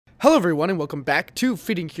Hello everyone and welcome back to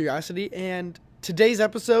Feeding Curiosity, and today's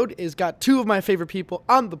episode is got two of my favorite people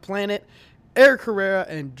on the planet, Eric Herrera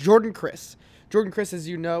and Jordan Chris. Jordan Chris, as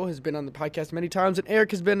you know, has been on the podcast many times, and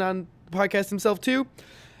Eric has been on the podcast himself too.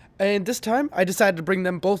 And this time I decided to bring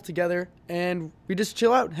them both together and we just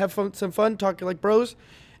chill out, have some fun, talking like bros.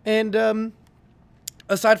 And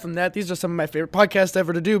aside from that, these are some of my favorite podcasts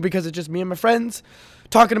ever to do because it's just me and my friends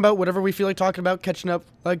talking about whatever we feel like talking about, catching up,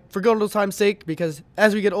 like for good old time's sake, because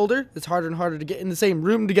as we get older, it's harder and harder to get in the same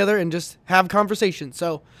room together and just have conversations.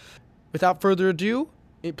 So without further ado,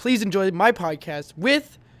 please enjoy my podcast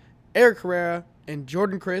with Eric Herrera and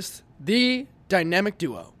Jordan Chris, the dynamic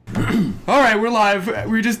duo. All right, we're live.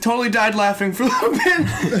 We just totally died laughing for a little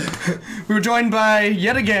bit. We were joined by,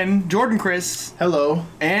 yet again, Jordan Chris. Hello.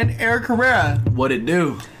 And Eric Herrera. What it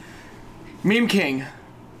do? Meme King.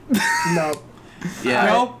 No.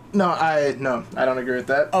 Yeah. No? I don't agree with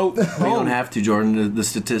that. Oh. You don't have to, Jordan. The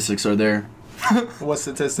statistics are there. What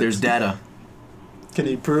statistics? There's data. Can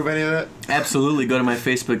you prove any of that? Absolutely. Go to my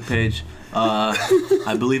Facebook page.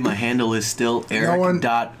 I believe my handle is still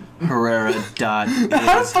Eric.Herrera. How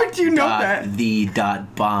the fuck do you know that?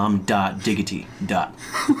 The.bomb.diggity.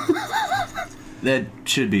 That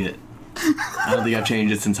should be it. I don't think I've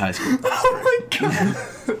changed it since high school. Oh my god.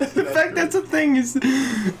 The fact that's a thing is,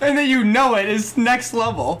 and that you know it is next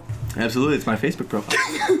level. Absolutely, it's my Facebook profile.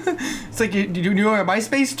 It's like, you know your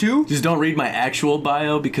MySpace too? Just don't read my actual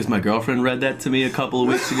bio because my girlfriend read that to me a couple of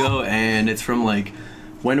weeks ago, and it's from like,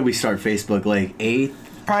 when did we start Facebook? Like 8th?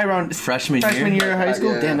 Probably around Freshman year of high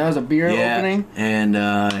school. Yeah. Damn, that was a beer opening. And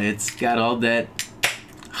it's got all that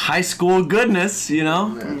high school goodness, you know?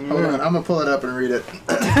 Hold on, I'm gonna pull it up and read it.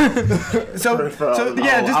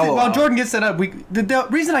 While Jordan gets set up, the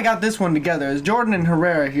reason I got this one together is Jordan and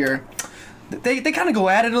Herrera here. They kind of go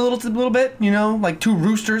at it a little bit, you know, like two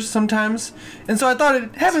roosters sometimes. And so I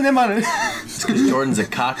thought having them on a It's because Jordan's a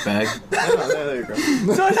cockbag. There you go.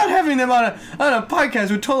 so I thought having them on a podcast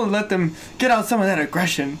would totally let them get out some of that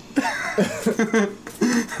aggression.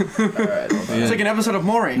 Alright, hold on. It's like an episode of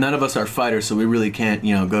Maury. None of us are fighters, so we really can't,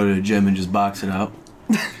 go to the gym and just box it out.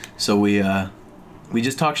 So we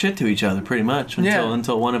just talk shit to each other pretty much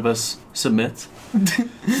until one of us submits.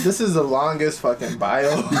 This is the longest fucking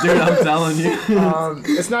bio. Dude, I'm telling you.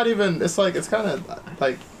 It's not even, it's kind of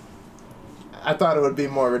like, I thought it would be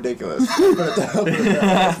more ridiculous. But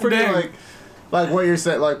it's pretty Dang. like what you're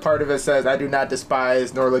saying, like part of it says, I do not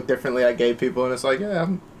despise nor look differently at gay people. And it's like, yeah,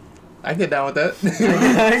 I get down with that.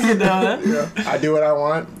 I get down with that. Yeah, I do what I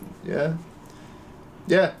want. Yeah,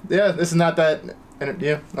 this is not that.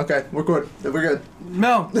 Yeah, okay, we're good. We're good.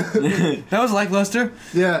 No, that was lackluster.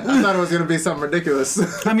 Yeah, I thought it was gonna be something ridiculous.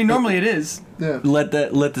 I mean, normally it is. Yeah. Let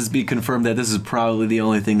this be confirmed that this is probably the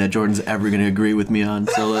only thing that Jordan's ever going to agree with me on.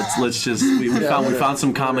 So let's just we found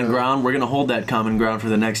some common ground. We're going to hold that common ground for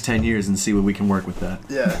the next 10 years and see what we can work with that.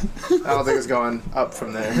 Yeah, I don't think it's going up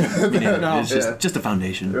from there. No. It's just a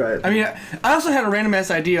foundation. Right. I mean, I also had a random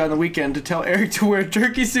ass idea on the weekend to tell Eric to wear a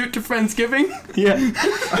turkey suit to Friendsgiving. Yeah.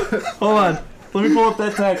 Hold on. Let me pull up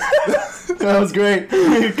that text. That was great.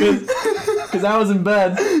 Because I was in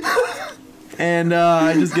bed. And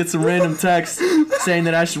I just get some random text saying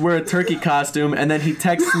that I should wear a turkey costume. And then he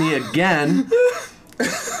texts me again.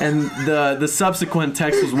 And the subsequent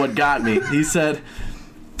text was what got me. He said,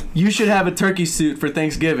 "You should have a turkey suit for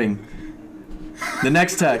Thanksgiving." The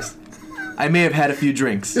next text, "I may have had a few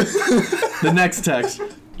drinks." The next text,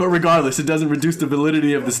 "But regardless, it doesn't reduce the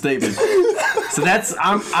validity of the statement." So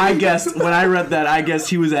I guessed, when I read that, I guessed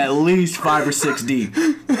he was at least 5 or 6 deep.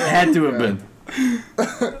 It had to have been.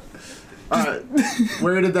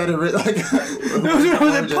 Where did that like? I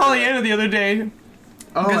was at Pollyanna the other day.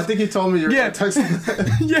 Oh, I think you told me you were texting.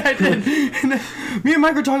 Yeah, I did. And me and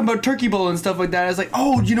Mike were talking about turkey bowl and stuff like that. I was like,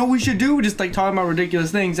 oh, you know what we should do? Just like talking about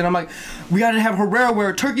ridiculous things. And I'm like, we gotta have Herrera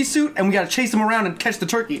wear a turkey suit and we gotta chase him around and catch the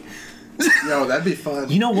turkey. Yo, that'd be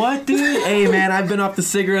fun. You know what, dude? Hey, man, I've been off the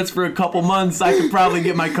cigarettes for a couple months. I could probably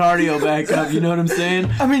get my cardio back up. You know what I'm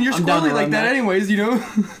saying? I mean, you're I'm down to squirrely like run that anyways, you know?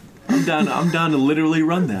 I'm down to literally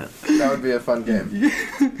run that. That would be a fun game.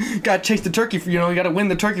 Gotta chase the turkey you gotta win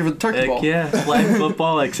the turkey for the turkey bowl. Heck yeah, flag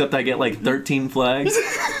football, except I get like 13 flags.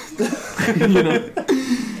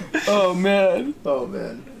 Oh, man. Oh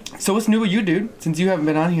man. So what's new with you, dude? Since you haven't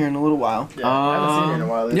been on here in a little while. Yeah, I haven't seen you in a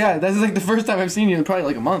while. Yeah, that's like the first time I've seen you in probably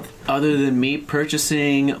like a month. Other than me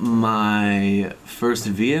purchasing my first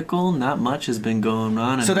vehicle, not much has been going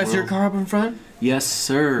on. So that's your car up in front? Yes,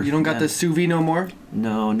 sir. You don't got the sous vide no more?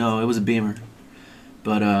 No, it was a Beamer.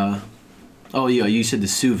 But oh yeah, you said the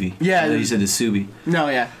sous vide. Yeah. You said the sous vide. No,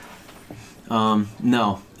 yeah.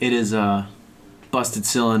 No, it is a busted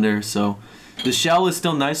cylinder, so The shell is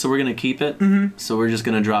still nice, so we're gonna keep it. So we're just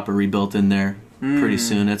gonna drop a rebuilt in there pretty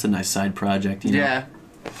soon. It's a nice side project, you know. Yeah,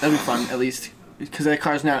 that'd be fun at least because that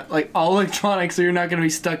car's not like all electronic, so you're not gonna be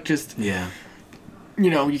stuck just Yeah.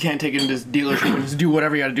 you can't take it into this dealership and just do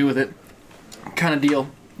whatever you got to do with it, kind of deal.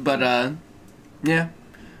 But yeah.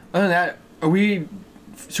 Other than that,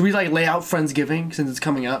 should we like lay out Friendsgiving since it's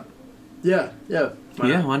coming up? Yeah.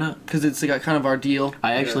 Yeah, why not? Because it's like kind of our deal.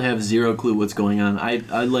 I actually have zero clue what's going on. I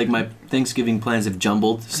like my Thanksgiving plans have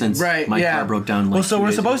jumbled since my car broke down. Like well, so 2 we're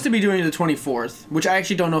days supposed ago. to be doing it the 24th, which I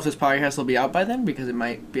actually don't know if this podcast will be out by then because it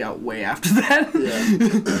might be out way after that.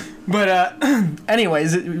 Yeah. But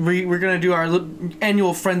anyways, we're gonna do our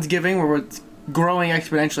annual Friendsgiving where we're growing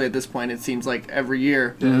exponentially at this point. It seems like every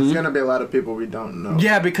year. Yeah, there's gonna be a lot of people we don't know.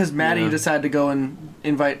 Yeah, because Maddie Yeah. decided to go and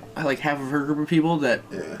invite like half of her group of people that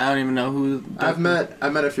Yeah. I don't even know who. I've met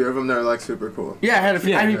a few of them. They're like super cool. Yeah, I had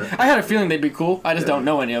Yeah. I had a feeling they'd be cool. I just Yeah. don't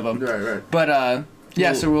know any of them. Right. But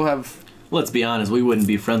yeah, so we'll have. Let's be honest, we wouldn't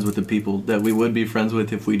be friends with the people that we would be friends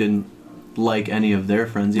with if we didn't like any of their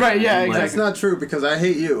friends. You Right, know? yeah, Like, exactly. That's not true because I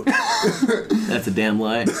hate you. That's a damn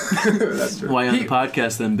lie. That's true. Why on He- the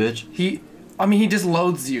podcast then, bitch? He just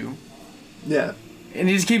loathes you. Yeah. And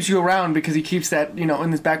he just keeps you around because he keeps that, in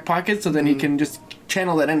his back pocket so then he can just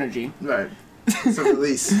channel that energy. Right. It's a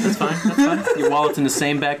release. That's fine. That's fine. Your wallet's in the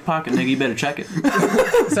same back pocket, nigga. You better check it.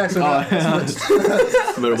 It's actually not.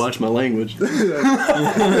 You better watch my language. I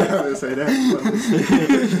was gonna say that.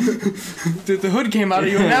 The hood came out of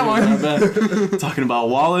you in that one. I bet. Talking about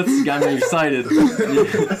wallets got me excited.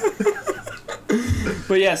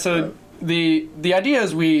 But yeah, so the idea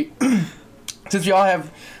is since we all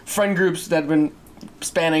have friend groups that have been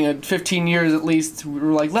spanning 15 years at least, we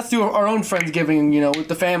were like, let's do our own Friendsgiving, with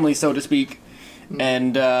the family, so to speak.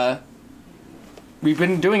 And we've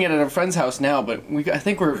been doing it at a friend's house now, but I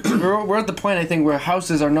think we're at the point, I think, where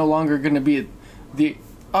houses are no longer going to be the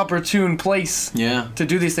opportune place Yeah. to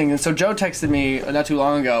do these things. And so Joe texted me not too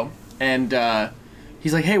long ago, and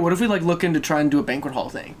he's like, hey, what if we like look into try and do a banquet hall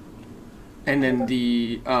thing? And then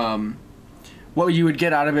the what you would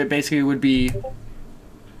get out of it basically would be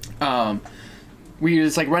we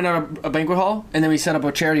just like rent out a banquet hall, and then we set up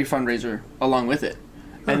a charity fundraiser along with it.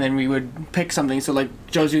 And then we would pick something. So like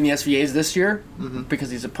Joe's doing the SVAs this year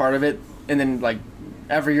because he's a part of it, and then like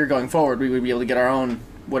every year going forward, we would be able to get our own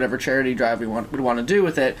whatever charity drive we would want to do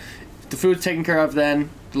with it. The food's taken care of then,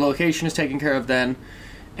 the location is taken care of then,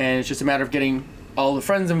 and it's just a matter of getting all the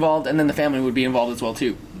friends involved, and then the family would be involved as well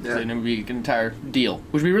too. Yeah. So it would be an entire deal,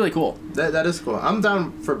 which would be really cool. That is cool. I'm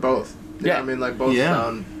down for both. You know Yeah. what I mean, like both Yeah.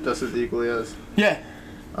 sound just as equally as. Yeah.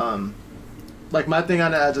 Like my thing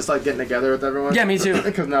on it, I just like getting together with everyone. Yeah, me too.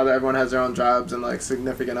 Because now that everyone has their own jobs and like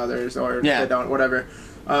significant others, or Yeah. they don't, whatever.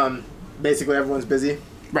 Basically, everyone's busy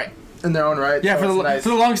Right. in their own right. Yeah, so for the it's nice. for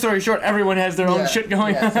the long story short, everyone has their own Yeah, shit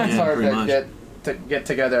going yeah, on. so it's Yeah, hard pretty to much. get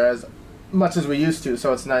together as much as we used to.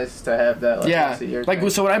 So it's nice to have that. Like, Yeah, once a year like thing.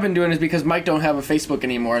 so what I've been doing is because Mike don't have a Facebook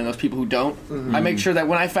anymore, and those people who don't, I make sure that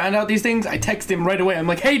when I find out these things, I text him right away. I'm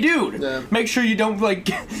like, hey, dude, Yeah. make sure you don't like,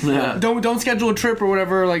 Yeah. don't schedule a trip or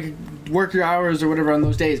whatever, like work your hours or whatever on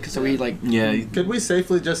those days, because so we like. Yeah. Could we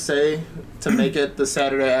safely just say to make it the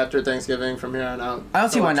Saturday after Thanksgiving from here on out? I don't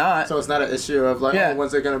see why not. So it's not an issue of like, Yeah. oh,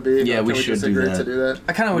 when's it gonna be? Yeah, Can we just should do agree that. to do that.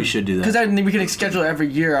 I kind of We should do that. because then we can schedule it every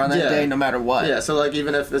year on that Yeah. day, no matter what. Yeah, so like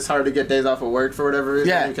even if it's hard to get days off of work for whatever reason,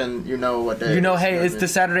 Yeah. you can what day. You know, it is, hey, what it's I the mean?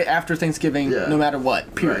 Saturday after Thanksgiving, Yeah. no matter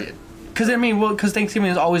what. Period. Right. Because because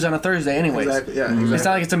Thanksgiving is always on a Thursday, anyways. Exactly. Yeah. Exactly. It's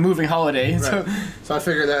not like it's a moving holiday. So Right. So I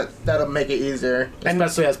figure that'll make it easier, And-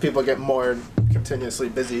 especially as people get more continuously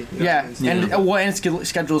busy. You know yeah, what I mean? and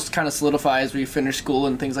schedules kind of solidify as we finish school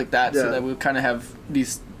and things like that, so Yeah. that we kind of have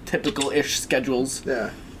these typical-ish schedules. Yeah.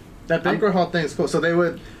 That banquet hall thing is cool. So they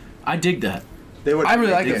would I dig that. I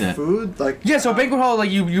really like give it. food like Yeah, so a banquet hall,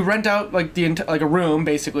 like you rent out like like a room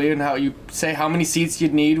basically, and how you say how many seats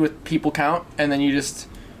you'd need with people count, and then you just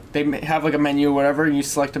have like a menu or whatever, and you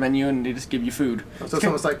select a menu, and they just give you food. So it's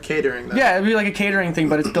almost like catering. Then. Yeah, it'd be like a catering thing,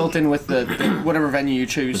 but it's built in with the whatever venue you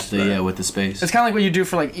choose. With the with the space. It's kind of like what you do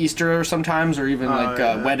for like Easter or sometimes, or even like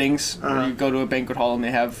yeah. weddings, where you go to a banquet hall and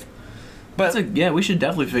they have. But Yeah, we should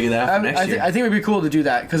definitely figure that out for next year. I think it'd be cool to do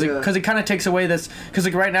that because Yeah. it kind of takes away this, because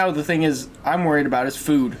like right now the thing is I'm worried about is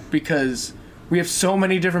food, because we have so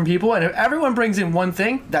many different people, and if everyone brings in one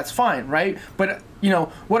thing, that's fine, right? But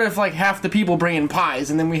what if like half the people bring in pies,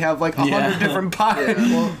 and then we have like 100 Yeah. different pies?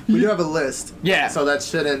 Yeah, well, we do have a list. Yeah. So that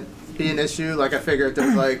shouldn't be an issue. Like I figured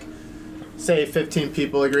there's like say 15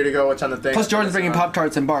 people agree to go, which on the thing. Plus, Jordan's bringing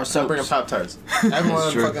Pop-Tarts and bar I'm soaps. bringing Pop-Tarts.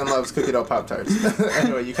 Everyone true. fucking loves cookie dough Pop-Tarts.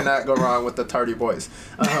 Anyway, you cannot go wrong with the Tardy Boys.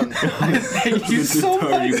 Thank you so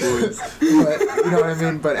much. boys. But you know what I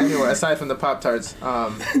mean. But anyway, aside from the Pop-Tarts,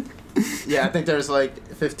 yeah, I think there's like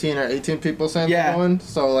 15 or 18 people saying Yeah. they're going.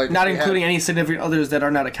 So like, Not we have- including any significant others that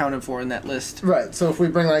are not accounted for in that list. Right. So if we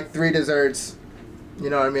bring like 3 desserts, you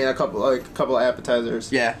know what I mean, a couple of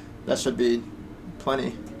appetizers. Yeah. That should be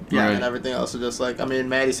plenty. Yeah. And everything else is just like, I mean,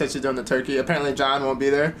 Maddie said she's doing the turkey. Apparently John won't be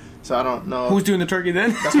there, so I don't know. Who's doing the turkey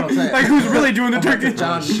then? That's what I'm saying. Like, who's really doing the turkey?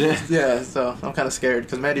 John. shit. Yeah. So I'm kind of scared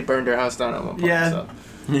because Maddie burned her house down at one point. Yeah. So.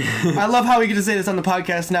 I love how we get to say this on the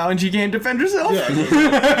podcast now and she can't defend herself. Yeah. She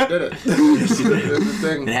did it. That's the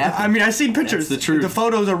thing. It happened. I mean, I've seen pictures. That's the truth. The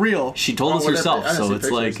photos are real. She told Oh, us well, herself, I didn't so see it's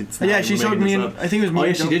pictures. like it's. Yeah, not she making showed me this and up. I think it was me Oh yeah,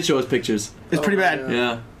 and she Joe. did show us pictures. It's pretty Oh, bad. yeah.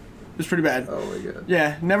 Yeah. It was pretty bad. Oh my god.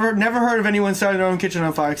 Yeah, never heard of anyone starting their own kitchen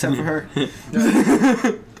on fire except for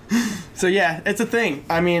her. So yeah, it's a thing.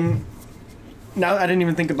 I mean, now I didn't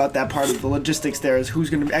even think about that part of the logistics there is who's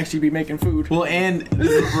going to actually be making food. Well, and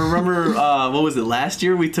remember, what was it? Last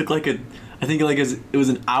year we took like I think like it was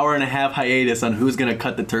an hour and a half hiatus on who's gonna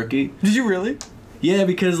cut the turkey. Did you really? Yeah,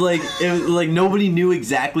 because like it was, like nobody knew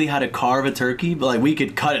exactly how to carve a turkey, but like we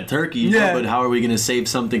could cut a turkey. you know, Yeah. but how are we gonna save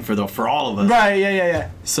something for all of us? Right, yeah.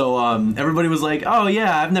 So everybody was like, "Oh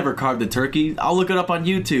yeah, I've never carved a turkey. I'll look it up on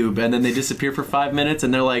YouTube." And then they disappear for 5 minutes,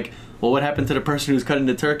 and they're like, "Well, what happened to the person who's cutting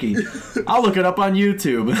the turkey?" I'll look it up on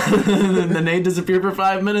YouTube. And then they disappear for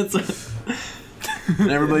 5 minutes.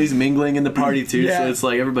 And everybody's mingling in the party too, Yeah. so it's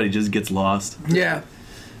like everybody just gets lost. Yeah.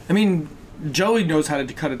 I mean, Joey knows how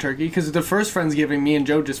to cut a turkey because the first Friendsgiving, me and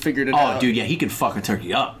Joe just figured it out. Oh, dude, yeah, he can fuck a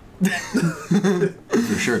turkey up.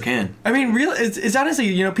 For sure can. I mean, it's honestly,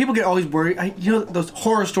 you know, people get always worried. You know, those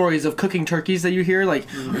horror stories of cooking turkeys that you hear, like,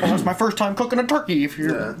 oh, it's my first time cooking a turkey if you're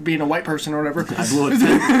Yeah. being a white person or whatever. I blew a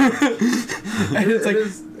 10. And it's like,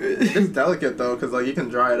 It's delicate though, because like you can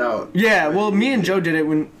dry it out. yeah, well, me and Joe did it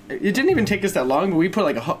when, it didn't even take us that long, but we put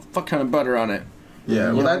like a fuck ton of butter on it.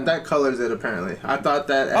 Yeah, well that colors it apparently. I thought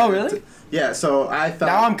that. Oh, really? Yeah, so I thought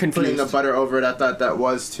Now I'm putting the confused. butter over it, I thought that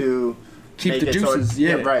was to Keep make the it so juices, it's-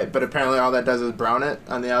 yeah. right. But apparently all that does is brown it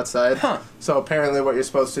on the outside. Huh. So apparently what you're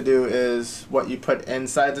supposed to do is what you put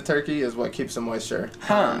inside the turkey is what keeps the moisture.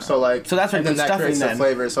 Huh. So like. So that's what and then good that stuffing creates then. the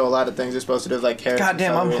flavor. So a lot of things you're supposed to do is like carrots. and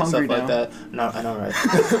Goddamn, I'm celery and hungry stuff like now. that. No, I know,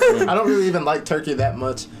 right? I don't really even like turkey that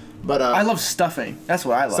much, but I love stuffing. That's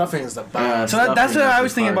what I love. stuffing is the best. So that's what Stuffing I is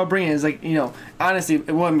was the thinking part. about bringing is like, you know, honestly,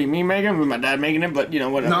 it wouldn't be me making it, it would be my dad making it, but, you know,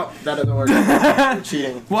 whatever. No, that doesn't work. You're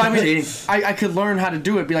cheating. Well, I mean, Cheating. I could learn how to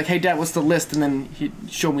do it. Be like, hey, Dad, what's the list? And then he'd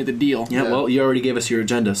show me the deal. Yeah, Yeah. well, you already gave us your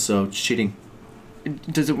agenda, so it's cheating.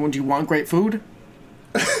 Do you want great food?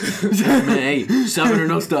 Man, hey, stuffing or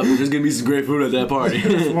no stuffing, there's gonna be some great food at that party.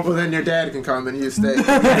 Well, then your dad can come and you stay.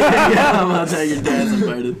 Yeah, I'm about to tell your dad's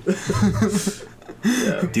invited.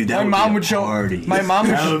 Dude, that My mom be a would show. party. My mom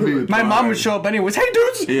would. That would be a My mom would party. show up anyways. Hey,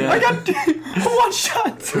 dudes, Yeah. I got one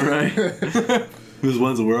shot. Right. Those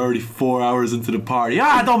ones that we're already 4 hours into the party.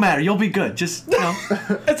 Ah, it don't matter. You'll be good. Just, you know,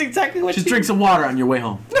 That's exactly what. just she- drink some water on your way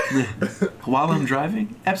home. While I'm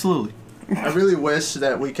driving? Absolutely. I really wish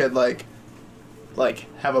that we could like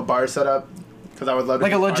have a bar set up. Because I would love to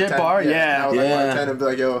Like a be legit bartend. bar? And Yeah. I would like Yeah. bartend and be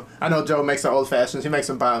like, yo, I know Joe makes the old fashions. He makes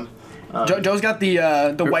them bomb. Joe's got the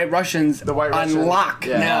White Russians The White on Russian. lock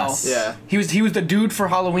Yeah. now. Yes. Yeah. He was the dude for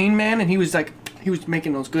Halloween, man, and he was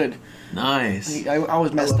making those good. Nice. I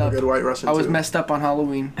was I messed love up. a good White Russian I was too. messed up on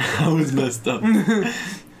Halloween. I was messed up.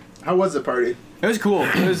 How was the party? It was cool.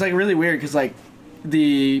 It was like really weird because like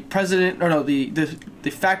the president or no the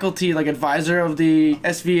faculty like advisor of the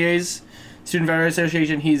SVA's Student Veterans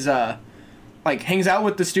Association, he's like hangs out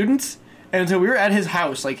with the students, and so we were at his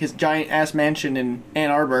house, like his giant ass mansion in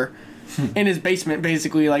Ann Arbor, in his basement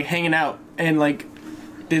basically, like hanging out, and like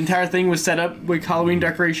the entire thing was set up with Halloween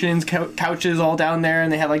decorations, couches all down there,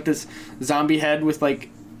 and they had like this zombie head with like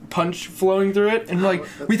punch flowing through it, and like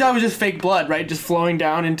we thought it was just fake blood, right, just flowing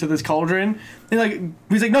down into this cauldron, and like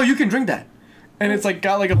he's like, no, you can drink that, and it's like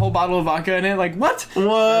got like a whole bottle of vodka in it, like what? What?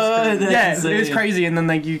 That's Yeah, insane. it was crazy, and then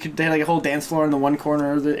like they had like a whole dance floor in the one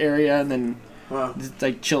corner of the area, and then Wow. just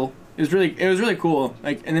like chill. It was really cool,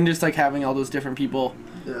 like, and then just like having all those different people.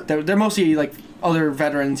 Yeah. They're mostly like other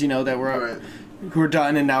veterans, you know, that were Right. who are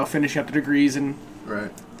done and now finishing up the degrees, and Right.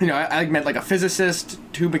 you know, I met like a physicist,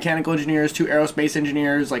 2 mechanical engineers, 2 aerospace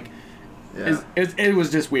engineers. Like, Yeah. it was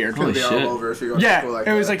just weird. It's gonna be shit. all over if you go to Yeah, school like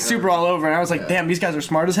it was that. like super all over, and I was like, Yeah. damn, these guys are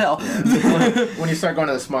smart as hell. When you start going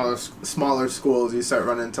to the smaller schools, you start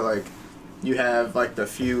running into like, you have like the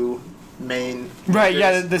few main. Right,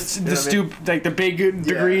 yeah, majors. the stoop, like the big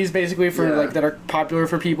degrees basically for Yeah. like that are popular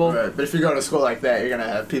for people. Right, but if you go to school like that, you're gonna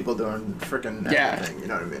have people doing freaking Yeah. everything. You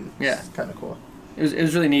know what I mean? Yeah. It's kind of cool. It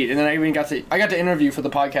was really neat, and then I got to interview for the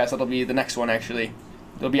podcast. That'll be the next one actually.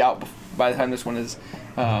 It'll be out by the time this one is.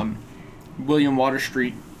 William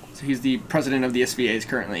Waterstreet. So he's the president of the SVAs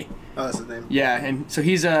currently. Oh, that's his name. Yeah, and so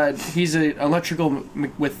he's a electrical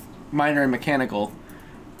with minor in mechanical,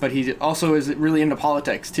 but he also is really into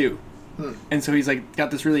politics too. And so he's like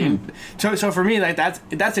got this really so for me like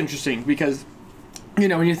that's interesting because you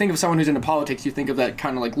know when you think of someone who's into politics you think of that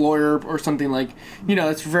kind of like lawyer or something like you know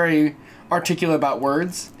that's very articulate about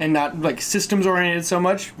words and not like systems oriented so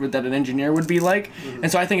much that an engineer would be like.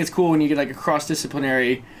 And so I think it's cool when you get like a cross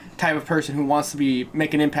disciplinary type of person who wants to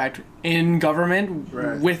make an impact in government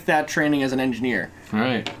Right. with that training as an engineer.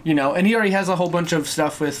 Right. You know, and he already has a whole bunch of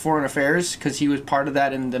stuff with foreign affairs because he was part of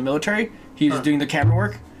that in the military. He was doing the camera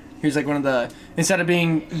work. He was like one of the instead of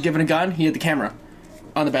being given a gun, he had the camera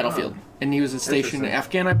on the battlefield, and he was stationed in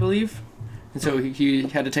Interesting. Afghan, I believe, and so he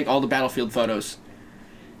had to take all the battlefield photos.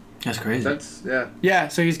 That's crazy. That's Yeah,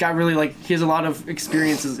 so he's got really like he has a lot of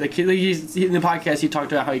experiences. Like he in the podcast, he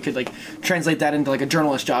talked about how he could like translate that into like a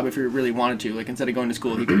journalist job if he really wanted to. Like instead of going to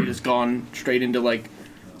school, he could have just gone straight into like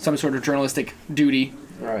some sort of journalistic duty.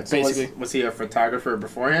 All right. So Basically. was he a photographer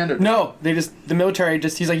beforehand? Or No, the military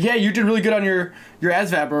he's like, yeah, you did really good on your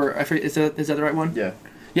ASVAB or I forget, is that the right one? Yeah.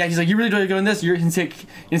 Yeah, he's like, you really did good on this. He's like,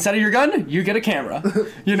 instead of your gun, you get a camera.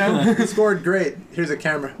 You know? He scored great. Here's a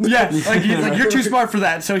camera. Yeah, like he's like, you're too smart for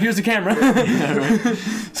that, so here's a camera.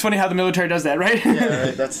 It's funny how the military does that, right? Yeah,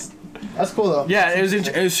 right. That's cool though. Yeah, it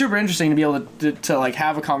was super interesting to be able to like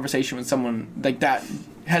have a conversation with someone like that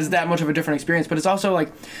has that much of a different experience. But it's also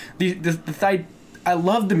like I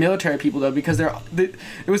love the military people though because it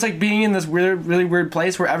was like being in this really weird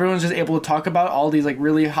place where everyone's just able to talk about all these like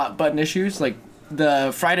really hot button issues. Like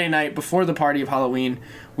the Friday night before the party of Halloween,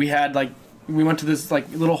 we went to this like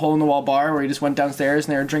little hole in the wall bar where we just went downstairs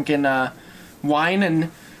and they were drinking wine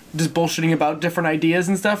and just bullshitting about different ideas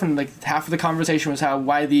and stuff, and like half of the conversation was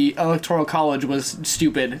why the electoral college was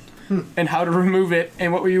stupid and how to remove it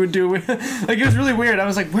and what we would do with like it was really weird. I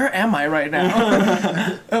was like, where am I right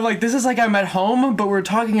now? I'm like, this is like I'm at home but we're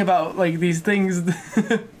talking about like these things.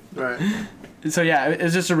 Right. So yeah,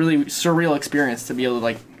 it's just a really surreal experience to be able to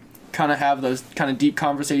like kind of have those kind of deep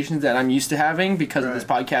conversations that I'm used to having because of this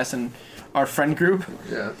podcast and our friend group.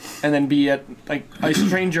 Yeah. And then be at like a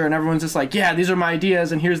stranger and everyone's just like, yeah, these are my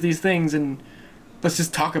ideas and here's these things and let's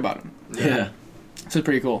just talk about them. Yeah. So it's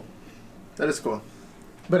pretty cool. That is cool.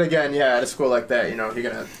 But again, yeah, at a school like that, you know, you're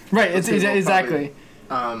gonna Right, it's people exactly.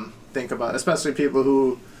 probably, think about, especially people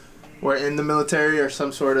who were in the military or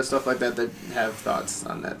some sort of stuff like that. That have thoughts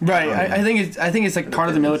on that. Right, I think it's like part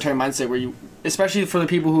of the military mindset where you, especially for the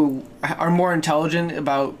people who are more intelligent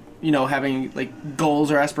about you know having like goals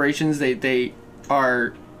or aspirations, they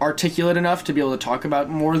are articulate enough to be able to talk about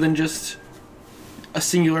more than just a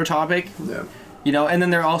singular topic. Yeah. You know, and then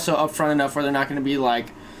they're also upfront enough where they're not going to be like,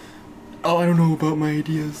 oh, I don't know about my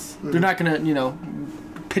ideas. They're not going to, you know,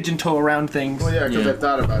 pigeon toe around things. Well, yeah, because Yeah. they've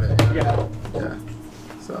thought about it. Yeah. Yeah.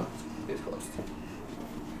 So.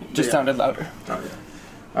 Just Yeah. sounded louder. Oh,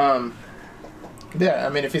 yeah. Yeah, I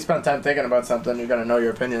mean, if you spend time thinking about something, you're gonna know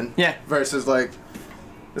your opinion. Yeah. Versus like,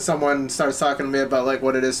 if someone starts talking to me about like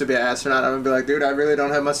what it is to be an astronaut, I'm gonna be like, dude, I really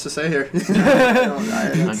don't have much to say here.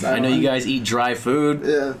 I know you guys eat dry food.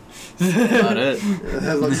 Yeah, That's about it.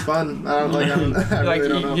 that looks fun. I don't I Like really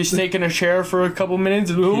don't know. you stake in a chair for a couple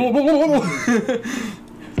minutes.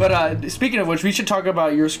 But speaking of which, we should talk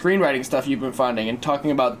about your screenwriting stuff you've been finding and talking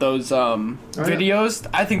about those videos.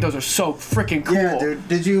 I think those are so freaking cool. Yeah, dude.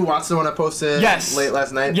 Did you watch the one I posted Yes. late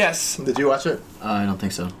last night? Yes. Did you watch it? I don't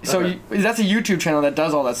think so. So Okay. that's a YouTube channel that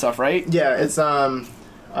does all that stuff, right? Yeah, it's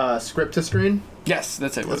Script to Screen. Yes,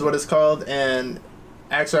 that's it. That's what it's called. And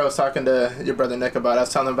actually, I was talking to your brother Nick about it. I was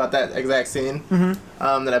telling him about that exact scene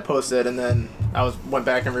that I posted, and then I went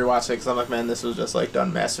back and rewatched it because I'm like, man, this was just like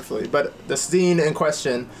done masterfully. But the scene in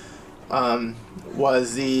question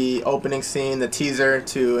was the opening scene, the teaser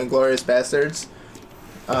to Inglourious Bastards.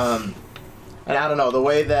 And I don't know, the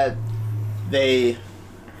way that they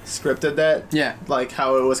scripted that, Yeah. like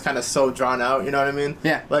how it was kind of so drawn out, you know what I mean?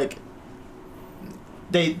 Yeah. Like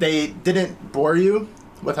they didn't bore you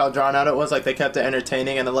with how drawn out it was. Like they kept it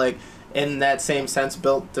entertaining and like in that same sense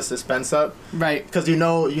built the suspense up Right. because you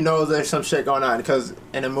know there's some shit going on because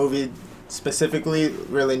in a movie specifically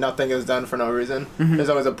really nothing is done for no reason. There's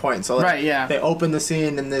always a point. So like, Right, yeah. they open the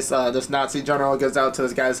scene and this Nazi general gets out to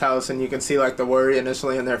this guy's house and you can see like the worry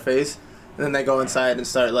initially in their face, and then they go inside and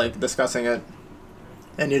start like discussing it,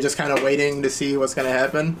 and you're just kind of waiting to see what's gonna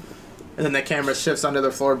happen. and then the camera shifts under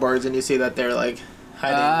the floorboards, and you see that they're like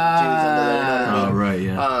hiding Jews under there. You know what I mean? Oh, right,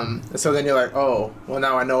 yeah. So then you're like, oh, well,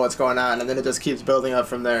 now I know what's going on, and then it just keeps building up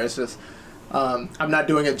from there. It's just, I'm not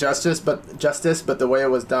doing it justice, but the way it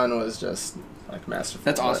was done was just like masterful.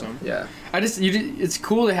 That's awesome. Yeah. It's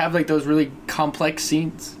cool to have like those really complex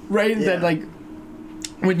scenes, right? Yeah. That like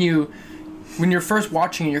when you're first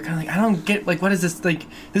watching it, you're kind of like, I don't get, like, what is this, like,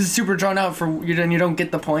 this is super drawn out for you, and you don't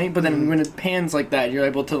get the point, but then when it pans like that, you're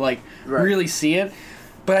able to like really see it.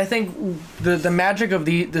 But I think the magic of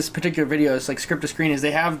this particular video is like script to screen is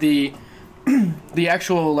they have the the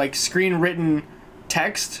actual like screen written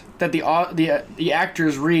text that the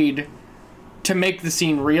actors read to make the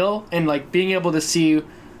scene real, and like being able to see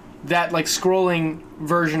that like scrolling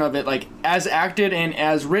version of it like as acted and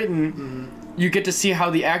as written. You get to see how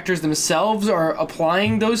the actors themselves are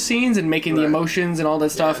applying those scenes and making the emotions and all that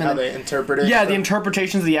stuff, and how and they interpret it. the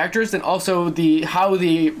interpretations of the actors, and also how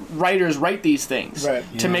the writers write these things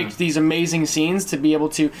to make these amazing scenes, to be able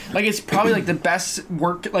to, like, it's probably like the best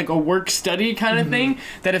work, like a work study kind of thing,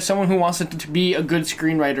 that if someone who wants to be a good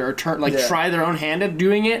screenwriter or try their own hand at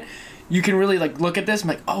doing it, you can really like look at this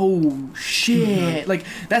and be like, oh shit, like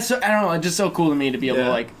that's so, I don't know, it's just so cool to me to be able to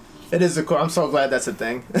like. It is cool. I'm so glad that's a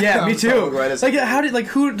thing. Yeah, me too. So glad it's like, how did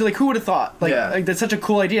who would have thought? Like that's such a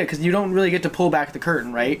cool idea, because you don't really get to pull back the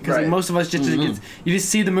curtain, right? Because like, most of us just you just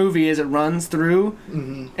see the movie as it runs through,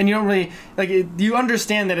 and you don't really like you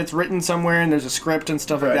understand that it's written somewhere and there's a script and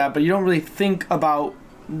stuff like that, but you don't really think about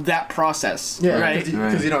that process, right?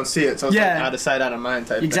 Because you don't see it, so it's like out of sight, out of mind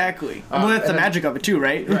type exactly. thing. Well, that's the magic of it too,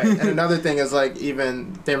 right? Right. And another thing is like,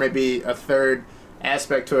 even there may be a third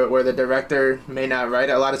aspect to it where the director may not write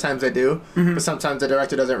it. A lot of times they do, but sometimes the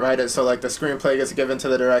director doesn't write it, so like the screenplay gets given to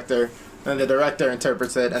the director, and the director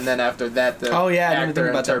interprets it, and then after that the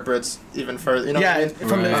actor interprets even further, you know what I mean?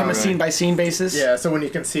 From a scene by scene basis. Yeah, so when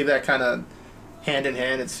you can see that kind of hand in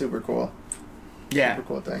hand, it's super cool. Super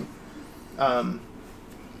cool thing.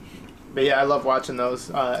 But yeah, I love watching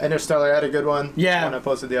those. Interstellar had a good one. Yeah. One I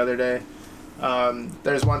posted the other day.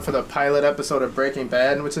 There's one for the pilot episode of Breaking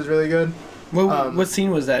Bad, which is really good. What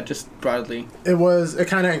scene was that, just broadly? It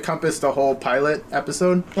kind of encompassed the whole pilot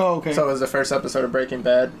episode. Oh, okay. So it was the first episode of Breaking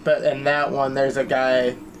Bad. But in that one, there's a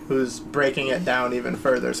guy who's breaking it down even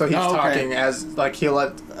further. So he's talking as, like, he'll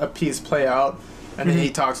let a piece play out, and then he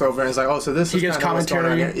talks over and is like, oh, so this is kind of what's going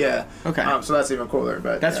on here. Yeah. Okay. So that's even cooler.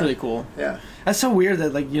 But that's really cool. Yeah. That's so weird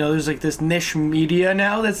that, like, you know, there's like this niche media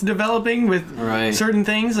now that's developing with certain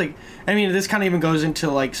things. Like, I mean, this kind of even goes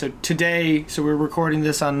into like, so today, so we're recording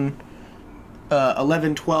this on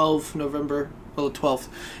 11/12, November 12th,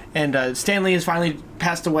 and Stan Lee has finally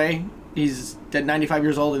passed away. He's at 95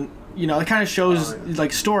 years old, and you know, it kind of shows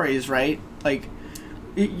like stories, right? Like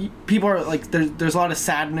people are like, there's a lot of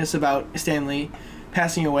sadness about Stan Lee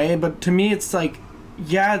passing away, but to me it's like,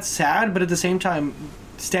 yeah, it's sad, but at the same time,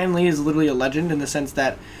 Stan Lee is literally a legend in the sense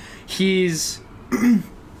that he's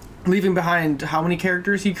leaving behind how many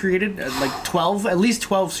characters he created? Like 12, at least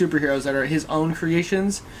 12 superheroes that are his own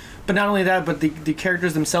creations. But not only that, but the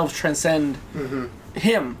characters themselves transcend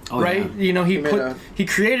him, right? Yeah. You know, he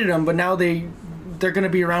created them, but now they're going to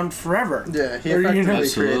be around forever. Yeah, he effectively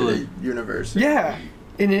created a universe. Yeah.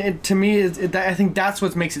 And to me, I think that's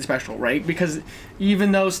what makes it special, right? Because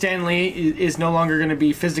even though Stan Lee is no longer going to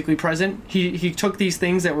be physically present, he took these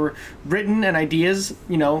things that were written and ideas,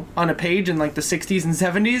 you know, on a page in like the 60s and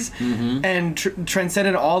 70s, and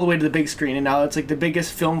transcended all the way to the big screen. And now it's like the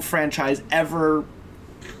biggest film franchise ever,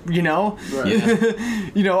 you know?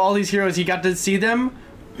 Right. You know, all these heroes, he got to see them,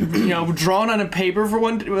 you know, drawn on a paper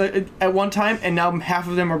at one time, and now half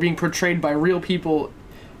of them are being portrayed by real people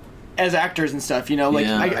as actors and stuff, you know, like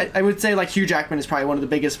I would say like Hugh Jackman is probably one of the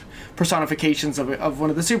biggest personifications of one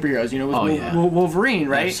of the superheroes, you know, with Wolverine,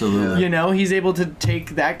 right? Absolutely. You know, he's able to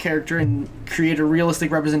take that character and create a realistic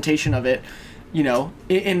representation of it, you know,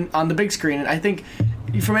 on the big screen. And I think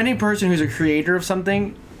from any person who's a creator of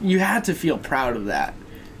something, you had to feel proud of that,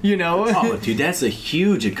 you know? Oh, dude, that's a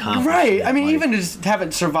huge accomplishment. Right. I mean, even to just have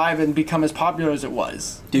it survive and become as popular as it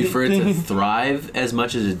was. Dude, for it to thrive as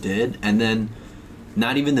much as it did, and then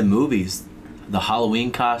not even the movies, the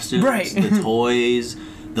Halloween costumes, the toys,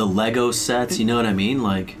 the Lego sets, you know what I mean?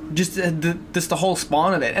 Like, just the whole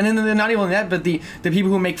spawn of it. And then not even that, but the people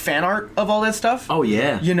who make fan art of all that stuff. Oh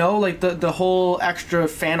yeah. You know, like the whole extra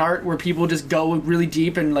fan art where people just go really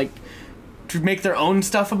deep and like to make their own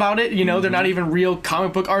stuff about it. You know, they're not even real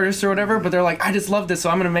comic book artists or whatever, but they're like, I just love this, so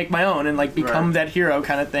I'm gonna make my own and like become that hero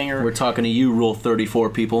kind of thing. Or we're talking to you, Rule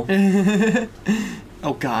 34 people.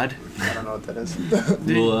 Oh God. I don't know what that is.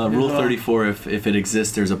 Rule 34, if it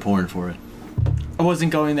exists, there's a porn for it. I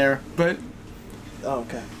wasn't going there, but Oh,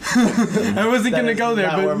 okay. I wasn't That gonna is go there,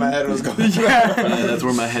 not but where my head was going. yeah. Yeah, that's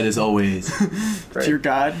where my head is always. Great. Dear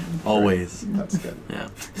God, Always. That's good. Yeah.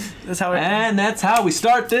 that's how it. And that's how we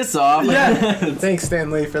start this off. Yeah. Thanks,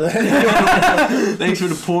 Stan Lee, for that. Thanks for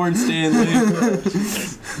the porn, Stanley.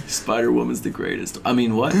 Spider-Woman's the greatest. I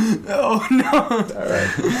mean, what? Oh no! All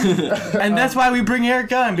right. And that's why we bring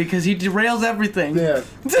Eric on, because he derails everything. Yeah.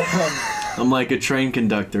 I'm like a train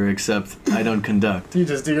conductor, except I don't conduct. You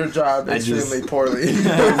just do your job I just- extremely poorly.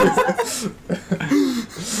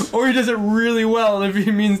 Or he does it really well if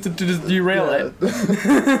he means to just derail it.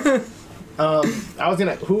 I was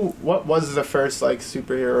gonna. What was the first like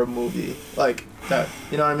superhero movie like that?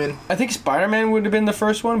 You know what I mean? I think Spider-Man would have been the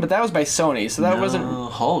first one, but that was by Sony, so that wasn't.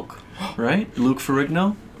 Hulk, right? Luke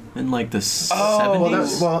Ferrigno in like the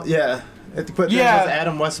 70s. Well, yeah. But Yeah. then was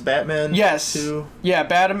Adam West Batman? Yes. Too? Yeah,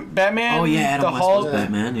 Batman. Oh yeah, Adam the West Hulk. was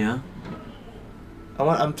Batman. Yeah.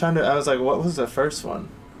 I'm trying to. I was like, what was the first one?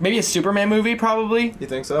 Maybe a Superman movie, probably. You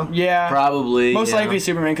think so? Yeah. Probably. Most yeah. likely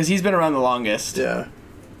Superman, because he's been around the longest. Yeah.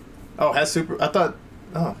 Oh, has I thought.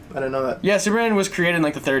 Oh, I didn't know that. Yeah, Superman was created in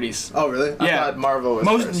like the 30s. Oh, really? I Yeah. thought Marvel was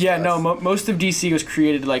Most, first. yeah, Yes. no, most of DC was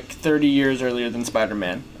created like 30 years earlier than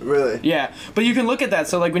Spider-Man. Really? Yeah, but you can look at that.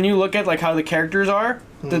 So like when you look at like how the characters are,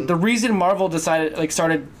 the reason Marvel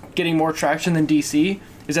started getting more traction than DC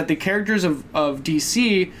is that the characters of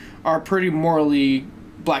DC are pretty morally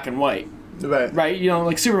black and white, Right. right? You know,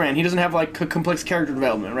 like Superman, he doesn't have like complex character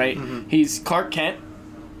development, right? He's Clark Kent,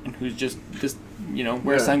 and who's just wears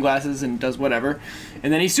Yeah. sunglasses and does whatever,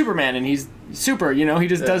 and then he's Superman, and he's super. You know, he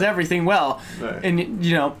just does everything well, Right. and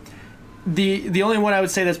you know. The only one I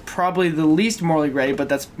would say that's probably the least morally gray, but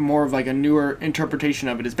that's more of like a newer interpretation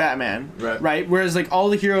of it, is Batman. Right. Whereas like all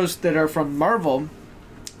the heroes that are from Marvel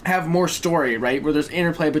have more story, right? Where there's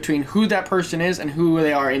interplay between who that person is and who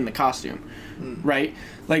they are in the costume, right?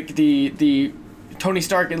 Like the Tony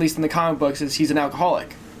Stark, at least in the comic books, he's an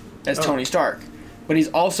alcoholic as Tony Stark, but he's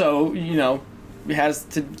also has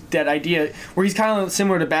that idea where he's kind of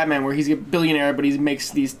similar to Batman, where he's a billionaire, but he makes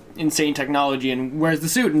these insane technology and wears the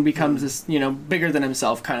suit and becomes this bigger than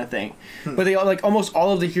himself kind of thing. But they all, like almost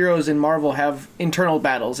all of the heroes in Marvel have internal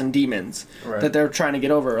battles and demons that they're trying to get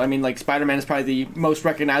over. I mean, like Spider-Man is probably the most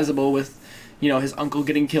recognizable with his uncle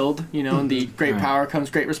getting killed, and the great power comes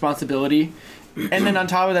great responsibility. And then on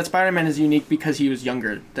top of that, Spider-Man is unique because he was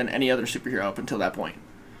younger than any other superhero up until that point.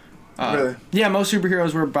 Really? Yeah, most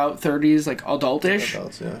superheroes were about 30s, like adultish.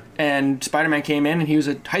 Adults, yeah. And Spider-Man came in and he was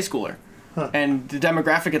a high schooler. And the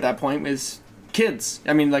demographic at that point was kids.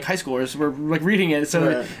 I mean, like high schoolers were like reading it.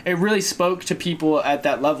 So it really spoke to people at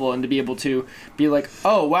that level, and to be able to be like,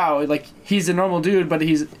 oh, wow, like he's a normal dude, but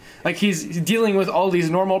he's dealing with all these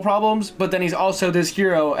normal problems, but then he's also this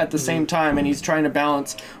hero at the same time, and he's trying to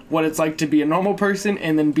balance what it's like to be a normal person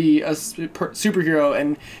and then be a superhero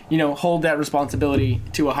and, hold that responsibility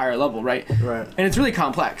to a higher level, right? Right. And it's really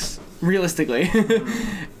complex, realistically.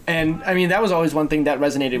 And, I mean, that was always one thing that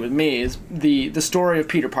resonated with me, is the story of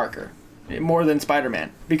Peter Parker, more than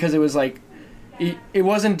Spider-Man. Because it was like, it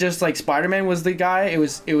wasn't just like Spider-Man was the guy, it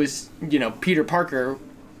was Peter Parker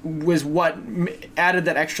was what added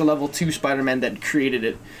that extra level to Spider-Man that created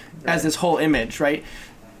it as this whole image, right?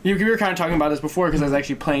 You were kind of talking about this before, because I was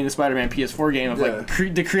actually playing the Spider-Man PS4 game of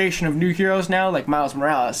like the creation of new heroes now, like Miles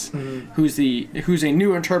Morales, who's a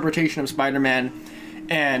new interpretation of Spider-Man.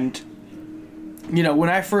 And when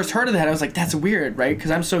I first heard of that, I was like, that's weird, right? Because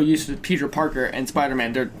I'm so used to Peter Parker and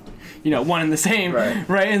Spider-Man, they're one and the same,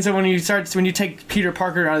 right? And so when you take Peter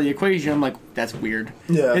Parker out of the equation, I'm like, that's weird.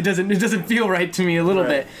 Yeah. It doesn't feel right to me a little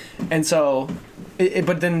bit. And so,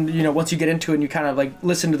 but then once you get into it and you kind of like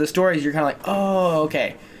listen to the stories, you're kind of like, oh,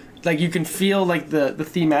 okay. Like you can feel like the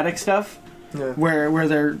thematic stuff, where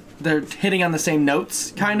they're hitting on the same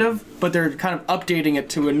notes, kind of, but they're kind of updating it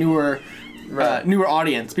to a newer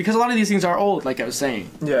audience, because a lot of these things are old, like I was saying.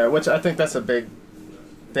 Yeah, which I think that's a big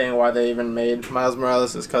thing why they even made Miles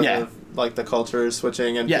Morales, is because of like the culture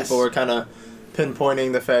switching, and people were kind of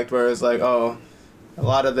pinpointing the fact where it's like, oh, a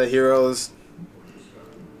lot of the heroes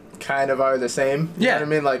kind of are the same. You know what I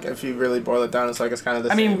mean? Like if you really boil it down, it's like it's kind of the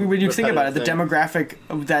same. I mean, when you think about it, the thing. demographic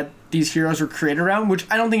that these heroes were created around, which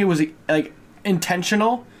I don't think it was like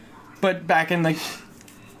intentional, but back in like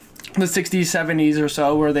the 60s, 70s or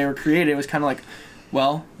so, where they were created, it was kind of like,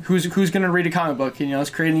 well, who's going to read a comic book? It's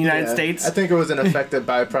created in the United States. I think it was an effective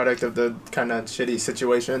byproduct of the kind of shitty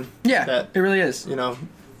situation. Yeah, that, it really is.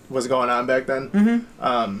 Was going on back then.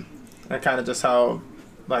 And kind of just how,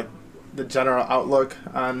 like, the general outlook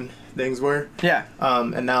on things were. Yeah.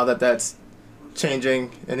 And now that's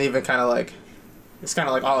changing, and even kind of like, it's kind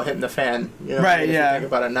of like all hitting the fan. Right. If you think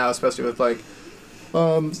about it now, especially with like,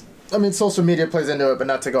 I mean, social media plays into it, but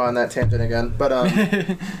not to go on that tangent again. But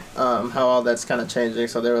how all that's kind of changing.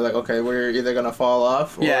 So they were like, okay, we're either gonna fall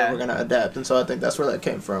off or we're gonna adapt. And so I think that's where that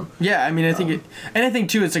came from. Yeah, I mean, I think and I think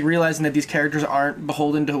too, it's like realizing that these characters aren't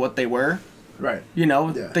beholden to what they were. Right. You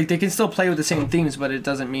know, Yeah. they can still play with the same themes, but it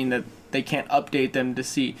doesn't mean that they can't update them to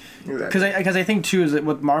see. Exactly. Because I think too is that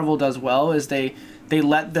what Marvel does well is they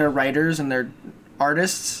let their writers and their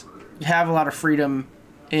artists have a lot of freedom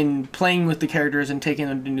in playing with the characters and taking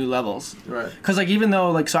them to new levels. Right. Because like even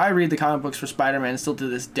though like so I read the comic books for Spider-Man still to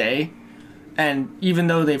this day, and even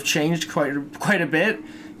though they've changed quite a bit,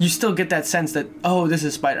 you still get that sense that this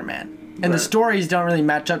is Spider-Man. And the stories don't really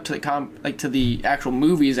match up to the to the actual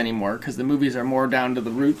movies anymore, because the movies are more down to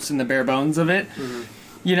the roots and the bare bones of it. Mm-hmm.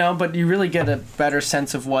 You know, but you really get a better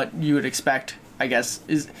sense of what you would expect, I guess,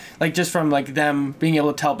 is like just from like them being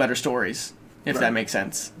able to tell better stories, if that makes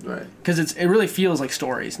sense. Right. Because it really feels like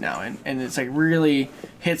stories now, and it's like really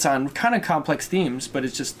hits on kind of complex themes, but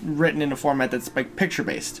it's just written in a format that's like picture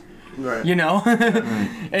based. Right. You know,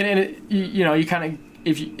 and it, you know, you kind of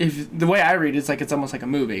if the way I read it, it's like it's almost like a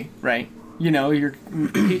movie, right? You know, you're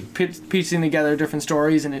piecing together different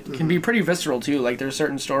stories, and it can be pretty visceral too. Like there's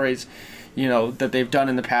certain stories, you know, that they've done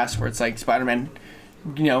in the past where it's like Spider-Man,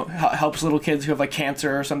 you know, helps little kids who have like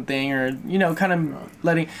cancer or something, or you know, kind of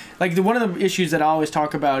letting like one of the issues that I always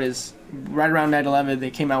talk about is right around 9/11 they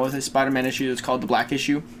came out with a Spider-Man issue that's called the Black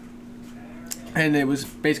Issue, and it was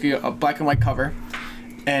basically a black and white cover.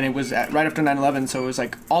 And it was right after 9/11, so it was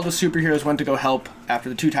like all the superheroes went to go help after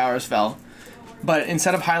the two towers fell. But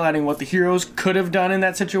instead of highlighting what the heroes could have done in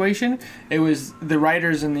that situation, it was the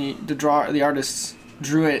writers and the artists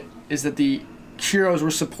drew it is that the heroes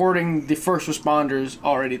were supporting the first responders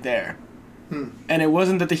already there. And it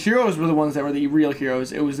wasn't that the heroes were the ones that were the real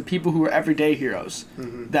heroes. It was the people who were everyday heroes,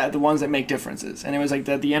 that the ones that make differences. And it was like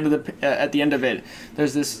at the end of it,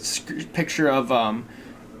 there's this picture of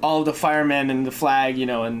all of the firemen and the flag, you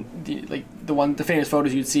know, and the famous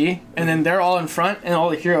photos you'd see, and then they're all in front, and all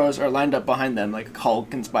the heroes are lined up behind them, like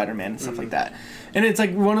Hulk and Spider-Man and stuff like that. And it's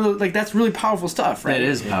like one of the like that's really powerful stuff, right? That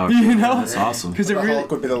is powerful. You know, That's awesome. because it really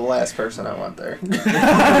Hulk would be the last person I want there.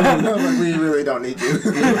 Like, we really don't need you.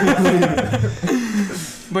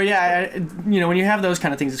 But yeah, you know, when you have those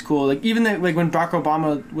kind of things, it's cool. Like even like when Barack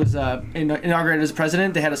Obama was inaugurated as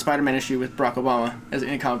president, they had a Spider-Man issue with Barack Obama as in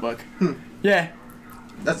a comic book. Yeah.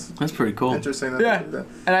 That's pretty cool. interesting. That Yeah, they do that.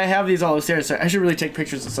 and I have these all upstairs, so I should really take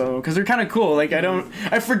pictures of some of them because they're kind of cool. Like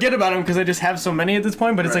I forget about them because I just have so many at this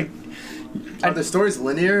point. But it's Right. like Are the stories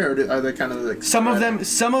linear, or are they kind of like some of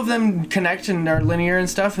them connect and are linear and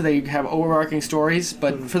stuff. They have overarching stories,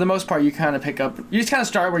 but for the most part, you kind of pick up. You just kind of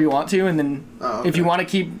start where you want to, and then if you want to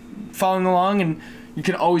keep following along, and you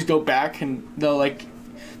can always go back, and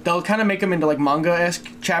they'll kind of make them into like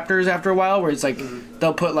manga-esque chapters after a while, where it's like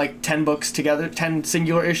they'll put like 10 books together, 10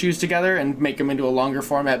 singular issues together, and make them into a longer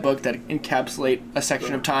format book that encapsulate a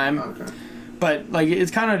section of time. Okay. But like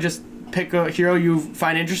it's kind of just pick a hero you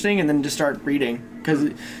find interesting and then just start reading, because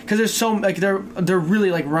there's so like they're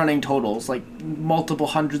really like running totals, like multiple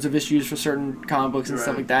hundreds of issues for certain comic books and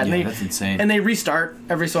stuff like that. Yeah, And that's insane. And they restart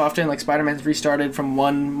every so often. Like Spider-Man's restarted from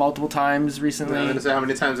one multiple times recently. I'm gonna say, how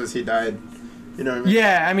many times has he died? You know what I mean?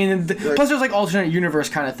 Yeah, I mean, plus there's like alternate universe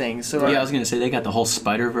kind of things. So Yeah, I was gonna say they got the whole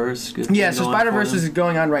Spider-Verse. yeah, so Spider-Verse is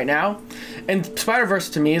going on right now, and Spider-Verse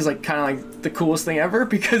to me is like kind of like the coolest thing ever,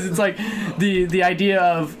 because it's like the idea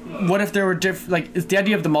of what if there were it's the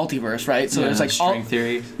idea of the multiverse, right? So there's like string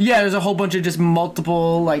theory. Yeah, there's a whole bunch of just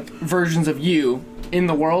multiple like versions of you in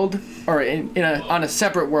the world, or on a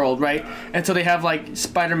separate world, right? And so they have like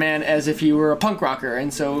Spider-Man as if he were a punk rocker,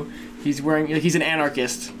 and so he's an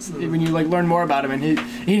anarchist. When you like learn more about him, and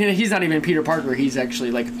he's not even Peter Parker. He's actually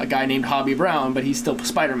like a guy named Hobby Brown, but he's still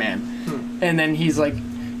Spider-Man. And then he's like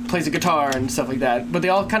plays a guitar and stuff like that. But they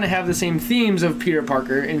all kind of have the same themes of Peter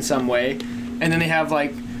Parker in some way. And then they have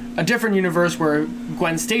like a different universe where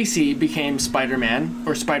Gwen Stacy became Spider-Man,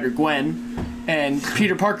 or Spider-Gwen, and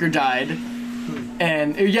Peter Parker died.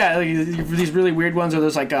 And yeah, like, these really weird ones are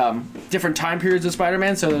there's like different time periods of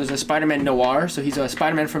Spider-Man. So there's a Spider-Man Noir. So he's a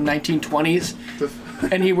Spider-Man from 1920s,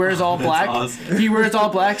 and he wears all black. awesome. He wears all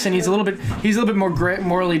blacks, and he's a little bit more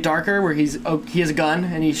morally darker, where he has a gun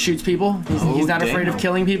and he shoots people. He's not afraid of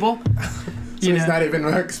killing people. So he's not even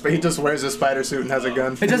he just wears a spider suit and has a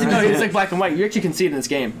gun. It doesn't go. It's like black and white. You actually can see it in this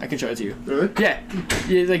game. I can show it to you. Really? Yeah,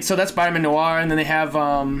 like so that's Spider-Man Noir, and then they have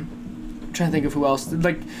I'm trying to think of who else.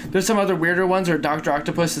 Like there's some other weirder ones where Dr.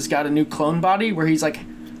 Octopus has got a new clone body where he's like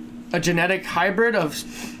a genetic hybrid of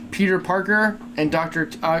Peter Parker and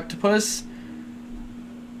Dr. Octopus.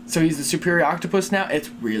 so he's the superior octopus now. It's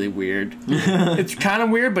really weird. It's kind of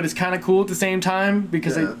weird, but it's kind of cool at the same time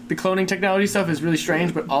because Yeah. the cloning technology stuff is really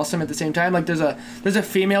strange, but awesome at the same time. Like there's a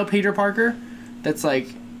female Peter Parker that's like.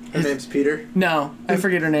 Her name's Peter. No, I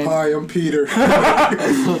forget her name. Hi, I'm Peter. I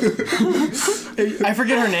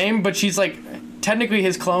forget her name, but she's like technically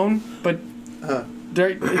his clone, but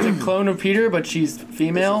it's a clone of Peter, but she's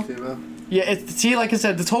female. Female. Yeah, see, like I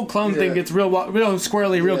said, this whole clone thing Yeah. gets real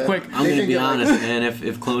squirrely real Yeah. quick. I'm They gonna can be get, like- honest, man.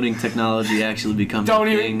 If cloning technology actually becomes Don't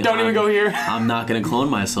a even thing, don't even go here. I'm not gonna clone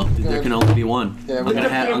myself. Dude. There can only be one. Yeah, I'm we-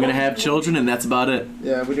 gonna have children, and that's about it.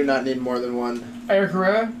 Yeah, we do not need more than one. Eric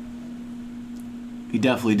Herrera. You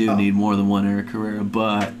definitely do need more than one Eric Herrera,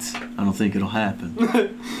 but I don't think it'll happen.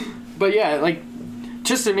 But yeah, like,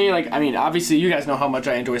 just to me, like, I mean, obviously you guys know how much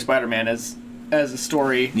I enjoy Spider-Man as a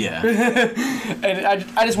story. Yeah. And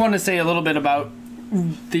I just wanted to say a little bit about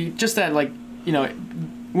that, like, you know,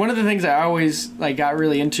 one of the things I always, like, got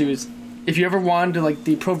really into is if you ever wanted to, like,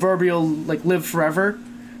 the proverbial, like, live forever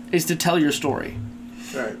is to tell your story,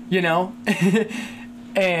 Right. you know?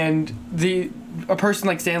 And a person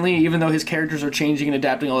like Stan Lee, even though his characters are changing and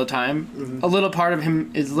adapting all the time, a little part of him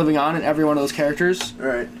is living on in every one of those characters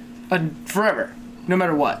Right. Forever, no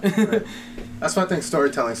matter what. That's why I think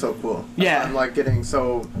storytelling's so cool. That's Yeah. why I'm like getting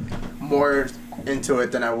so more into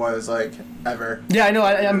it than I was like ever. Yeah, I know.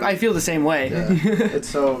 I feel the same way. Yeah. It's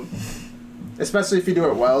so, especially if you do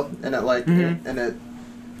it well and it like and it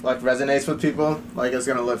like resonates with people, like it's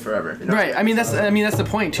gonna live forever. You know? Right. I mean that's the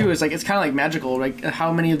point too. Is like it's kind of like magical. Like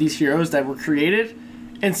how many of these heroes that were created,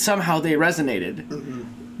 and somehow they resonated.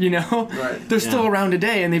 You know, Right. they're still around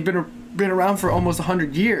today, and they've been around for almost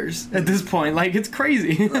 100 years at this point. Like it's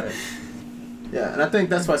crazy. Right. Yeah, and I think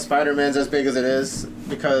that's why Spider-Man's as big as it is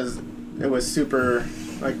because it was super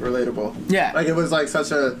like relatable. Yeah. Like it was like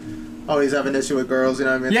such a he's having an issue with girls. You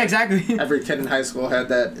know what I mean? Yeah, exactly. Every kid in high school had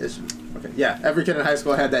that issue. Okay. Yeah, every kid in high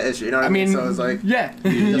school had that issue. You know what I mean, So it's like yeah.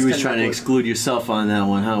 You That's was kinda trying to what- exclude yourself on that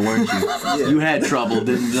one, huh? Weren't you? You had trouble.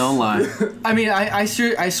 Don't lie. I mean, I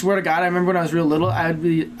swear to God, I remember when I was real little,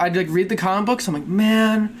 I'd like read the comic books. I'm like,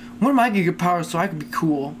 man, when am I gonna get powers so I can be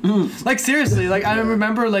cool? Like seriously, like I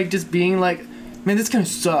remember like just being like, man, this kind of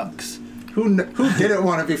sucks. who didn't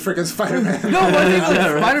want to be freaking Spider-Man? No, but I think like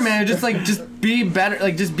Yeah, right. Spider-Man, just be better,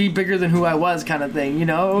 like just be bigger than who I was, kind of thing. You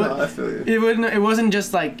know? No, I feel you. It wasn't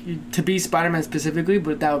just like to be Spider-Man specifically,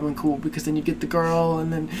 but that would have been cool because then you get the girl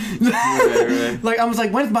and then Right. like I was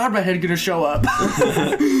like, when's Barbara-Head gonna show up?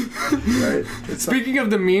 Right. It's Speaking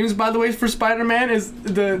of the memes, by the way, for Spider-Man is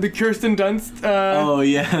the Kirsten Dunst. Oh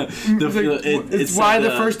yeah. It's why like,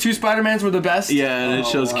 the first two Spider-Mans were the best. Yeah, and it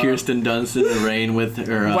shows wow. Kirsten Dunst in the rain with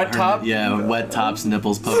her Wet top? Yeah, wet tops,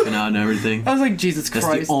 nipples poking out, and everything. I was like, Jesus That's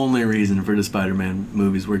Christ. the only reason for the Spider-Man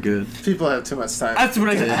movies were good. people have too much time. That's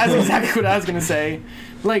exactly what I was gonna say.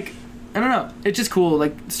 Like, I don't know. It's just cool.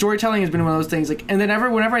 Like, storytelling has been one of those things. Like, and then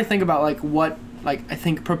whenever I think about like what like I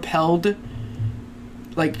think propelled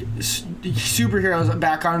like superheroes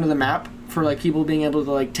back onto the map for like people being able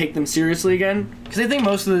to like take them seriously again, because I think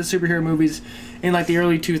most of the superhero movies in like the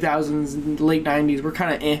early 2000s and late 90s were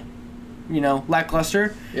kind of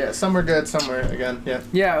lackluster. Yeah, some were good, some were again. Yeah.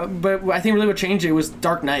 Yeah, but I think really what changed it was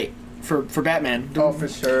Dark Knight for Batman. Oh, for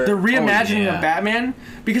sure. The reimagining yeah. of Batman,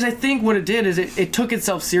 because I think what it did is it took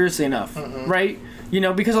itself seriously enough, right? You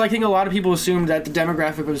know, because I think a lot of people assumed that the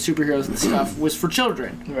demographic of the superheroes and stuff was for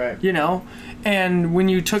children, Right. you know? And when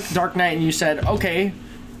you took Dark Knight and you said, okay,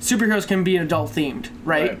 superheroes can be adult themed,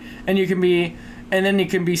 right? Right. And then you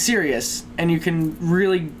can be serious, and you can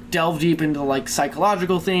really delve deep into like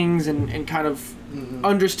psychological things and kind of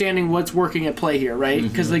understanding what's working at play here, right?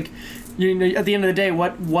 Because like, you know, at the end of the day,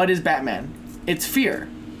 what is Batman? It's fear,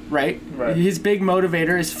 right? Right. His big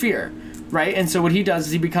motivator is fear, right? And so what he does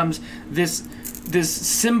is he becomes this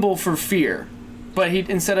symbol for fear, but he,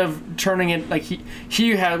 instead of turning it like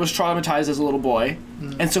was traumatized as a little boy,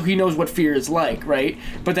 and so he knows what fear is like, right?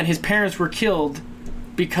 But then his parents were killed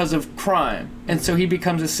because of crime, and so he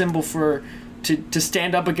becomes a symbol to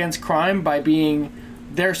stand up against crime by being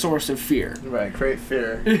their source of fear. Right. Create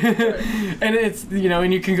fear. Right. And it's, you know,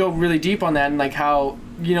 and you can go really deep on that, and like how,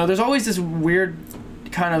 you know, there's always this weird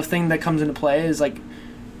kind of thing that comes into play is like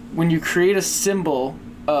when you create a symbol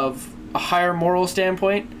of a higher moral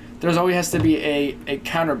standpoint, there's always has to be a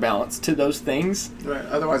counterbalance to those things. Right.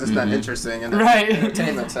 Otherwise, it's not interesting in Right. an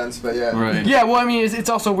entertainment sense. But yeah. Right. Yeah, well, I mean, it's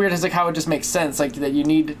also weird as like how it just makes sense, like that you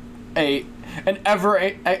need an ever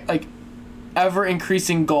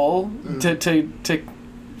increasing goal to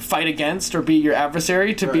fight against or be your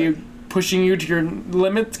adversary to be Right. pushing you to your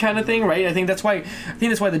limits kind of thing, right? I think that's why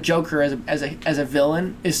the Joker as a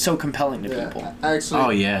villain is so compelling to people. Actually, Oh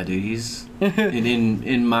yeah, dude. He's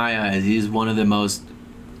in my eyes, he's one of the most,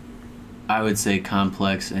 I would say,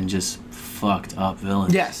 complex and just fucked up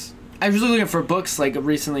villains. Yes. I was looking for books like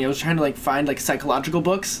recently. I was trying to like find like psychological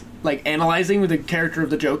books, like analyzing the character of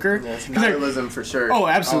the Joker. yeah, it's 'Cause they're- nihilism for sure. Oh,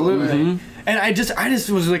 absolutely. All the way. Mhm. And I just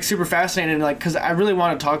was like super fascinated, like, because I really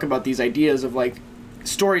want to talk about these ideas of like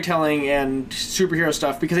storytelling and superhero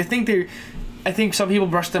stuff, because I think some people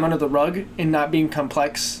brush them under the rug in not being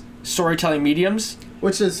complex storytelling mediums,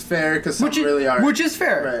 Which is fair because some really aren't. which is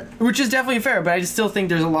fair, Right. which is definitely fair. But I still think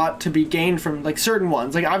there's a lot to be gained from like certain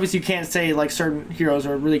ones. Like obviously you can't say like certain heroes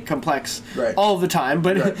are really complex Right. all of the time,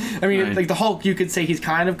 but Right. I mean Right. like the Hulk, you could say he's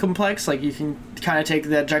kind of complex. Like you can kind of take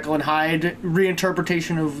that Jekyll and Hyde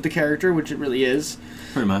reinterpretation of the character, which it really is.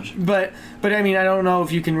 Pretty much. But I mean, I don't know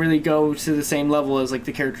if you can really go to the same level as like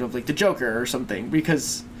the character of like the Joker or something,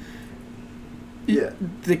 because Yeah.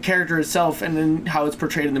 the character itself and then how it's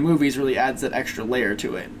portrayed in the movies really adds that extra layer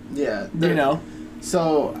to it. Yeah. You know?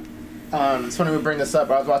 So, it's funny we bring this up.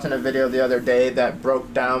 I was watching a video the other day that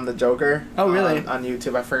broke down the Joker. Oh, really? On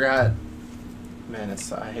YouTube. I forgot. Man,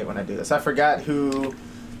 I hate when I do this. I forgot who.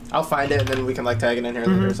 I'll find it and then we can like tag it in here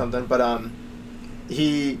later or something. But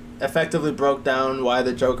he effectively broke down why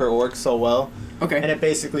the Joker works so well. Okay. And it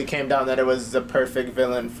basically came down that it was the perfect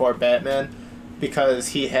villain for Batman because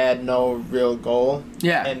he had no real goal.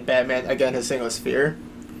 Yeah. And Batman, again, his thing was fear.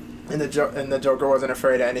 And the Joker wasn't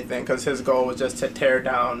afraid of anything because his goal was just to tear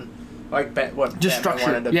down what Just Batman structure,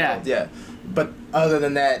 wanted to yeah. build. Yeah. But other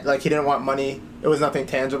than that, like he didn't want money. It was nothing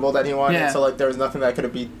tangible that he wanted. Yeah. So like there was nothing that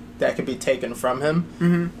could be taken from him.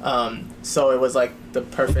 Mm-hmm. So it was like the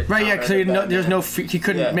perfect. Right. Yeah. counter Because to there's Batman. no he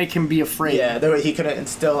couldn't Yeah. make him be afraid. Yeah, he couldn't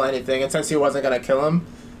instill anything, and since he wasn't gonna kill him,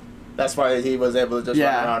 that's why he was able to just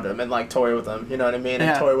Yeah. run around him and like toy with him. You know what I mean?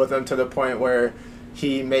 Yeah. And toy with him to the point where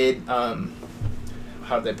he made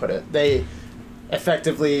how did they put it? He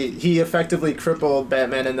effectively crippled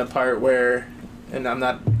Batman in the part where, and I'm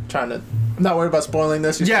not worried about spoiling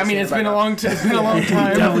this. You Yeah. I should've mean, seen it's it by been a now. long it's been a long You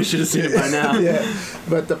time. definitely should have seen it by now. Yeah,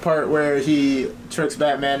 but the part where he tricks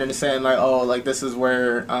Batman into saying like, oh, like this is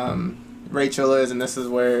where Rachel is, and this is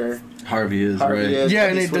where Harvey is, Harvey right? is. Yeah, but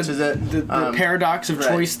and he it, switches it. the paradox of right.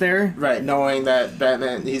 choice there. Right, knowing that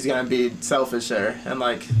Batman, he's gonna be selfish there, and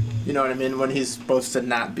like, you know what I mean, when he's supposed to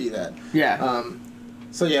not be that. Yeah.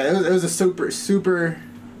 So yeah, it was a super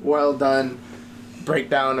well done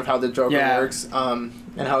breakdown of how the Joker Yeah. works, and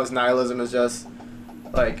how his nihilism is just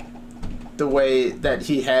like the way that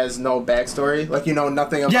he has no backstory, like you know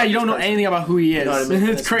nothing about. Yeah. You don't know this person. anything about who he is. You know what I mean?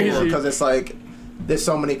 It's crazy. because it's like there's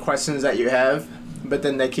so many questions that you have, but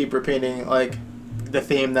then they keep repeating like the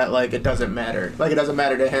theme that like it doesn't matter, like it doesn't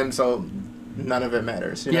matter to him, so none of it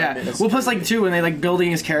matters. You know Yeah. what I mean? It's Well, plus, like, crazy. too, when they, like,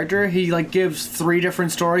 building his character, he, like, gives 3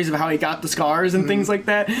 different stories of how he got the scars and things like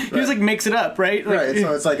that. He just, Right. like, makes it up, right? Like, Right,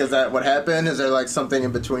 so it's like, is that what happened? Is there like something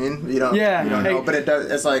in between? You don't, Yeah. you don't know, Hey. but it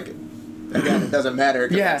does. It's like, again, it doesn't matter.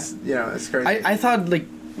 'Cause Yeah. it's, you know, it's crazy. I thought, like,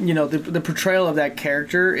 you know, the portrayal of that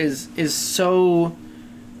character is so...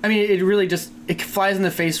 I mean, it really just... It flies in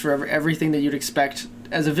the face for everything that you'd expect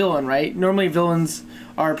as a villain, right? Normally, villains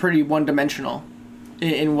are pretty one-dimensional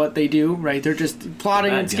in what they do, right? They're just plotting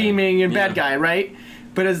Bad and guy. scheming and bad Yeah. guy, right?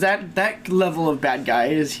 But as that level of bad guy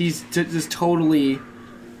is, he's just totally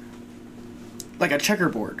like a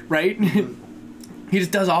checkerboard, right? He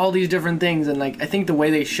just does all these different things, and like I think the way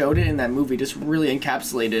they showed it in that movie just really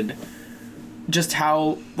encapsulated just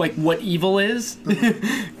how like what evil is,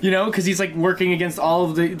 you know, because he's like working against all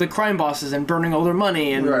of the crime bosses and burning all their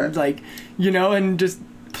money and Right. like, you know, and just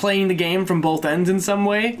playing the game from both ends in some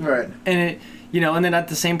way. right. And it, you know, and then at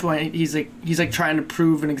the same point, he's like trying to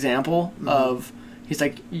prove an example of, he's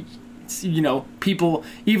like, you know, people,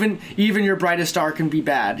 even your brightest star can be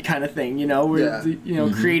bad, kind of thing, you know, where Yeah. you know,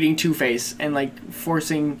 creating Two-Face and like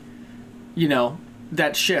forcing, you know,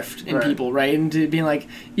 that shift in Right. people, right, and to being like,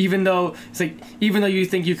 even though you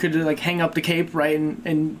think you could like hang up the cape, right,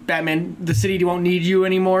 and Batman, the city won't need you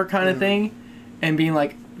anymore, kind of thing, and being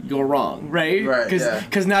like, you're wrong, right, Right, yeah.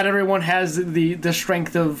 because not everyone has the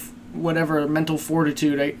strength of whatever mental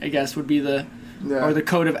fortitude, I guess would be the Yeah. or the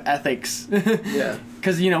code of ethics. Yeah.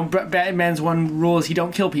 Because, you know, Batman's one rule is he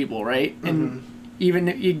don't kill people, right? And even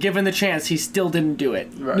given the chance, he still didn't do it.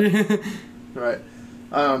 Right. Right.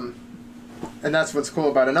 And that's what's cool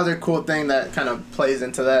about it. Another cool thing that kind of plays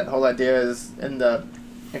into that whole idea is and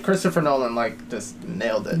Christopher Nolan like just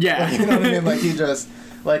nailed it. Yeah. Like, you know what I mean? Like he just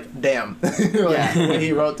like damn. Like, Yeah. the way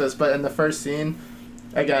he wrote this. But in the first scene,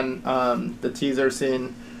 again, the teaser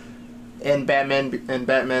scene in Batman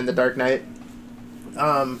the Dark Knight,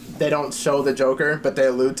 they don't show the Joker, but they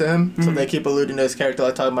allude to him. So they keep alluding to his character,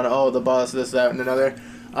 like talking about, the boss, this, that, and another.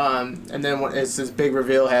 And then when it's this big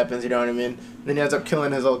reveal happens, you know what I mean? Then he ends up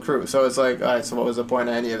killing his whole crew. So it's like, all right, so what was the point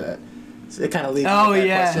of any of that? So it kind of leads to that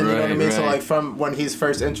question, you know what I mean? So like from when he's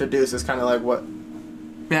first introduced, it's kind of like what...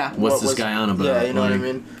 Yeah. What's this guy on about? Yeah, you know what I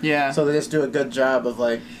mean? Yeah. So they just do a good job of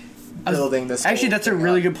like building this. Actually, that's a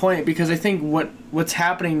really good point, because I think what's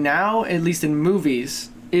happening now, at least in movies,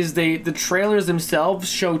 is the trailers themselves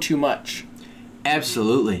show too much.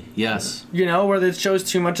 Absolutely, yes. You know, where it shows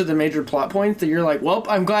too much of the major plot points that you're like, well,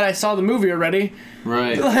 I'm glad I saw the movie already.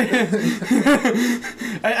 Right.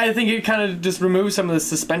 I think it kind of just removes some of the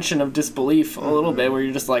suspension of disbelief a little bit, where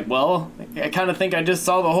you're just like, well, I kind of think I just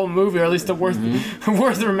saw the whole movie, or at least the worth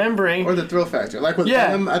remembering. Or the thrill factor. Like with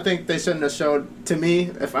Venom, I think they shouldn't have showed, to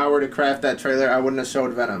me, if I were to craft that trailer, I wouldn't have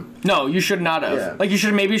showed Venom. No, you should not have. Yeah. Like, you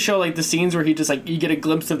should maybe show, like, the scenes where he just, like, you get a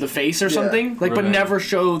glimpse of the face or something, like, but never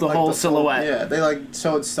show the whole silhouette. Yeah, they, like,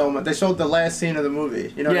 showed so much. They showed the last scene of the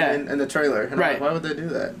movie, you know what I mean, in the trailer. And I'm like, why would they do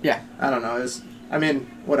that? Yeah. I don't know. I mean,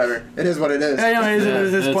 whatever. It is what it is. I know it is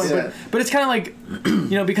at this point, Yeah. but it's kind of like,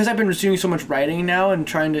 you know, because I've been doing so much writing now and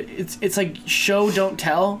trying to, it's like show don't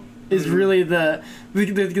tell is really the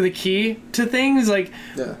key to things. Like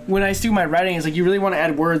when I do my writing, it's like you really want to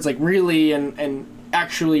add words like really and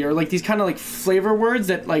actually, or like these kind of like flavor words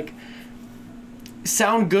that like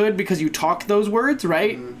sound good because you talk those words,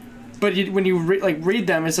 right? But when you read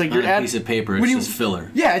them, it's like you're on a piece of paper. It's just filler.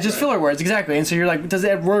 Yeah, it's just filler words, exactly. And so you're like, does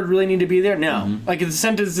that word really need to be there? No. Like the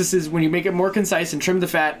sentence, this is when you make it more concise and trim the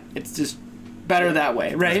fat. It's just better that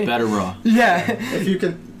way, right? It's better raw. Yeah. If you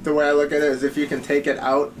can, the way I look at it is, if you can take it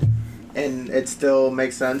out and it still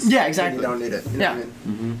makes sense. Yeah, exactly. You don't need it. You know what I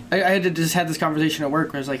mean? I had to just have this conversation at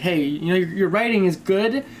work where I was like, hey, you know, your writing is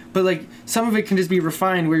good, but like some of it can just be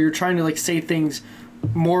refined where you're trying to like say things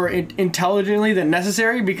more intelligently than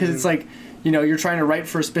necessary, because it's like, you know, you're trying to write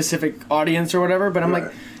for a specific audience or whatever, but I'm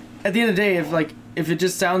like, at the end of the day, if it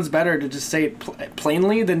just sounds better to just say it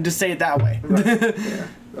plainly, then just say it that way. Yeah.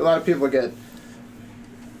 A lot of people get,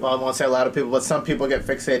 well, I won't say a lot of people, but some people get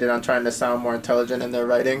fixated on trying to sound more intelligent in their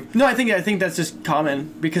writing. No, I think that's just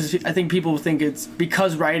common, because I think people think it's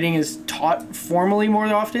because writing is taught formally more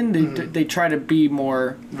often, they try to be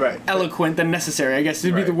more eloquent than necessary, I guess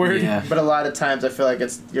would be the word. Yeah. But a lot of times I feel like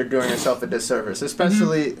you're doing yourself a disservice,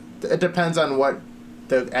 especially it depends on what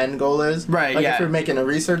the end goal is. Right, like if you're making a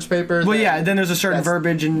research paper. Well, then there's a certain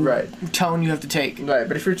verbiage and tone you have to take. Right,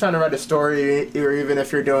 but if you're trying to write a story, or even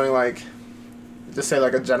if you're doing like, just say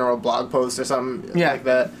like a general blog post or something like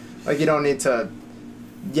that, like you don't need to,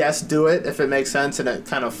 do it if it makes sense and it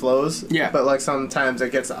kind of flows. Yeah. But like sometimes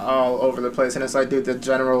it gets all over the place and it's like, dude, the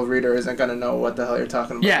general reader isn't going to know what the hell you're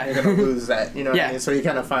talking about. Yeah. You're going to lose that, you know what I mean? So you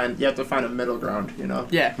have to find a middle ground, you know?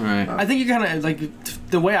 Yeah. Right. I think you kind of, like,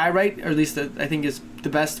 the way I write, or at least I think is the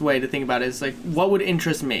best way to think about it, is like, what would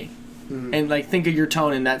interest me? And like, think of your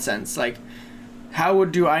tone in that sense. Like, how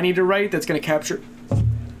do I need to write that's going to capture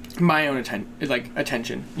my own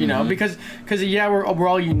attention, you know? Because we're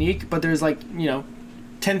all unique, but there's like, you know,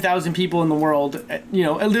 10,000 people in the world, you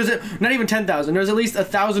know, there's not even 10,000, there's at least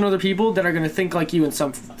 1,000 other people that are going to think like you in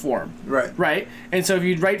some form. Right. And so if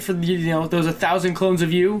you write for, you know, those 1,000 clones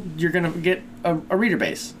of you, you're going to get a reader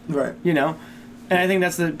base. Right. You know? And I think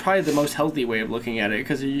that's probably the most healthy way of looking at it,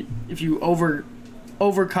 because if you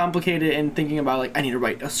overcomplicate it and thinking about like, I need to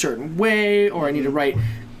write a certain way, or I need to write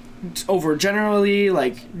over generally,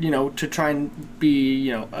 like, you know, to try and be,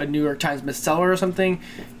 you know, a New York Times bestseller or something,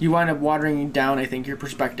 you wind up watering down, I think, your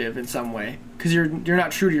perspective in some way, because you're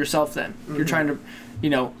not true to yourself then. You're trying to,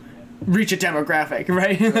 you know, reach a demographic,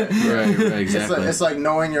 right? Right, exactly. It's like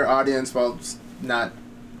knowing your audience while not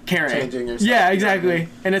changing yourself. Yeah, exactly.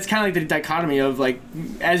 And it's kind of like the dichotomy of like,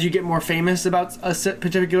 as you get more famous about a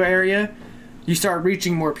particular area, you start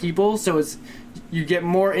reaching more people, so you get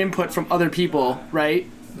more input from other people, right?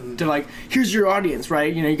 To like, here's your audience,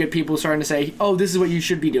 right? You know, you get people starting to say, oh, this is what you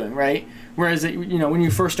should be doing, right? Whereas, you know, when you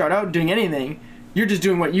first start out doing anything, you're just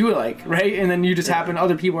doing what you like, right? And then you just happen,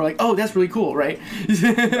 other people are like, oh, that's really cool, right?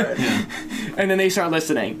 And then they start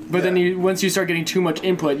listening. But then once you start getting too much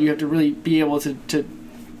input, you have to really be able to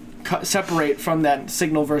separate from that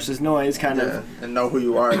signal versus noise kind of. And know who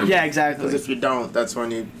you are. Yeah, exactly. Because if you don't, that's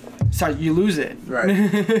when you lose it.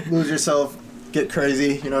 Right. Lose yourself, get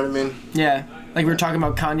crazy, you know what I mean? Yeah. Like we were talking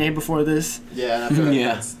about Kanye before this. Yeah, and I feel like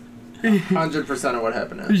that's 100% of what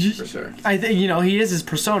happened now, for sure. I think, you know, he is his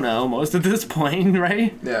persona almost at this point,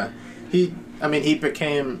 right? Yeah. He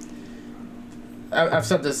became... I've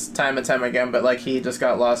said this time and time again, but like he just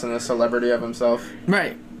got lost in the celebrity of himself.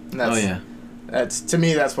 Right. And that's, To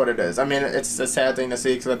me, that's what it is. I mean, it's a sad thing to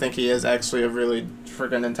see because I think he is actually a really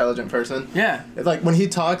freaking intelligent person. Yeah. It's like when he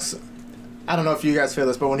talks, I don't know if you guys feel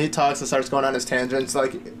this, but when he talks and starts going on his tangents,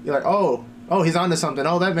 like you're like, oh, he's onto something.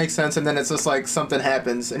 Oh, that makes sense. And then it's just like something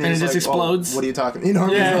happens, and it he's just like, explodes. Oh, what are you talking? You know what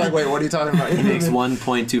I mean? Yeah. You're like, wait, what are you talking about? You He know what I makes mean? one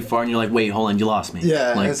point too far, and you're like, wait, hold on, you lost me.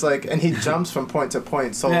 Yeah, Like, it's like, and he jumps from point to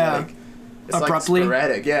point, so Yeah. like. It's Abruptly. like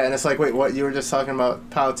sporadic, yeah, and it's like, wait, what? You were just talking about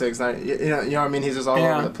politics, now, you know what I mean? He's just all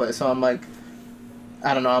Yeah. over the place. So I'm like,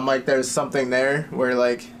 I don't know. I'm like, there's something there where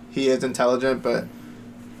like he is intelligent, but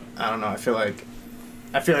I don't know. I feel like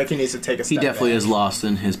he needs to take a he step definitely back. is lost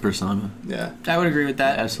in his persona. Yeah, I would agree with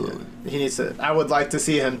that. Absolutely. he needs to. I would like to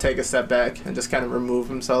see him take a step back and just kind of remove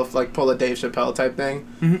himself, like pull a Dave Chappelle type thing.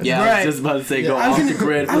 Yeah, I Right. was just about to say, Yeah. go I off was the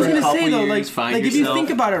grid I for was a gonna couple say though, years, like find if yourself. you think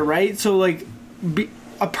about it, right? So like,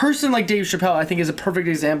 a person like Dave Chappelle, I think, is a perfect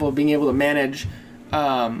example of being able to manage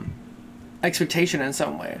expectation in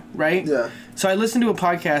some way, right? Yeah. So I listened to a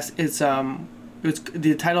podcast. It's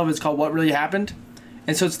the title of it's called "What Really Happened,"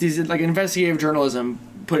 and so it's these like investigative journalism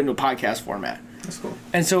put into a podcast format. That's cool.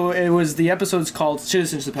 And so it was, the episode's called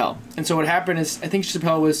Citizen Chappelle. And so what happened is, I think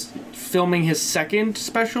Chappelle was filming his second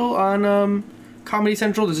special on Comedy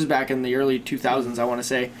Central. This is back in the early 2000s, I want to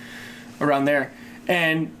say, around there.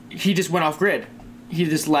 And he just went off grid. He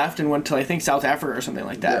just left and went to, I think, South Africa or something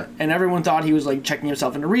like that. Yeah. And everyone thought he was like checking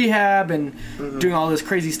himself into rehab and doing all this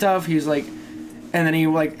crazy stuff. He was like, and then he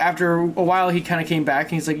like, after a while, he kind of came back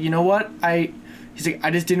and he's like, you know what? He's like, I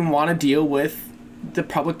just didn't want to deal with the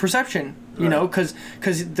public perception. You know, because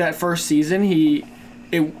that first season,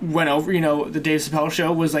 it went over, you know, the Dave Chappelle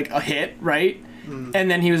show was like a hit, right? And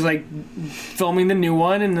then he was like filming the new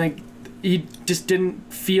one, and like he just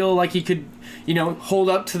didn't feel like he could, you know, hold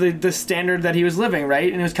up to the standard that he was living,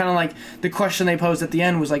 right? And it was kind of like the question they posed at the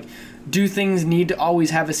end was like, do things need to always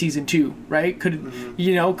have a season 2, right? Could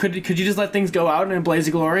you know, could you just let things go out in a blaze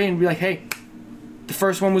of glory and be like, hey, the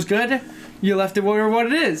first one was good, you left it what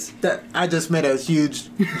it is. That I just made a huge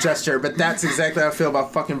gesture, but that's exactly how I feel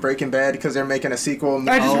about fucking Breaking Bad because they're making a sequel.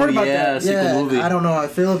 I just heard about yeah, that. sequel movie. I don't know how I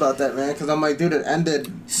feel about that, man, because I'm like, dude, it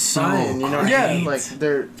ended So fine, you know what Yeah. I mean? Like,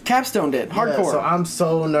 they're... Capstone did, hardcore. Yeah, so I'm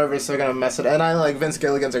so nervous they're gonna mess it. And I like Vince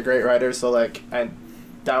Gilligan's a great writer, so like I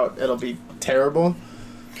doubt it'll be terrible.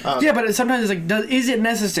 Yeah, but sometimes it's like, is it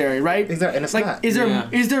necessary, right? Exactly, and it's like, not.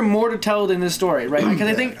 is there more to tell than this story, right?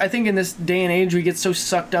 Because Yeah. I think in this day and age we get so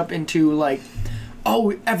sucked up into like,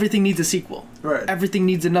 oh, everything needs a sequel. Right. Everything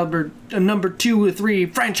needs a number 2 or 3.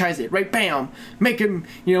 Franchise it, right? Bam, make him.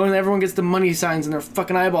 You know, and everyone gets the money signs in their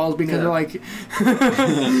fucking eyeballs because Yeah. they're like,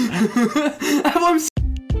 I'm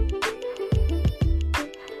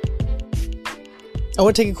I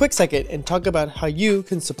want to take a quick second and talk about how you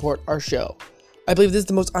can support our show. I believe this is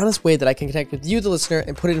the most honest way that I can connect with you, the listener,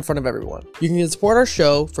 and put it in front of everyone. You can support our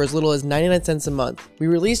show for as little as 99 cents a month. We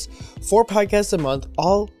release 4 podcasts a month,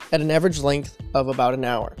 all at an average length of about an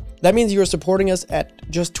hour. That means you are supporting us at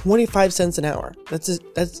just 25 cents an hour.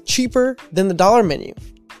 That's cheaper than the dollar menu.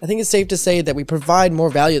 I think it's safe to say that we provide more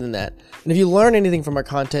value than that. And if you learn anything from our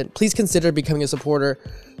content, please consider becoming a supporter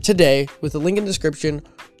today with the link in the description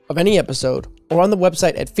of any episode or on the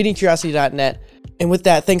website at feedingcuriosity.net. And with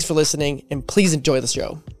that, thanks for listening, and please enjoy the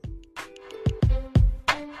show.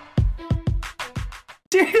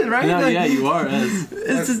 serious, right? No, Like, yeah, you are.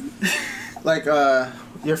 It's just, Like,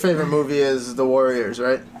 your favorite movie is The Warriors,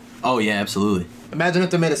 right? Oh yeah, absolutely. Imagine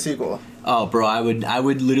if they made a sequel. Oh, bro, I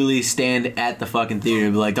would literally stand at the fucking theater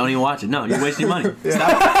and be like, don't even watch it. No, you're wasting your money.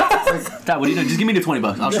 Stop. Stop. What are you doing? Just give me the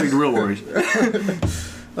 $20. I'll show you the real Warriors.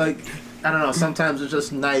 Like, I don't know, sometimes it's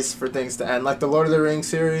just nice for things to end. Like the Lord of the Rings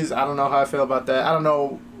series, I don't know how I feel about that. I don't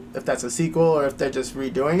know if that's a sequel or if they're just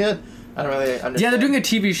redoing it. I don't really understand. yeah, they're doing a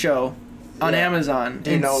TV show on Yeah. Amazon.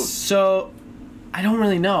 Do you And know- So, I don't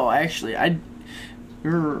really know, actually. That's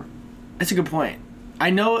a good point. I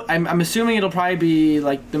know, I'm assuming it'll probably be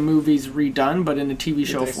like the movies redone, but in a TV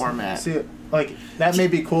show format. See, like, that may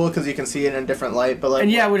be cool because you can see it in a different light, but like...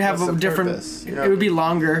 And yeah, it would have what's a the different. purpose, you know? It would be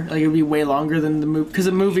longer. Like it would be way longer than the movie, because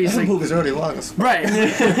the movie's The like movie's already long as fuck. right.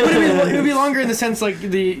 But it would be longer in the sense like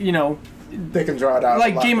They can draw it out a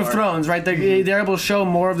like lot Game of more. Thrones, right? They're able to show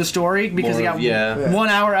more of the story because they More got of- yeah. 1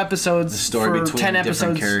 hour episodes The story for between 10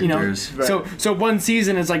 different episodes. You know, characters. Right. so one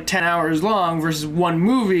season is like 10 hours long versus one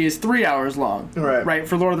movie is 3 hours long. Right. Right.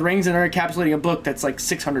 For Lord of the Rings, and they're encapsulating a book that's like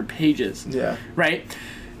 600 pages. Yeah. Right.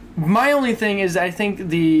 My only thing is, I think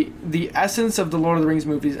the essence of the Lord of the Rings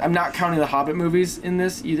movies. I'm not counting the Hobbit movies in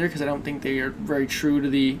this either because I don't think they are very true to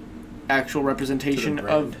the actual representation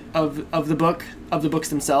brand. of the books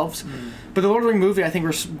themselves. But the Lord of the Rings movie, I think,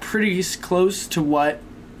 were pretty close to what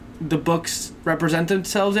the books represent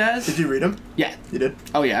themselves as. Did you read them? Yeah. You did?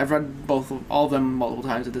 Oh yeah, I've read all of them multiple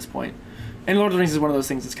times at this point. And Lord of the Rings is one of those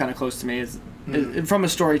things that's kind of close to me, is from a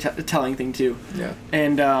storytelling thing too. Yeah.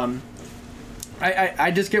 And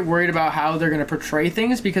I just get worried about how they're going to portray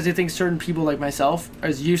things, because I think certain people like myself are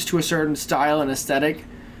used to a certain style and aesthetic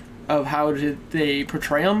of how they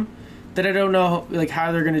portray them, that I don't know like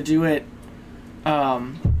how they're going to do it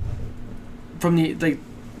from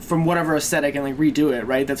whatever aesthetic and like redo it,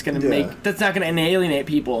 right? That's going to that's not going to alienate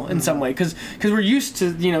people in some way, because we're used to,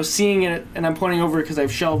 you know, seeing it, and I'm pointing over because I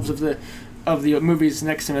have shelves of the movies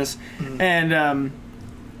next to us, and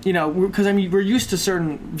you know, because I mean, we're used to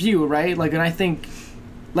certain view, right? Like, and I think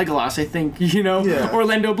Legolas, I think, you know,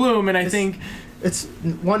 Orlando Bloom, and I think it's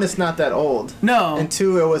one, it's not that old. No. And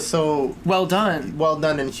two, it was so well done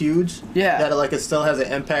and huge. Yeah. That it still has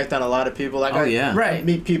an impact on a lot of people. Like, I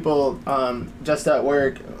meet people just at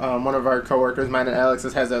work. One of our coworkers, mine and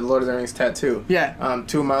Alex's, has a Lord of the Rings tattoo. Yeah.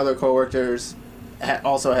 Two of my other coworkers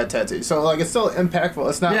also had tattoos. So like, it's still impactful.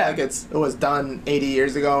 It's not like it was done 80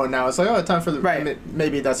 years ago and now it's like, oh, time for the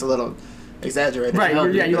maybe that's a little exaggerated. Right.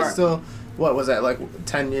 Yeah, you are. Still, what was that, like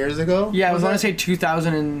 10 years ago? Yeah, I was going to say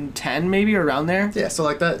 2010 maybe, around there. Yeah, so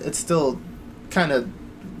like that, it's still kind of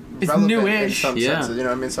it's newish in some senses, you know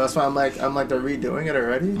what I mean? So that's why I'm like they're redoing it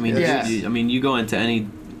already. I mean, you go into any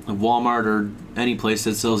Walmart or any place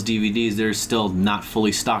that sells DVDs, they're still not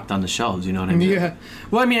fully stocked on the shelves, you know what I mean? Yeah.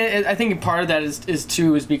 Well, I mean, I think part of that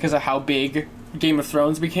is because of how big Game of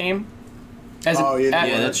Thrones became.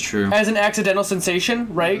 That's true. As an accidental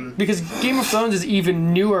sensation, right? Mm-hmm. Because Game of Thrones is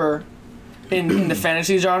even newer in the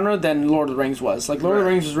fantasy genre than Lord of the Rings was. Like, Lord of the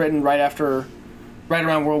Rings was written right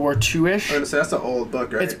around World War II-ish. I was gonna say, that's an old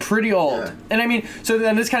book, right? It's pretty old. Yeah. And I mean, so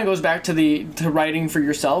then this kind of goes back to writing for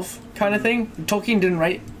yourself kind of thing. Tolkien didn't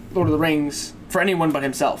write Lord of the Rings for anyone but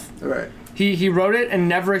himself. Right. He wrote it and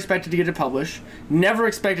never expected to get it published, never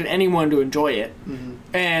expected anyone to enjoy it,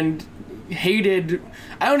 and hated...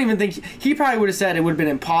 I don't even think... He probably would have said it would have been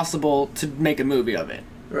impossible to make a movie of it.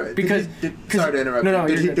 Right. Because... sorry to interrupt. No,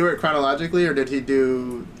 did he do it chronologically, or did he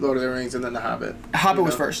do Lord of the Rings and then The Hobbit? Hobbit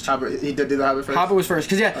was first. He did do The Hobbit first? Hobbit was first.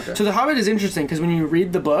 Because, so The Hobbit is interesting, because when you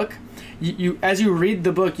read the book, as you read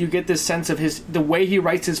the book, you get this sense of the way he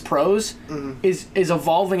writes his prose is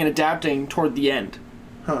evolving and adapting toward the end.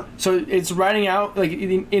 Huh. So it's writing out, like,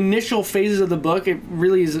 the initial phases of the book, it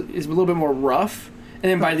really is a little bit more rough. And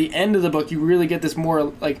then by the end of the book, you really get this more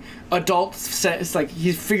like adult sense. Like,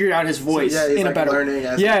 he's figured out his voice in a better. Learning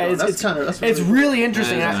as it's really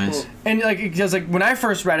interesting. Nice. And like, because like when I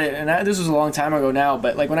first read it, and this was a long time ago now,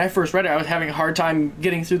 but like when I first read it, I was having a hard time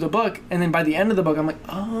getting through the book. And then by the end of the book, I'm like,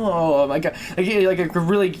 oh my god, like I could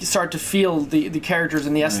really start to feel the characters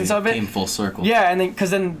and the essence of it. Came full circle. Yeah, and then because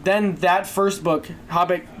then that first book,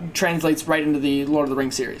 Hobbit, translates right into the Lord of the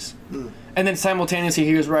Rings series. And then simultaneously,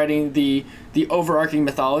 he was writing the overarching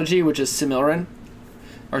mythology, which is Silmarillion,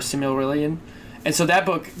 and so that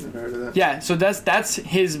book, so that's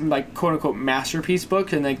his like quote unquote masterpiece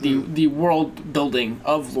book, and like the world building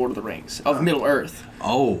of Lord of the Rings, of Middle Earth.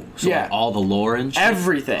 Oh, so like all the lore and shit?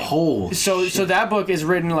 Everything. So that book is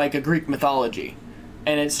written like a Greek mythology.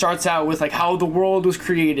 And it starts out with like how the world was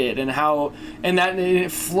created and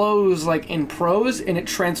it flows like in prose, and it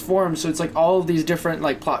transforms. So it's like all of these different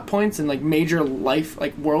like plot points and like major life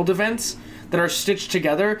like world events that are stitched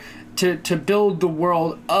together to build the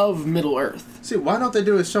world of Middle Earth. See, why don't they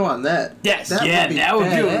do a show on that? Yes. That would be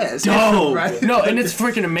dope. Right? No, and it's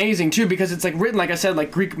freaking amazing too, because it's like written, like I said,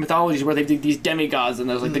 like Greek mythology, where they have these demigods, and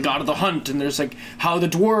there's like the god of the hunt, and there's like how the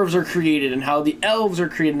dwarves are created and how the elves are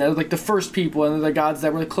created, and they're like the first people, and they're the gods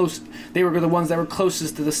that were close. They were the ones that were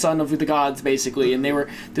closest to the son of the gods, basically, and they were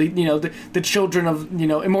the children of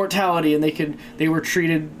immortality, and they were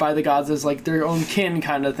treated by the gods as like their own kin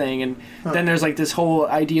kind of thing. And then there's like this whole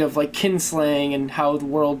idea of like kinslaying and how the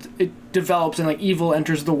world develops and like evil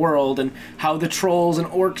enters the world, and how the trolls and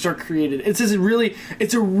orcs are created. It's a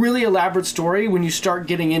really elaborate story when you start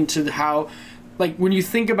getting into how, like, when you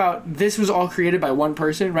think about this was all created by one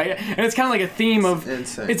person, right? And it's kind of like a theme of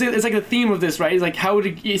it's like a theme of this, right? It's like, how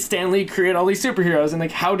did Stan Lee create all these superheroes, and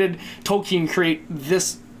like how did Tolkien create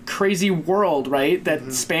this crazy world, right?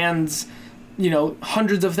 That spans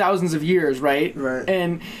hundreds of thousands of years, right?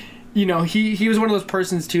 And he was one of those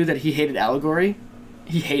persons too that he hated allegory.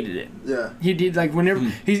 He hated it. Yeah. He did, like, whenever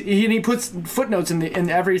he puts footnotes in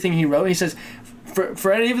everything he wrote. And he says,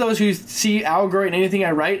 for any of those who see allegory in anything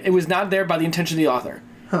I write, it was not there by the intention of the author.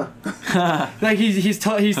 Like he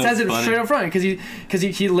says it funny. straight up front because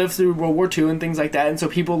he lived through World War II and things like that, and so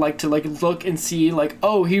people like to like look and see like,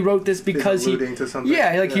 oh, he wrote this because He's alluding to something.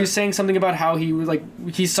 yeah, like he was saying something about how he was like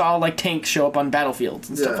he saw like tanks show up on battlefields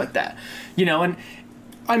and stuff Yeah. like that, you know, and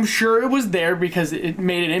I'm sure it was there because it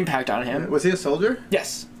made an impact on him. Was he a soldier?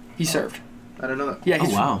 Yes, he served. I don't know that. Yeah,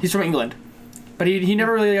 wow. he's from England, but he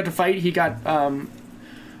never really got to fight. He got I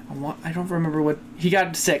don't remember what he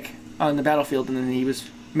got sick on the battlefield, and then he was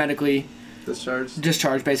medically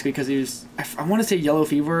discharged basically because he was I want to say yellow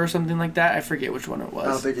fever or something like that. I forget which one it was.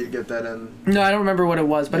 I don't think he'd get that in. No, I don't remember what it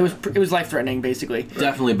was, but it was life threatening basically.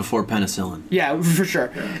 Definitely before penicillin. Yeah, for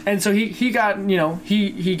sure. Yeah. And so he got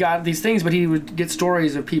he got these things, but he would get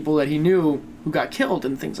stories of people that he knew who got killed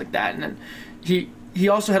and things like that, and then he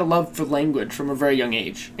also had a love for language from a very young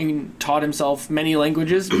age and taught himself many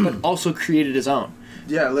languages, but also created his own.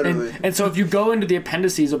 Yeah, literally. And so if you go into the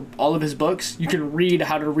appendices of all of his books, you can read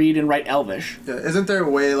how to read and write Elvish. Yeah, isn't there a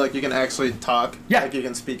way like you can actually talk? Yeah. Like you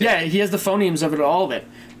can speak. Yeah, he has the phonemes of it, all of it.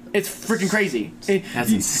 It's freaking crazy.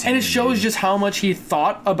 That's insane, And it shows dude. just how much he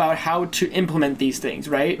thought about how to implement these things,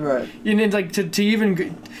 right? Right. And it's like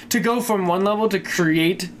to go from one level to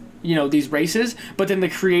create, these races, but then to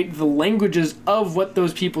create the languages of what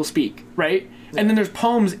those people speak, right? And then there's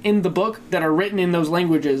poems in the book that are written in those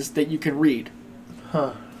languages that you can read.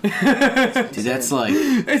 Huh. Dude, that's like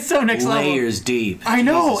It's so next level. layers deep. I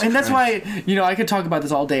know, Jesus and that's Christ. why, I could talk about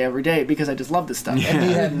this all day, every day, because I just love this stuff. And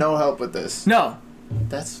he had no help with this. No,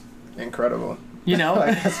 That's incredible.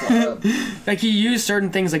 like, That's wild. like he used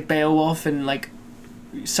certain things like Beowulf and like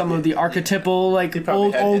some of the archetypal, like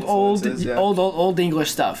probably had old influences, yeah.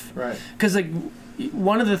 English stuff. Right. Because like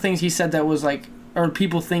one of the things he said that was like, or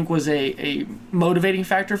people think was a motivating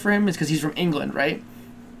factor for him is because he's from England, right?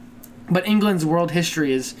 But England's world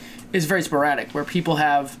history is very sporadic, where people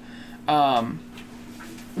have,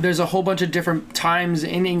 there's a whole bunch of different times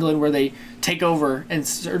in England where they take over in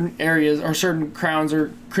certain areas, or certain crowns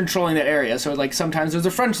are controlling that area. So like sometimes there's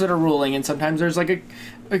the French that are ruling, and sometimes there's like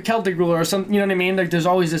a Celtic ruler or something. You know what I mean? Like there's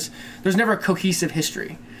always there's never a cohesive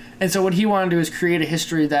history. And so what he wanted to do is create a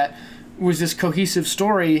history that was this cohesive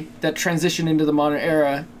story that transitioned into the modern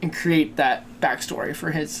era and create that backstory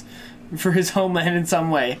for his homeland in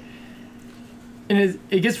some way. And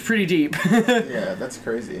it gets pretty deep. Yeah, that's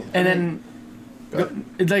crazy. And then, Go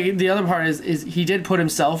like the other part is he did put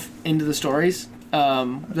himself into the stories.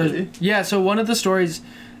 Did he? Yeah, so one of the stories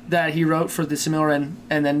that he wrote for the Silmarillion,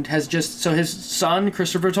 and then so his son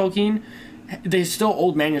Christopher Tolkien, they still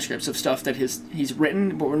old manuscripts of stuff that he's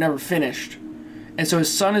written but were never finished, and so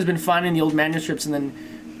his son has been finding the old manuscripts and then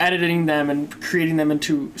editing them and creating them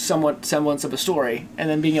into somewhat semblance of a story, and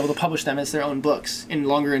then being able to publish them as their own books in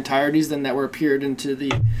longer entireties than that were appeared into the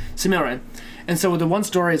Silmarillion. And so the one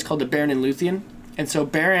story is called the Beren and Luthien, and so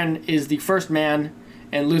Beren is the first man,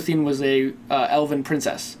 and Luthien was a elven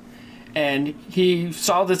princess, and he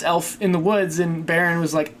saw this elf in the woods, and Beren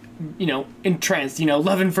was like, entranced,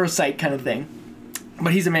 love at first sight kind of thing.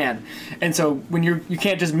 But he's a man, and so when you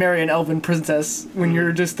can't just marry an elven princess when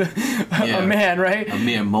you're just a man, right? A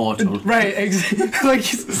mere mortal. Right, like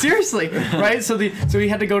seriously, right? So he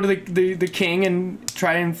had to go to the king and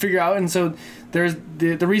try and figure out, and so there's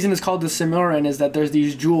the reason it's called the Silmarillion is that there's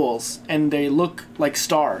these jewels and they look like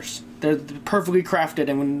stars. They're perfectly crafted,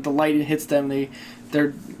 and when the light hits them, they're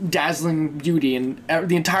dazzling beauty, and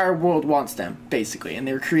the entire world wants them basically. And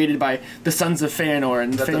they were created by the sons of Feanor.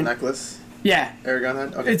 And Is that the necklace yeah, Aragorn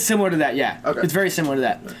had? Okay. it's similar to that, yeah. Okay. It's very similar to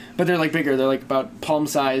that. But they're like bigger. They're like about palm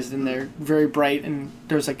sized, and they're very bright, and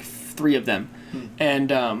there's like 3 of them. And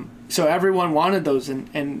so everyone wanted those,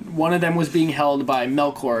 and one of them was being held by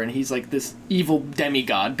Melkor, and he's like this evil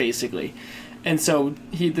demigod, basically. And so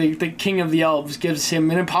the king of the elves gives him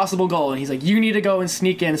an impossible goal, and he's like, you need to go and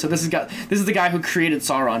sneak in. So this is the guy who created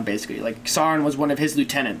Sauron, basically. Like Sauron was one of his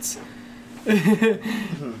lieutenants.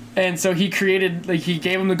 And so he created, like, he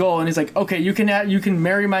gave him the goal, and he's like, okay, you can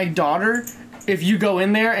marry my daughter if you go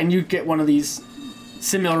in there and you get one of these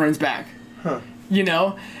Silmarils back. Huh.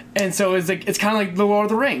 And so it's like, it's kind of like the Lord of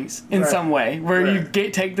the Rings in Right. some way, where you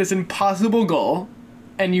Right. take this impossible goal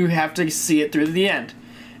and you have to see it through to the end.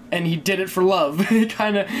 And he did it for love,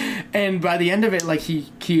 kind of. And by the end of it, like,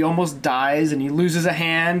 he almost dies, and he loses a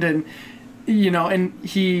hand, and and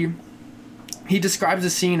he describes the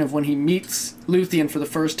scene of when he meets Luthien for the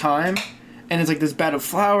first time, and it's like this bed of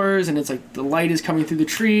flowers, and it's like the light is coming through the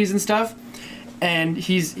trees and stuff. And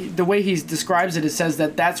the way he describes it, it says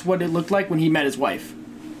that that's what it looked like when he met his wife.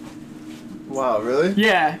 Wow, really?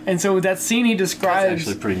 Yeah, and so that scene he That's describes.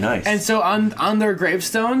 actually pretty nice. And so on their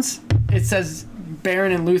gravestones, it says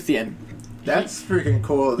Beren and Luthien. That's freaking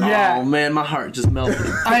cool. Yeah. Oh man, my heart just melted.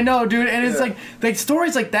 I know, dude, and it's Yeah. like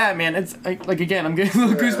stories like that, man. It's like again, I'm getting a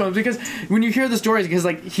little goosebumps because when you hear the stories, because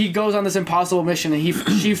like he goes on this impossible mission and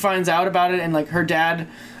she finds out about it, and like her dad,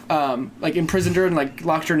 like imprisoned her and like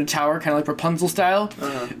locked her in a tower, kind of like Rapunzel style,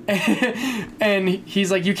 and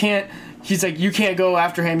he's like, you can't. He's like, you can't go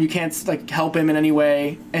after him. You can't like help him in any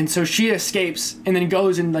way, and so she escapes and then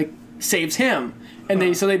goes and like saves him, and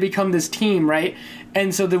they become this team, right?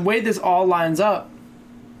 And so the way this all lines up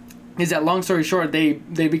is that, long story short, they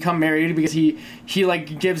become married because he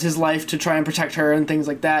like gives his life to try and protect her and things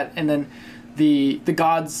like that, and then the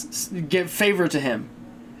gods give favor to him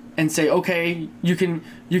and say, okay, you can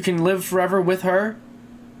live forever with her,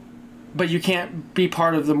 but you can't be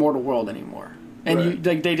part of the mortal world anymore, and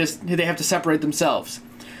Right. they have to separate themselves.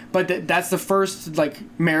 But that's the first like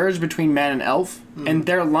marriage between man and elf, and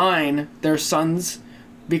their sons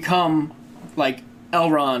become like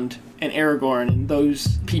Elrond and Aragorn and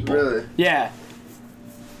those people. Really? Yeah.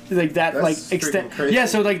 Like that, That's like freaking extent. crazy. Yeah,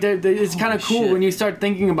 so like it's kind of cool shit. when you start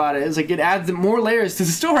thinking about it. It's like it adds more layers to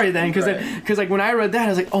the story then, because Right. like when I read that, I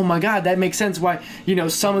was like, oh my god, that makes sense. Why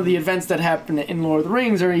some of the events that happen in Lord of the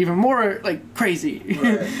Rings are even more like crazy, because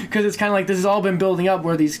Right. it's kind of like this has all been building up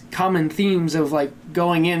where these common themes of like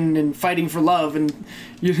going in and fighting for love and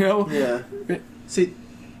Yeah. See,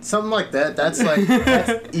 something like that. That's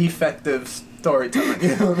effective storytelling.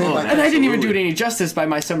 You know what I mean? Oh, Like, And I didn't even do it Absolutely. any justice by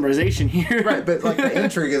my summarization here. right, but like the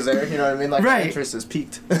intrigue is there. You know what I mean? Like Right. the interest is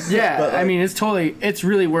peaked. Yeah, But, I like, mean, it's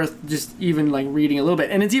really worth just even like reading a little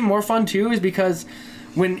bit. And it's even more fun too is because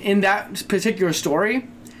when in that particular story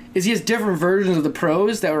is he has different versions of the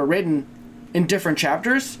prose that were written in different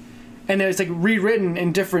chapters, and it's like rewritten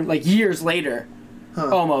in different like years later.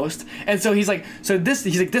 Almost. And so he's like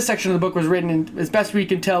this section of the book was written in, as best we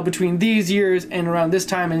can tell, between these years and around this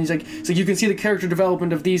time, and he's like, so you can see the character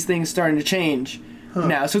development of these things starting to change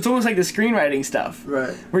now. So it's almost like the screenwriting stuff.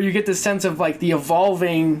 Right. Where you get this sense of like the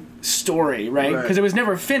evolving story, right? Right. Because it was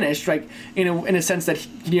never finished, like in a sense that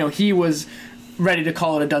he was ready to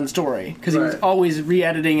call it a done story, because he was Right. always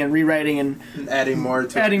re-editing and rewriting and And adding more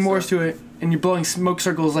to adding it, more so. to it. And you're blowing smoke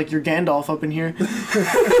circles like you're Gandalf up in here.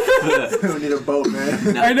 We need a boat,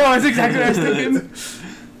 man. I know, that's exactly what I was thinking.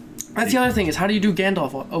 That's the other thing is, how do you do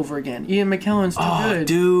Gandalf over again? Ian McKellen's too Oh, good.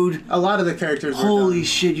 dude. A lot of the characters. Were Holy done.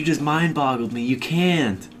 shit, you just mind boggled me. You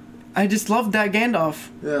can't. I just love that Gandalf.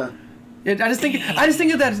 Yeah. I just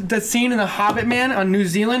think of that scene in The Hobbit, man, on New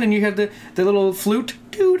Zealand, and you have the little flute.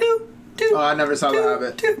 Doo doo. Oh, I never saw The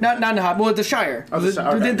Hobbit. Not in the Hobbit. Well, the Shire. Oh, the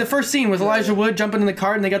Shire, okay. The first scene with Elijah Wood jumping in the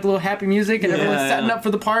cart, and they got the little happy music, and Yeah. everyone's setting up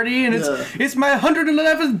for the party, and Yeah. it's my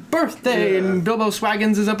 111th birthday, Yeah. and Bilbo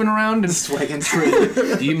Swaggins is up and around, and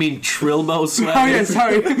Swaggin' Do you mean Trilbo swag? oh yeah,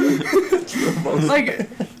 sorry. Like,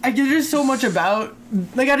 there's just so much about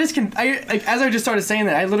like as I just started saying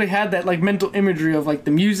that, I literally had that like mental imagery of like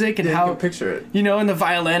the music and Yeah, how you can picture it. and the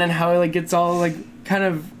violin and how it like gets all like kind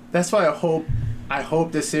of. That's why I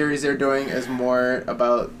hope the series they're doing is more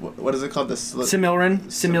about what is it called? Similarian.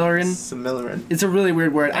 Similarin. It's a really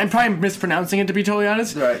weird word. I'm probably mispronouncing it, to be totally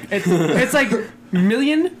honest. Right. It's like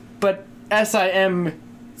million, but SIM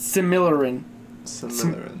Similarin.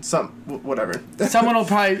 Similarin. Whatever. Someone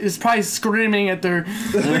is probably screaming at their.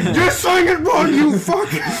 Just saying it wrong, you fuck.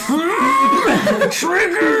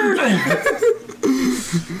 Triggered.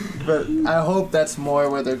 But I hope that's more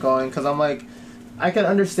where they're going, because I'm like, I can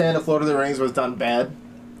understand if Lord of the Rings was done bad,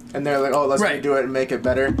 and they're like, oh, let's Right. redo it and make it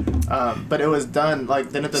better. But it was done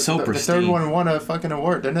like didn't So the third pristine. one won a fucking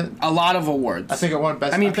award, didn't it? A lot of awards. I think it won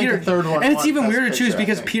best. I mean, think Peter. the third one and it's won even Best weirder too, is Picture, I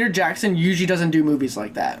because think. Peter Jackson usually doesn't do movies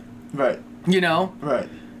like that. Right. You know, Right.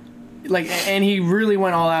 like, and he really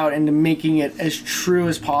went all out into making it as true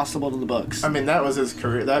as possible to the books. I mean, that was his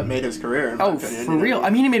career. That made his career. In my Oh, opinion, for you know? real. I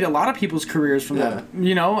mean, he made a lot of people's careers from that.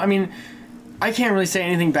 You know, I mean, I can't really say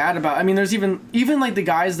anything bad about. I mean, there's even like the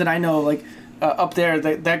guys that I know, like up there.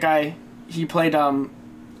 That guy, he played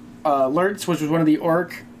Lurtz, which was one of the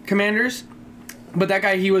orc commanders. But that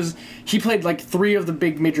guy, he played like 3 of the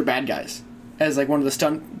big major bad guys as like one of the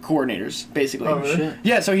stunt coordinators, basically. Oh, really? Shit.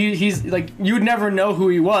 Yeah, so he's like, you would never know who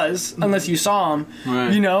he was unless you saw him,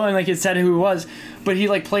 Right. you know, and like it said who he was. But he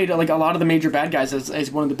like played like a lot of the major bad guys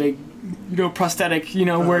as one of the big, prosthetic,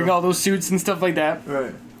 wearing all those suits and stuff like that,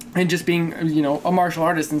 Right. and just being a martial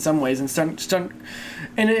artist in some ways and stunt,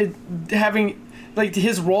 and having like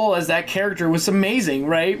his role as that character was amazing,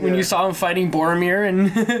 right? When Yeah. you saw him fighting Boromir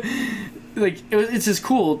and. Like it's just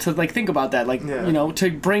cool to like think about that, like Yeah.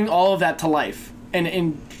 to bring all of that to life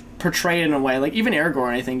and portray it in a way. Like even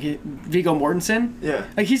Aragorn, I think Viggo Mortensen. Yeah.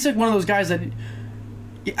 Like he's like one of those guys that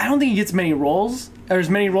I don't think he gets many roles, or as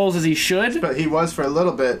many roles as he should. But he was for a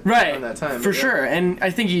little bit Right, on that time. for yeah. sure. And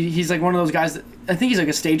I think he's like one of those guys that, I think he's like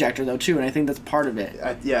a stage actor though too, and I think that's part of it.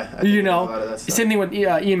 I think You a know, lot of that stuff. same thing with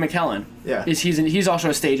Ian McKellen. Yeah. He's also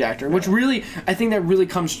a stage actor, which really, I think that really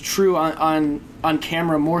comes true on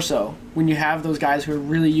camera more so when you have those guys who are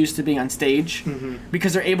really used to being on stage,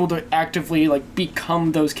 because they're able to actively like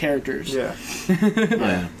become those characters. Yeah.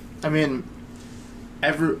 Yeah. I mean,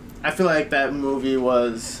 I feel like that movie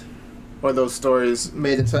was, or those stories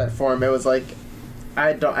made into that form. It was like,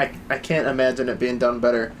 I can't imagine it being done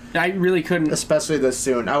better, I really couldn't. especially this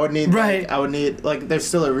soon. I would need Right. there's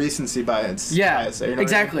still a recency bias. Yeah, bias there, you know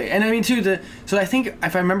what I mean? exactly. And I mean too, so I think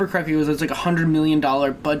if I remember correctly, it was like $100 million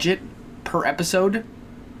budget per episode.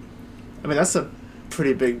 I mean, that's a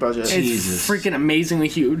pretty big budget. It's Jesus. freaking amazingly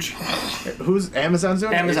huge. Who's Amazon's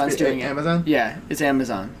doing it? Amazon's doing it. Amazon? Yeah, it's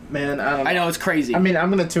Amazon. Man, I don't know. I know it's crazy. I mean, I'm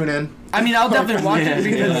gonna tune in. I'll definitely watch Yeah, it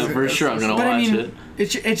because. yeah, for sure. I'm gonna But watch I mean,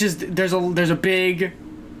 it. it's just there's a big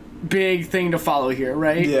thing to follow here,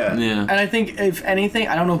 right? Yeah. Yeah. And I think if anything,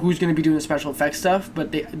 I don't know who's going to be doing the special effects stuff,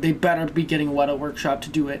 but they better be getting Weta Workshop to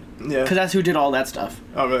do it, Yeah. because that's who did all that stuff.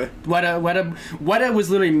 Oh really? Weta was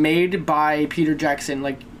literally made by Peter Jackson.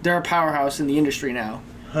 Like, they're a powerhouse in the industry now.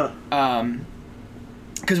 Huh.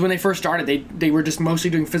 Because when they first started, they were just mostly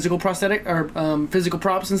doing physical prosthetic or physical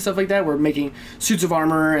props and stuff like that. We're making suits of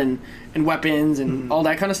armor and weapons and all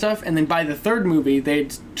that kind of stuff. And then by the third movie, they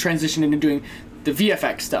transitioned into doing the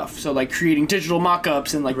VFX stuff. So like creating digital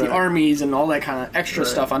mock-ups and like Right. the armies and all that kind of extra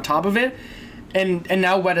Right. stuff on top of it. And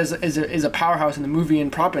now Weta is a powerhouse in the movie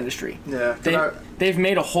and prop industry. Yeah. 'cause They've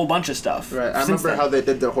made a whole bunch of stuff. Right, I since remember then. how they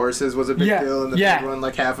did the horses was a big Yeah, deal, and the yeah. big one,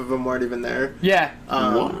 like half of them weren't even there. Yeah.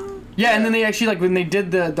 What? Yeah, and then they actually, like, when they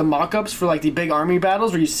did the mock-ups for, like, the big army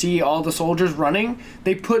battles where you see all the soldiers running,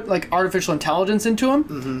 they put, like, artificial intelligence into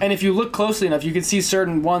them, and if you look closely enough, you can see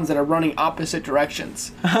certain ones that are running opposite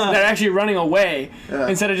directions. They're actually running away Yeah.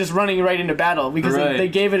 instead of just running right into battle, because Right. they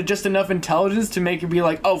gave it just enough intelligence to make it be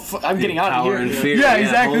like, oh, I'm getting out of Power here. and fear. Yeah,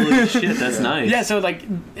 exactly. Holy shit, that's nice. Yeah, so, like,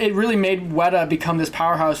 it really made Weta become this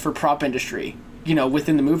powerhouse for prop industry. You know,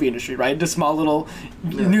 within the movie industry, right? The small little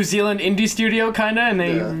New Zealand indie studio, kind of, and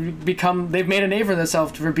they've made a name for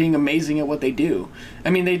themselves for being amazing at what they do. I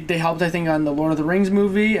mean, they helped, I think, on the Lord of the Rings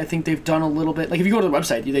movie. I think they've done a little bit. Like, if you go to the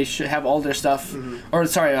website, they should have all their stuff. Or,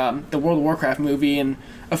 sorry, the World of Warcraft movie and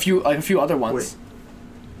a few other ones. Wait.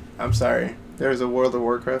 I'm sorry. There was a World of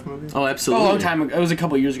Warcraft movie. Oh, Oh, absolutely. a long time ago. It was a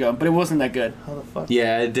couple years ago, but it wasn't that good. How the fuck?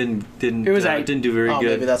 Yeah, it didn't. It was didn't do very Oh,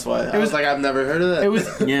 good. maybe that's why. I was like, I've never heard of that. It was,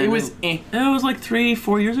 Yeah, it was, no. eh. It was like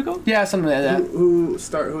 3-4 years ago. Yeah, something like that. Who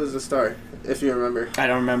was the star? If you remember. I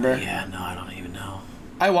don't remember. Yeah, no, I don't even know.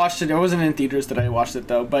 I watched it. It wasn't in theaters that I watched it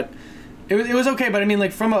though, but it was okay. But I mean,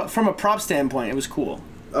 like from a prop standpoint, it was cool.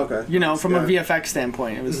 Okay. You know, from a Yeah. VFX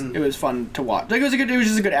standpoint, it was fun to watch. Like it was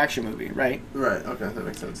just a good action movie, right? Right. Okay, that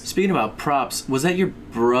makes sense. Speaking about props, was that your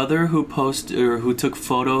brother who who took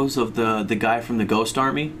photos of the guy from the Ghost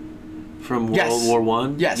Army from Yes. World War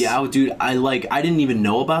One? Yes. Yeah, dude, I didn't even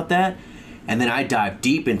know about that, and then I dived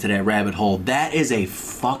deep into that rabbit hole. That is a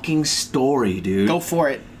fucking story, dude. Go for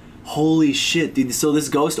it. Holy shit, dude. So this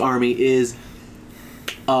Ghost Army is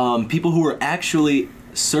people who were actually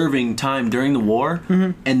serving time during the war,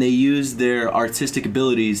 and they use their artistic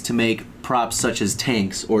abilities to make props such as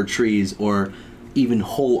tanks or trees or even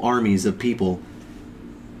whole armies of people,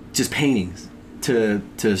 just paintings to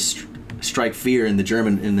strike fear in the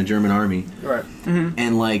German army. Right.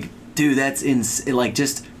 And like, dude, that's like,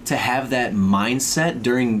 just to have that mindset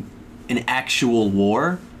during an actual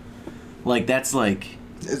war, like, that's like,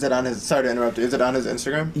 Is it on his? Sorry to interrupt you. Is it on his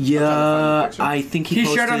Instagram? I'm yeah, trying to find the picture. I think He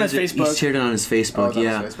shared posted on his it- Facebook. He shared it on his Oh, Facebook. it's on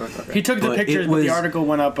Yeah. his Facebook? Okay. He took the But pictures, it but the was- article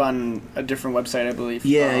went up on a different website, I believe.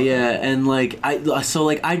 Yeah, okay. yeah, and like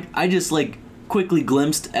I just like quickly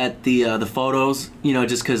glimpsed at the photos, you know,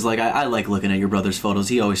 just because like I like looking at your brother's photos.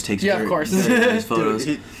 He always takes Yeah, of very, course. very nice Dude, photos.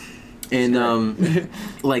 And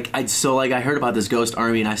like I heard about this Ghost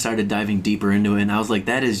Army and I started diving deeper into it, and I was like,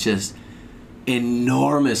 that is just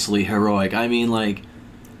enormously heroic. I mean, like,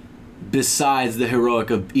 besides the heroic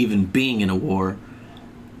of even being in a war,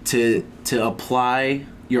 to apply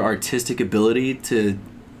your artistic ability to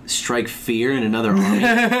strike fear in another army,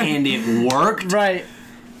 and it worked. Right.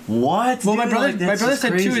 What? Well, Dude, my brother, like, that's said just too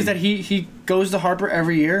crazy. is that he goes to Harper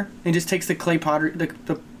every year and just takes the clay pottery,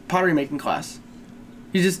 the pottery making class.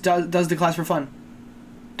 He just does the class for fun.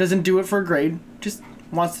 Doesn't do it for a grade. Just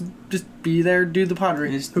wants to just be there, do the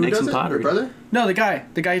pottery. Just Who make does some it? pottery. Your brother? No, the guy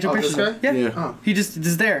who took Oh, pictures. this of it. guy? Yeah. Yeah. Oh. He just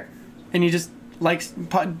is there, and he just likes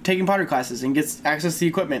taking pottery classes and gets access to the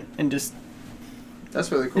equipment and just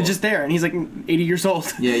That's really cool. It's just there, and he's like 80 years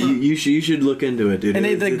old. Yeah, you should look into it, dude. And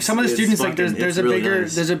they, like, It's- some of the it's students, like fucking- there's it's a really bigger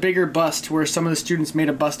nice. there's a bigger bust where some of the students made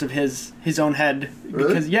a bust of his own head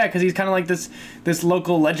Really? because he's kind of like this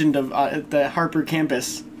local legend of the Harper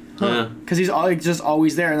campus Yeah. because he's just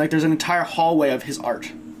always there, and like there's an entire hallway of his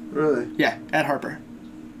art. Really? Yeah, at Harper.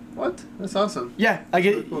 What? That's awesome. Yeah, like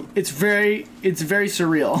it's very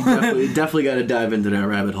surreal. Definitely got to dive into that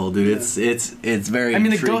rabbit hole, dude. It's very. I mean,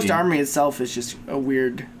 the intriguing. Ghost Army itself is just a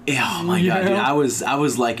weird. Yeah, oh my god, dude! I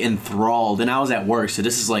was like enthralled, and I was at work, so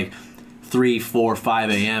this is like 3, 4, 5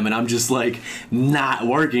 a.m. and I'm just like not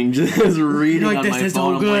working, just reading You're like, on this my is so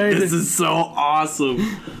phone. I'm like, good. this is so awesome.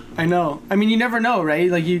 I know. I mean, you never know,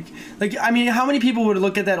 right? I mean, how many people would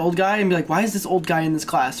look at that old guy and be like, "Why is this old guy in this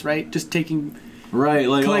class?" Right? Just taking. Right,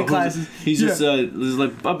 like Clay oh, classes. he's Yeah. just there's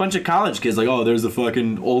like a bunch of college kids. Like, oh, there's a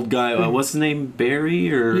fucking old guy. What's his name?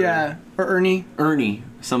 Barry or Yeah, or Ernie. Ernie,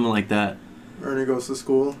 something like that. Ernie goes to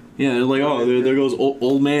school. Yeah, they're like, oh, there goes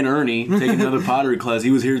old man Ernie taking another pottery class.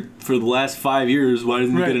 He was here for the last 5 years. Why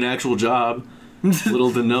didn't he Right. get an actual job?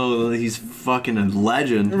 Little to know that he's fucking a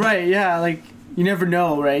legend. Right? Yeah, like you never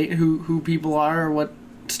know, right? Who people are or what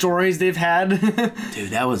stories they've had.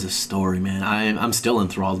 Dude, that was a story, man. I'm still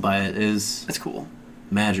enthralled by it. It is That's cool.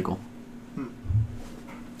 magical.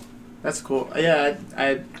 That's cool. Yeah,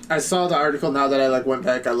 I saw the article now that I like went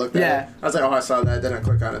back. I looked at Yeah. it. I was like, oh, I saw that. I didn't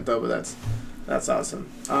click on it though, but that's awesome.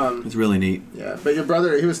 It's really neat. Yeah, but your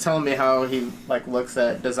brother, he was telling me how he like looks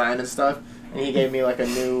at design and stuff, and he gave me like a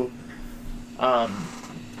new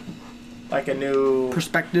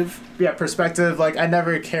Perspective. perspective. Like I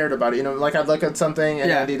never cared about it, you know. Like I'd look at something and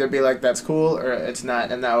Yeah. I'd either be like, "That's cool," or "It's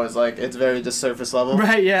not," and that was like, it's very just surface level.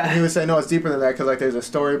 Right? Yeah. And he was saying, "No, it's deeper than that because like there's a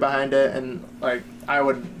story behind it," and like I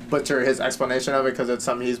would butcher his explanation of it because it's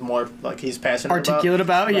something he's more like he's passionate Articulate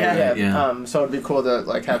about. about. Yeah. Yeah. So it'd be cool to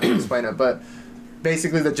like have him explain it, but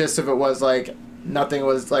basically the gist of it was like nothing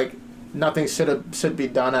should be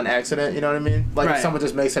done on accident. You know what I mean? Like Right. if someone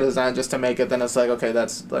just makes a design just to make it, then it's like, okay,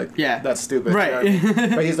 that's like that's stupid. Right. You know what I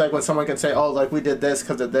mean? But he's like, when someone can say, oh, like we did this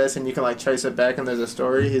because of this, and you can like trace it back and there's a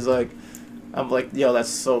story. He's like, I'm like, yo, that's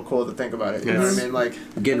so cool to think about it. You know what I mean? Like,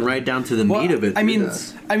 Getting right down to the Well, meat of it. I mean,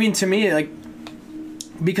 Yes. to me, like,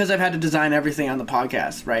 because I've had to design everything on the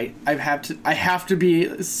podcast, right? I have to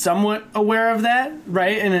be somewhat aware of that,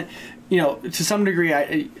 right? And you know, to some degree,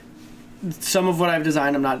 some of what I've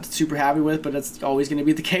designed I'm not super happy with, but that's always going to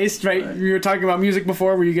be the case, right? You were talking about music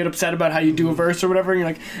before, where you get upset about how you do a verse or whatever, and you're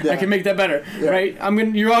like, I can make that better, right?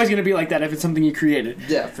 You're always going to be like that if it's something you created.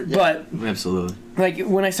 But Absolutely. like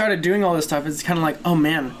when I started doing all this stuff, it's kind of like, oh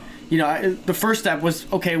man, you know, the first step was,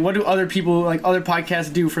 okay, what do other people, like other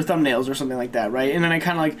podcasts do for thumbnails or something like that, right? And then I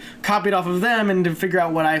kind of like copied off of them and to figure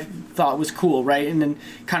out what I thought was cool, right? And then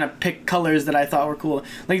kind of pick colors that I thought were cool.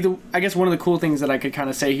 Like I guess one of the cool things that I could kind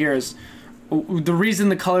of say here is the reason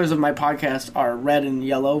the colors of my podcast are red and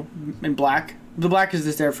yellow and black. The black is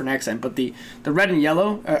just there for an accent, but the red and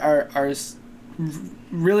yellow are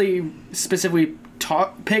really specifically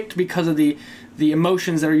picked because of the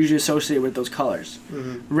emotions that are usually associated with those colors.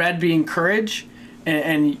 Mm-hmm. Red being courage,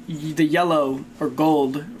 and the yellow or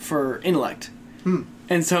gold for intellect.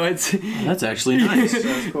 And so it's That's actually nice.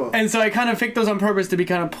 that's cool. and so I kind of picked those on purpose to be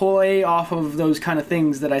kind of play off of those kind of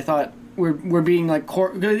things that I thought were being like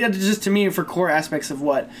core, just to me, for core aspects of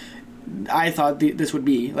what I thought this would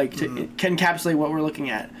be like to encapsulate what we're looking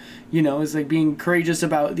at. You know, is like being courageous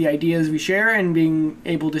about the ideas we share and being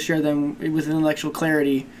able to share them with intellectual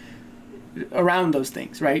clarity around those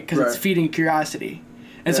things, right? Because it's feeding curiosity.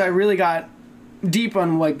 And so I really got deep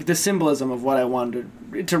on like the symbolism of what I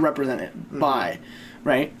wanted to represent it by,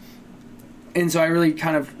 right? And so I really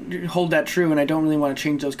kind of hold that true, and I don't really want to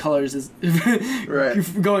change those colors as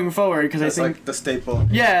going forward, because I That's think like the staple.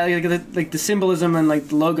 yeah, like the symbolism and like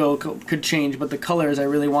the logo could change, but the colors I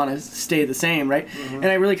really want to stay the same, right? And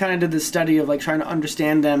I really kind of did this study of like trying to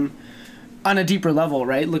understand them on a deeper level,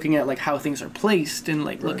 right? Looking at like how things are placed and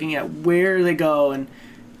like looking at where they go, and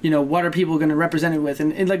you know, what are people going to represent it with,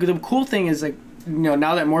 and like the cool thing is like, you know,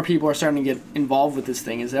 now that more people are starting to get involved with this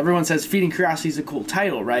thing, is everyone says Feeding Curiosity is a cool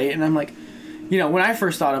title, right? And I'm like, you know, when I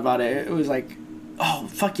first thought about it, it was like, oh,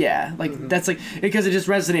 fuck yeah. Like, that's like, because it just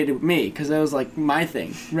resonated with me, because that was like my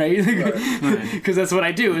thing, right? Because that's what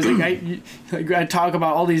I do, is like I talk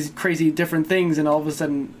about all these crazy different things, and all of a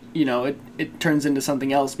sudden, you know, it turns into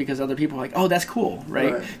something else because other people are like, oh, that's cool,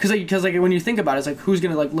 right? Because like when you think about it, it's like, who's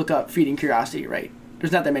going to like look up Feeding Curiosity, right?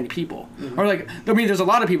 There's not that many people. Or like, I mean, there's a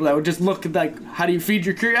lot of people that would just look at like, how do you feed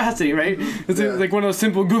your curiosity, right? It's like one of those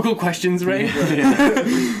simple Google questions, right?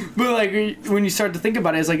 But like when you start to think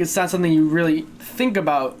about it, it's like, it's not something you really think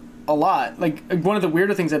about a lot. Like one of the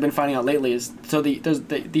weirder things I've been finding out lately is there's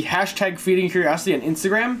the hashtag feeding curiosity on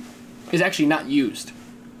Instagram is actually not used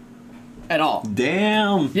at all.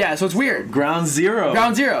 Damn. Yeah, so it's weird. Ground zero.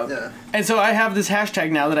 Ground zero. Yeah. And so I have this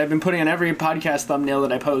hashtag now that I've been putting on every podcast thumbnail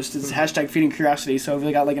that I post. It's hashtag feeding curiosity. So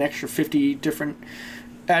I've got like an extra 50 different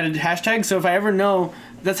added hashtags. So if I ever know,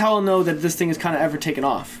 that's how I'll know that this thing is kind of ever taken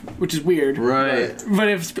off, which is weird. Right. But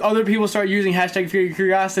if other people start using hashtag feeding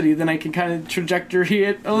curiosity, then I can kind of trajectory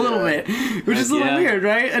it a little bit, which is a little weird,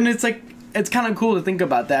 right? And it's like, it's kind of cool to think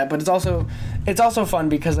about that, but it's also fun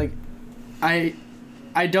because like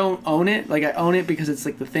I don't own it. Like I own it because it's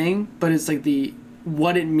like the thing, but it's like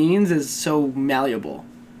what it means is so malleable.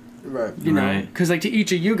 Right. You know, Right. because like to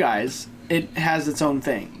each of you guys, it has its own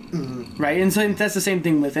thing, right? And so that's the same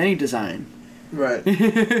thing with any design. Right.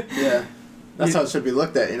 Yeah. That's how it should be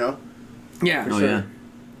looked at, you know? Yeah. Oh sure. yeah.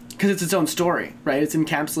 Because it's its own story, right? It's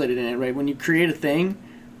encapsulated in it, right? When you create a thing,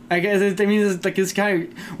 I guess I mean it's like it's kind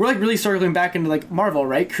of we're like really circling back into like Marvel,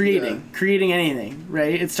 right? Creating anything,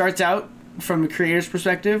 right? It starts out from the creator's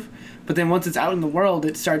perspective, but then once it's out in the world,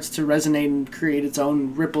 it starts to resonate and create its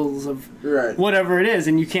own ripples of Right. whatever it is,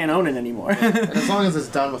 and you can't own it anymore. And as long as it's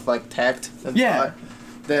done with like tact and thought,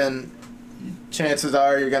 then chances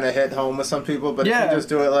are you're gonna hit home with some people. But if you just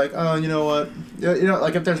do it like, oh, you know what, you know,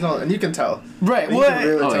 like if there's no, and you can tell, Right. You well, can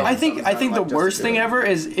really tell I think sometimes, like, the just worst to thing do it. ever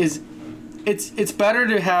is it's better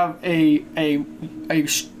to have a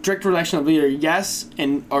strict relation of either yes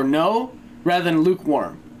and or no rather than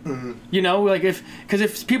lukewarm. Mm-hmm. You know, like if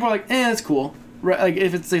people are like, that's cool, right? Like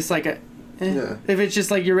if it's just like if it's just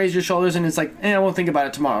like you raise your shoulders and it's like, I won't think about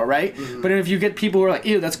it tomorrow, right? Mm-hmm. But if you get people who are like,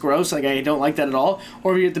 ew, that's gross, like I don't like that at all,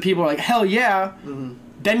 or if you get the people who are like, hell yeah. Mm-hmm.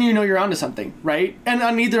 Then you know you're onto something, right? And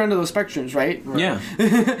on either end of those spectrums, right? Yeah.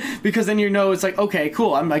 Because then you know it's like, okay,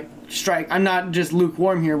 cool. I'm like I'm not just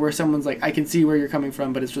lukewarm here, where someone's like, I can see where you're coming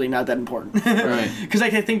from, but it's really not that important. Right. Because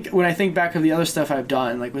like I think when I think back of the other stuff I've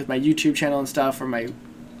done, like with my YouTube channel and stuff, or my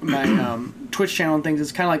Twitch channel and things,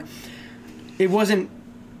 it's kind of like it wasn't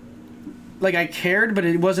like I cared, but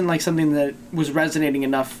it wasn't like something that was resonating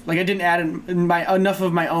enough. Like I didn't add enough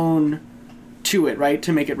of my own to it, right,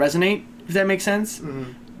 to make it resonate. If that makes sense.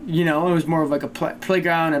 Mm-hmm. You know, it was more of like a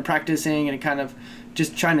playground and practicing and kind of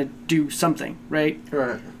just trying to do something, right?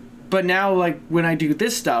 Right. But now, like, when I do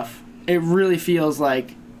this stuff, it really feels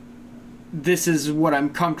like this is what I'm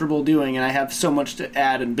comfortable doing, and I have so much to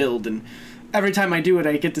add and build, and every time I do it,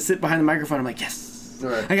 I get to sit behind the microphone, I'm like, yes!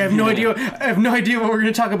 Right. Like, I have no idea what we're going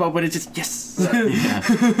to talk about, but it's just, yes! Yeah.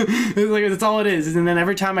 It's like, that's all it is. And then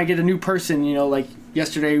every time I get a new person, you know, like,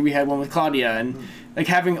 yesterday we had one with Claudia, and, like,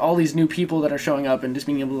 having all these new people that are showing up and just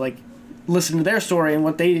being able to, like, listen to their story and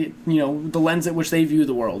what they, you know, the lens at which they view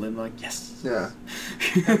the world, and, like, yes. Yeah.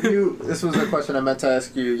 This was a question I meant to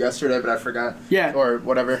ask you yesterday, but I forgot. Yeah. Or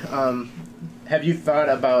whatever. Have you thought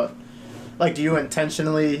about, like, do you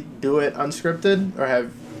intentionally do it unscripted, or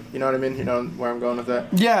have, you know what I mean? You know where I'm going with that?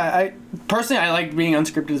 Yeah, I like being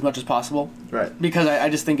unscripted as much as possible. Right. Because I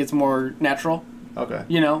just think it's more natural, Okay.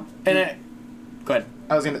 you know? And go ahead.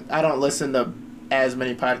 I don't listen to as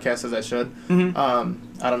many podcasts as I should. Mhm.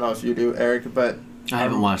 I don't know if you do, Eric, but I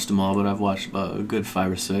haven't watched them all, but I've watched a good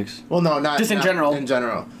 5 or 6. well, no, not Just in not general. In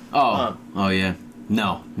general. Oh. Oh yeah.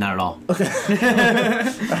 No, not at all. All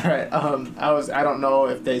right. I don't know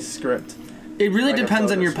if they script. It really Like a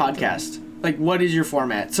depends on your focus or podcast. Like, what is your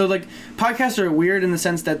format? So, like, podcasts are weird in the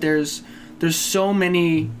sense that there's so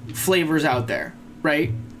many flavors out there,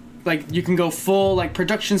 right? Like, you can go full, like,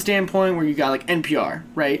 production standpoint where you got, like, NPR,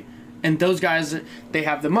 right? And those guys, they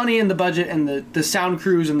have the money and the budget and the sound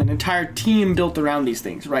crews and the entire team built around these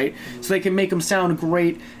things, right? So they can make them sound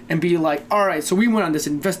great and be like, all right, so we went on this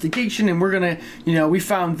investigation and we're going to, you know, we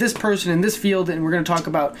found this person in this field and we're going to talk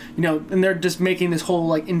about, you know, and they're just making this whole,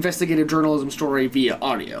 like, investigative journalism story via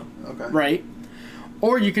audio, Okay. right?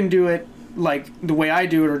 Or you can do it like the way I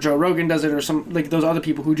do it, or Joe Rogan does it, or some, like, those other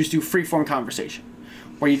people who just do free-form conversation,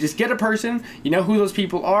 where you just get a person, you know who those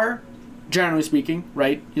people are, generally speaking,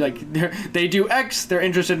 right? Like, they do X, they're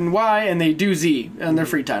interested in Y, and they do Z in their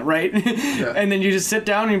free time, right? Yeah. And then you just sit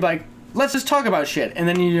down and you're like, let's just talk about shit. And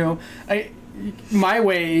then, you know, my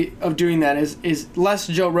way of doing that is less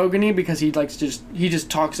Joe Rogan-y, because he just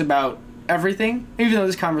talks about everything, even though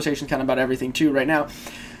this conversation is kind of about everything too right now,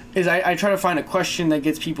 is I try to find a question that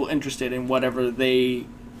gets people interested in whatever they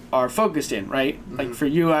are focused in, right? Like for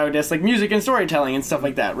you, I would ask like music and storytelling and stuff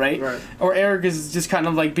like that, right? Right. Or Eric is just kind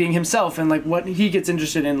of like being himself and like what he gets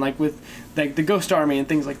interested in, like with like the Ghost Army and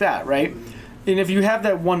things like that, right? And if you have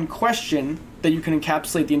that one question that you can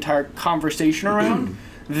encapsulate the entire conversation around,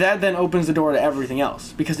 that then opens the door to everything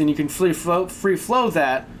else, because then you can free flow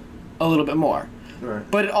that a little bit more. Right.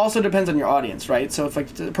 But it also depends on your audience, right? So if like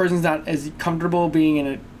the person's not as comfortable being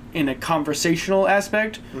in a conversational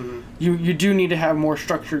aspect, you do need to have more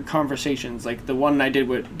structured conversations. Like the one I did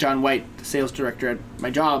with John White, the sales director at my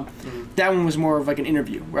job, that one was more of like an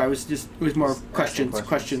interview where it was more questions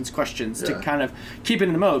to kind of keep it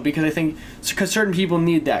in the mode, because I think because certain people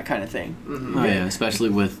need that kind of thing. Oh yeah, especially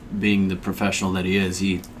with being the professional that he is,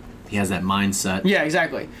 he has that mindset. Yeah,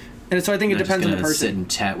 exactly. And so I think it depends on the person. Sit and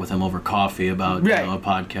chat with him over coffee about Right. a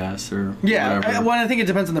podcast or Yeah, whatever. I think it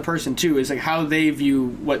depends on the person too. Is like how they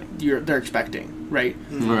view what they're expecting, right?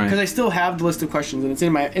 Right. Because I still have the list of questions, and it's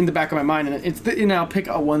in the back of my mind, and it's I'll pick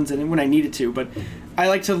out ones when I need it to. But I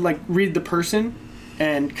like to like read the person,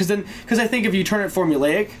 and because I think if you turn it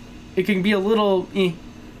formulaic, it can be a little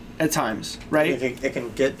at times, right? It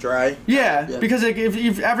can get dry. Yeah, because like,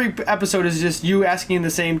 if every episode is just you asking the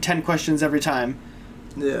same 10 questions every time.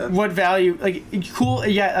 Yeah. What value, like, cool,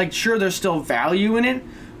 yeah, like, sure, there's still value in it,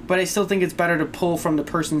 but I still think it's better to pull from the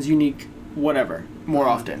person's unique whatever more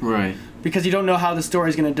often. Right. Because you don't know how the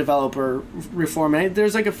story's going to develop or reform. And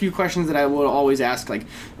there's, like, a few questions that I will always ask, like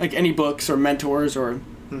any books or mentors or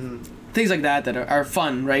things like that are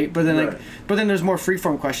fun, right? But then, then there's more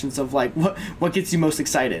freeform questions of, like, what gets you most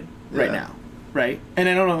excited right now, right? And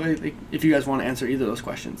I don't know if you guys want to answer either of those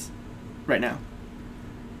questions right now.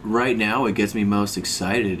 Right now, what gets me most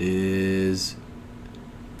excited is,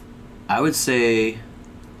 I would say,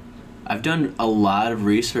 I've done a lot of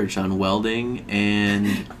research on welding,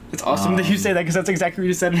 and It's awesome that you say that, because that's exactly what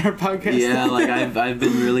you said in our podcast. yeah, like I've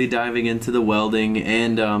been really diving into the welding,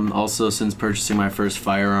 and also since purchasing my first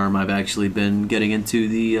firearm, I've actually been getting into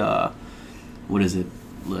the what is it?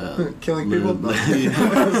 Killing people.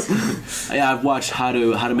 Yeah, I've watched how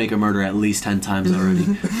to make a murder at least 10 times already.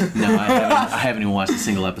 No, I haven't even watched a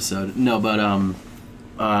single episode. No, but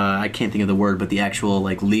I can't think of the word, but the actual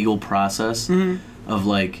like legal process of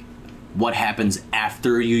like what happens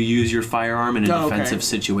after you use your firearm in a defensive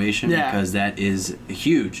situation, because that is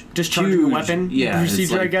huge. Discharging a weapon. Yeah,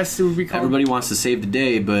 procedure, like, I guess it would be called. Everybody wants to save the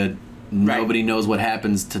day, but nobody knows what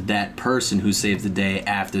happens to that person who saved the day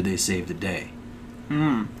after they saved the day.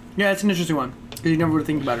 Yeah, it's an interesting one. You never would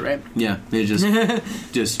think about it, right? Yeah, they just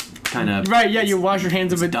kind of Right. Yeah, you wash your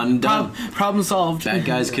hands of it. done. Problem solved. Bad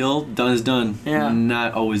guys killed, done is done. Yeah.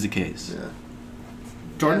 Not always the case. Yeah.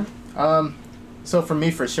 Jordan. So for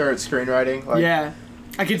me, for sure, it's screenwriting. Like, Yeah,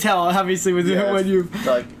 I could tell obviously with when you.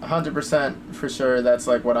 like 100% for sure. That's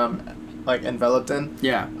like what I'm like enveloped in.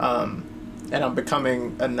 Yeah. And I'm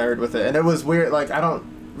becoming a nerd with it. And it was weird. Like I don't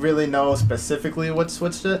really know specifically what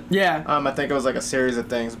switched it. Yeah. I think it was like a series of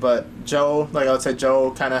things, but Joe, like I would say,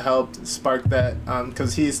 Joe kind of helped spark that,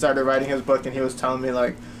 because he started writing his book and he was telling me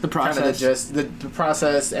like The process. kind of the gist, the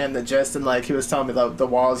process and the gist, and like he was telling me the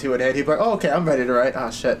walls he would hit. He'd be like, "Oh, okay, I'm ready to write." Oh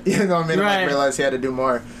shit, you know what I mean? Right. I realized he had to do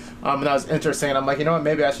more, and that was interesting. And I'm like, you know what?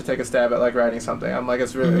 Maybe I should take a stab at like writing something. I'm like,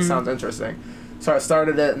 it's really it sounds interesting. So I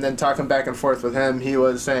started it, and then talking back and forth with him, he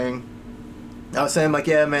was saying. I was saying like,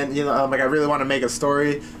 yeah, man, you know, I'm like, I really want to make a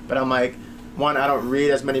story, but I'm like, one, I don't read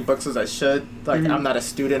as many books as I should. Like, I'm not a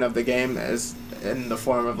student of the game as in the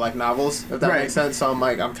form of like novels, if that makes sense. So I'm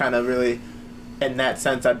like, I'm kind of really, in that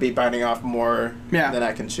sense, I'd be biting off more than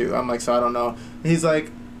I can chew. I'm like, so I don't know. He's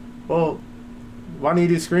like, well, why don't you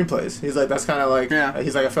do screenplays? He's like, that's kind of like,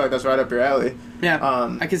 he's like, I feel like that's right up your alley.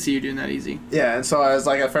 Yeah. I can see you doing that easy. Yeah, and so I was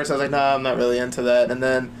like, at first I was like, no, I'm not really into that, and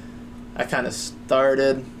then I kind of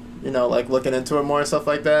started. You know, like looking into it more and stuff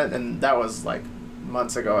like that, and that was like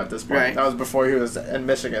months ago at this point. Right. That was before he was in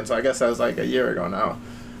Michigan, so I guess that was like a year ago now.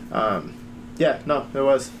 Yeah, no, it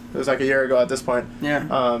was like a year ago at this point. Yeah.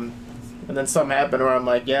 And then something happened where I'm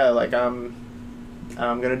like, yeah, like I'm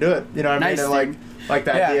gonna do it. You know what I mean? And like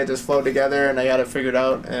the idea just flowed together, and I got it figured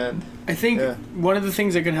out. And I think one of the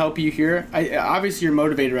things that can help you here, obviously you're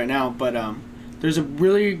motivated right now, but there's a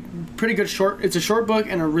really pretty good it's a short book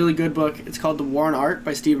and a really good book. It's called The War on Art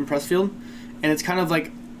by Stephen Pressfield, and it's kind of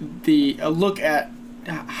like a look at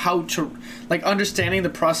how to like understanding the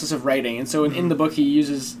process of writing. And so in the book he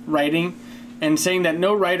uses writing and saying that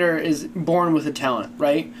no writer is born with a talent,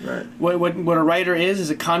 right? Right. What a writer is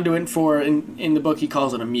a conduit for, in the book he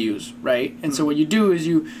calls it a muse, right? And so what you do is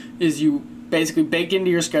you basically bake into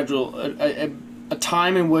your schedule a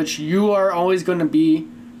time in which you are always going to be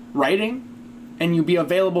writing, and you be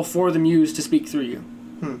available for the muse to speak through you,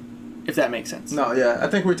 if that makes sense. no, yeah, I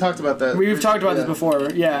think we talked about that. We've talked about this before,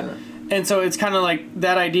 yeah. And so it's kind of like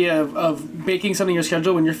that idea of making something your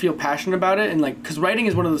schedule when you feel passionate about it, and like, because writing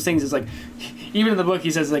is one of those things. It's like even in the book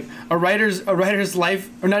he says like a writer's life,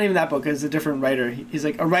 or not even that book, it's a different writer. He's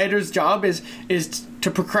like, a writer's job is to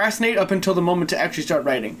procrastinate up until the moment to actually start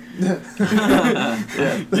writing.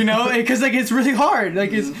 You know, because like it's really hard.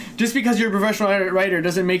 Like it's just because you're a professional writer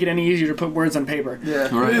doesn't make it any easier to put words on paper. Yeah.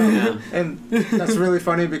 Right. Yeah. And that's really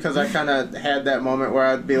funny because I kind of had that moment where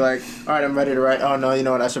I'd be like, all right, I'm ready to write. Oh, no, you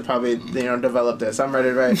know what? I should probably, develop this. I'm ready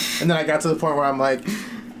to write. And then I got to the point where I'm like,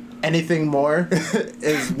 anything more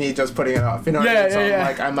is me just putting it off. You know what I mean? So I'm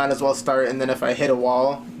like, I might as well start. And then if I hit a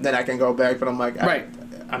wall, then I can go back. But I'm like,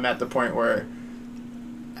 I'm at the point where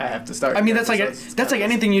I have to start. I mean, that's like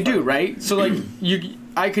anything you do, right? So like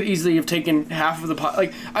I could easily have taken half of the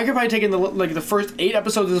I could probably taken the first 8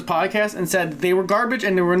 episodes of this podcast and said they were garbage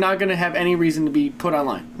and they were not going to have any reason to be put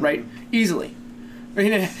online, right? Easily.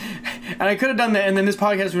 And I could have done that, and then this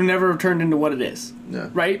podcast would never have turned into what it is,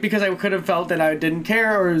 right? Because I could have felt that I didn't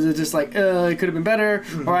care, or was it just like it could have been better,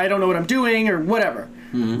 or I don't know what I'm doing, or whatever,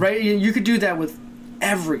 right? You could do that with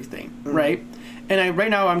everything, right? And right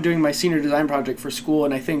now I'm doing my senior design project for school,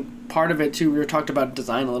 and I think part of it too, we were talked about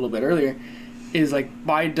design a little bit earlier, is like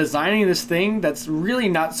by designing this thing that's really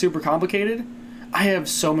not super complicated, I have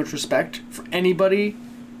so much respect for any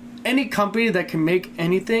company that can make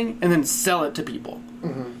anything and then sell it to people.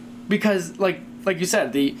 Because like you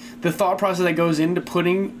said, the thought process that goes into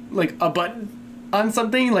putting like a button on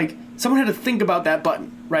something, like someone had to think about that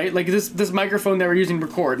button, right? Like this microphone that we're using to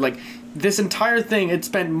record, like this entire thing, it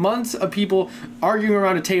spent months of people arguing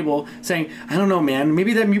around a table saying, I don't know, man,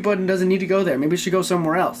 maybe that mute button doesn't need to go there. Maybe it should go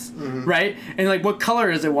somewhere else, right? And like, what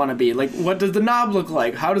color does it want to be? Like, what does the knob look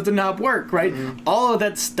like? How does the knob work, right? All of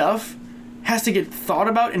that stuff has to get thought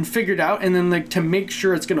about and figured out, and then like to make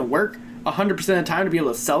sure it's going to work 100% of the time to be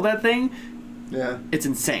able to sell that thing, it's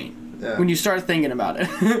insane when you start thinking about it.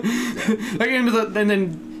 Like, and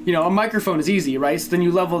then a microphone is easy, right? So then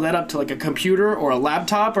you level that up to like a computer or a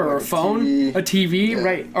laptop or a phone, a TV,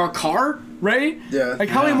 right? Or a car, right? Yeah. Like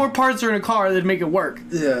how many more parts are in a car that make it work?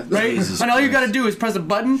 Yeah. Right? Jesus and all you got to Christ. do is press a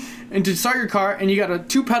button and to start your car, and you got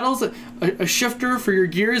 2 pedals, a shifter for your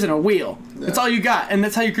gears, and a wheel. That's all you got, and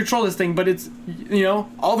that's how you control this thing. But it's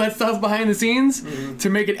all that stuff behind the scenes to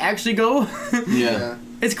make it actually go. Yeah.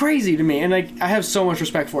 It's crazy to me, and like I have so much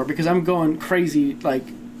respect for it because I'm going crazy. Like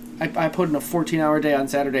I put in a 14-hour day on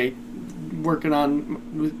Saturday working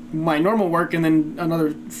on my normal work, and then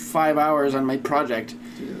another 5 hours on my project.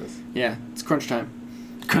 Jesus. Yeah, it's crunch time.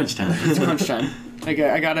 Crunch time. It's crunch time.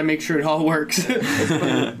 I gotta make sure it all works.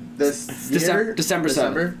 This year? December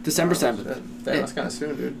 7th. December 7th. Damn, that's kind of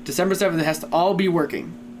soon, dude. December 7th, it has to all be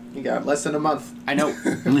working. You got less than a month. I know.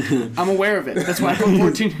 I'm aware of it. That's why I put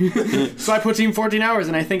 14. So I put in 14 hours,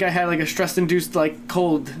 and I think I had like a stress-induced like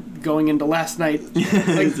cold going into last night.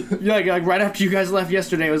 like right after you guys left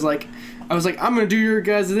yesterday, I was like, I'm gonna do your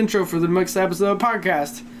guys' intro for the next episode of the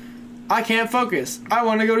podcast. I can't focus. I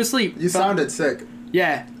want to go to sleep. You sounded sick.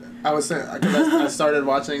 Yeah. I was saying, because I started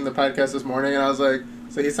watching the podcast this morning, and I was like,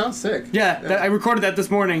 so he sounds sick. Yeah. I recorded that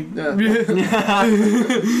this morning. Yeah.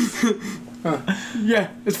 Yeah,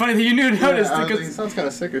 it's funny that you knew noticed Yeah, because he sounds kind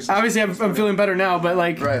of sick or something. obviously I'm feeling better now, but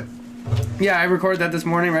like, Right. yeah, I recorded that this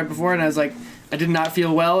morning right before, and I was like, I did not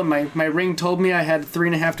feel well, and my ring told me I had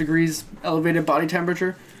 3.5 degrees elevated body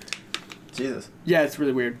temperature. Jesus. Yeah, it's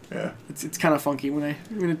really weird. Yeah. It's kind of funky when I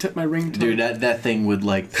tip my ring. Dude, that thing would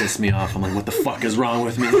like piss me off. I'm like, what the fuck is wrong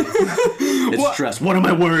with me? It's What? stress. What am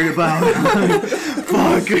I worried about?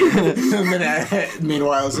 Fuck.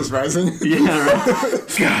 Meanwhile, it's just rising. Yeah, right.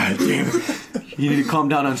 God damn it. You need to calm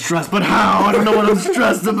down on stress, but how? I don't know what I'm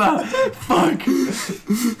stressed about. Fuck.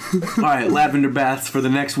 All right, lavender baths for the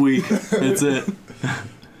next week. That's it.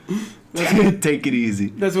 Take it easy.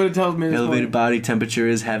 That's what it tells me. This Elevated morning. body temperature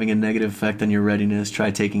is having a negative effect on your readiness.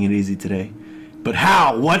 Try taking it easy today. But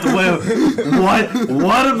how? What about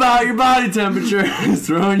your body temperature is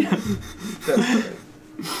throwing you?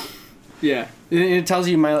 Yeah, it tells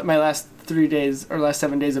you my last 3 days or last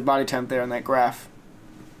 7 days of body temp there on that graph.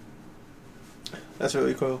 That's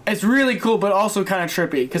really cool. It's really cool, but also kind of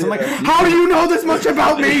trippy because I'm like, how do you know this much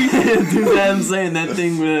about me? Dude, I'm saying that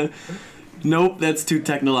thing. Nope, that's too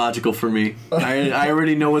technological for me. I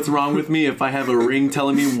already know what's wrong with me. If I have a ring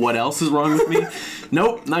telling me what else is wrong with me,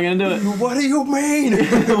 nope, not gonna do it. What do you mean?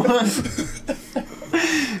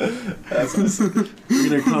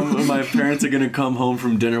 My parents are gonna come home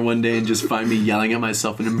from dinner one day and just find me yelling at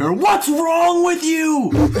myself in the mirror. What's wrong with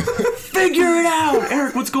you? Figure it out,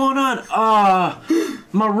 Eric. What's going on?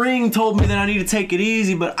 My ring told me that I need to take it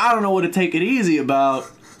easy, but I don't know what to take it easy about.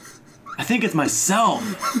 I think it's myself.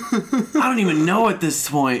 I don't even know at this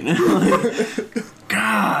point.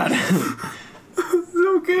 God.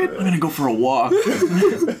 So good. I'm gonna go for a walk.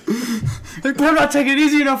 Like, but I'm not taking it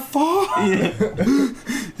easy enough. Fall. Yeah.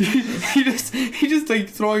 he just like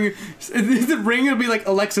throwing the ring will be like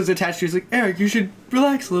Alexa's attached to. He's like, Eric, you should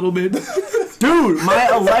relax a little bit. Dude, my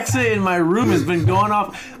Alexa in my room has been going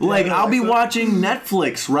off. Like, I'll be watching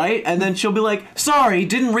Netflix, right? And then she'll be like, sorry,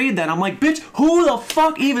 didn't read that. I'm like, bitch, who the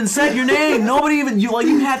fuck even said your name? Nobody even,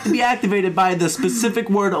 you have to be activated by the specific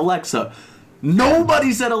word Alexa.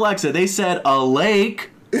 Nobody said Alexa. They said a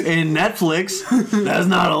lake in Netflix. That's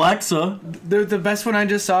not Alexa. The best one I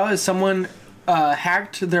just saw is someone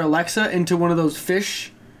hacked their Alexa into one of those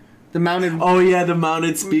fish. The mounted. Oh, yeah, the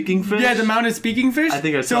mounted speaking fish? Yeah, the mounted speaking fish. I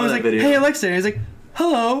think I saw so it was that like, video. Hey Alexa, and he's like,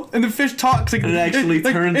 hello, and the fish talks like And it actually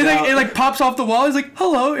turns it, out. it like pops off the wall. He's like,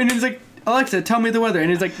 hello, and he's like, Alexa, tell me the weather, and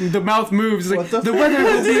it's like the mouth moves. It's like What the the weather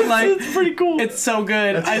will be like. It's pretty cool. It's so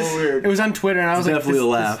good. That's so weird. It was on Twitter, and I was like, Definitely this, a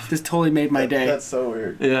laugh. This totally made my day. That's so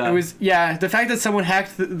weird. Yeah. It was the fact that someone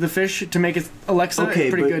hacked the fish to make it Alexa Okay,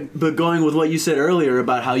 is pretty but, good. but going with what you said earlier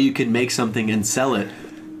about how you can make something and sell it,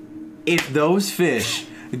 if those fish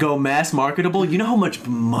go mass marketable, you know how much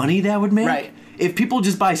money that would make? Right. If people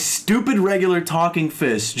just buy stupid regular talking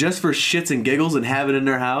fish just for shits and giggles and have it in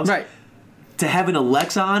their house, Right. to have an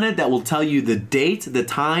Alexa on it that will tell you the date, the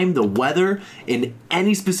time, the weather in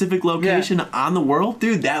any specific location on the world,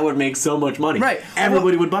 dude, that would make so much money. Right.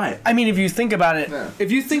 Everybody would buy it. I mean, if you think about it, Yeah.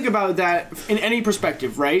 if you think about that in any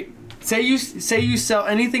perspective, right? Say you sell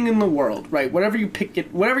anything in the world, right? Whatever you pick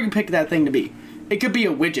that thing to be. It could be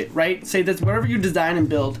a widget, right? Say that's whatever you design and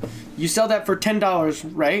build. You sell that for $10,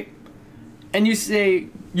 right? And you say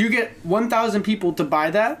you get 1,000 people to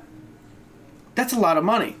buy that. That's a lot of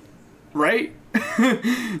money, right?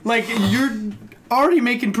 Like, you're already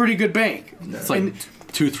making pretty good bank. It's like And-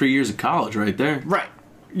 2-3 years of college right there. Right.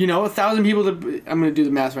 1,000 people to. I'm gonna do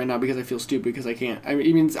the math right now because I feel stupid because I can't. I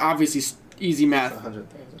mean, it's obviously easy math. 100,000.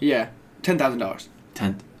 Yeah, $10,000.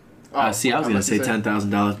 See, I was how gonna much say is it?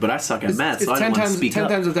 $10,000, but I suck at math, It's so I 10 didn't want to times speak 10 up.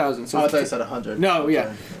 times 1,000. So Oh, I thought you said 100. no, yeah.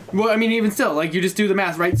 Sorry. Well, I mean, even still, like, you just do the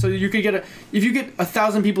math, right? So you could get if you get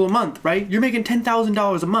 1,000 people a month, right? You're making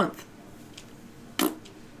 $10,000 a month.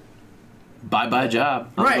 Bye job.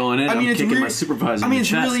 I'm Right. going in. I mean, I'm it's kicking weird. my supervisor I mean, in the it's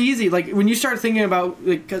chest. really easy. Like, when you start thinking about,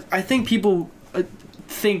 like, 'cause I think people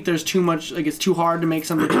think there's too much, like, it's too hard to make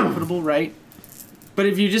something profitable, right? But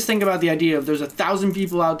if you just think about the idea of there's 1,000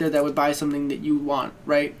 people out there that would buy something that you want,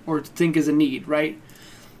 right? Or think is a need, right?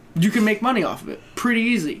 You can make money off of it pretty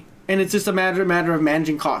easy. And it's just a matter of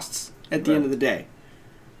managing costs at the end of the day.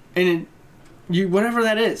 And whatever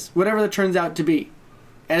that is, whatever that turns out to be.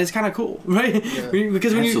 And it's kind of cool, right? Yeah.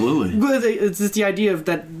 Because when Absolutely. it's just the idea of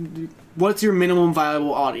that, what's your minimum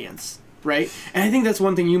viable audience, right? And I think that's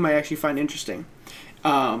one thing you might actually find interesting.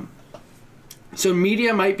 So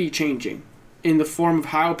media might be changing in the form of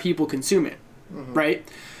how people consume it, right?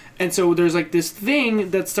 And so there's like this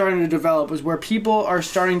thing that's starting to develop is where people are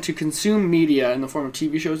starting to consume media in the form of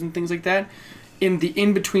TV shows and things like that in the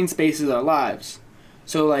in-between spaces of their lives.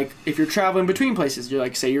 So like if you're traveling between places, you're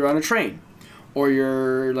like, say you're on a train or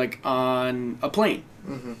you're like on a plane,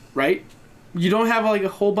 right? You don't have like a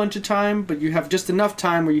whole bunch of time, but you have just enough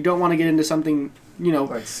time where you don't want to get into something,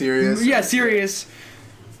 Like serious. yeah, serious,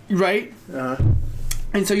 right? Uh-huh.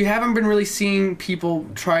 And so you haven't been really seeing people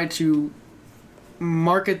try to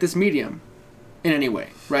market this medium in any way,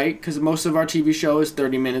 right? Because most of our TV show is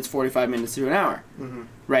 30 minutes, 45 minutes to an hour,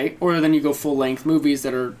 right? Or then you go full-length movies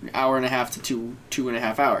that are an hour and a half to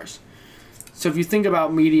 2.5 hours. So if you think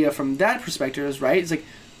about media from that perspective, right, it's like,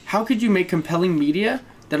 how could you make compelling media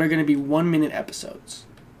that are going to be 1-minute episodes,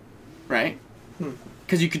 right?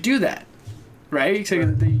 Because you could do that, right? So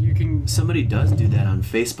you can... Somebody does do that on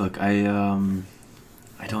Facebook.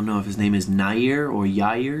 I don't know if his name is Nair or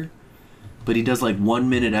Yair, but he does like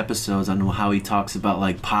 1-minute episodes on how he talks about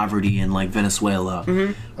like poverty in like Venezuela,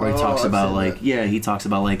 or he Oh, talks I've about seen like that. he talks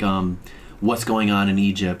about like what's going on in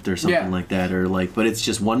Egypt or something Yeah. like that, or like, but it's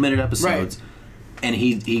just 1-minute episodes, and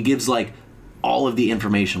he gives like all of the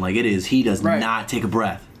information like it is. He does Right. not take a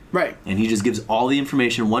breath, Right. and he just gives all the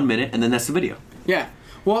information 1 minute, and then that's the video. Yeah.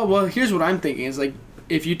 Well, here's what I'm thinking is like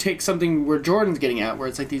if you take something where Jordan's getting at, where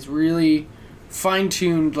it's like these really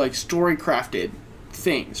fine-tuned, like story-crafted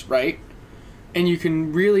things, right? And you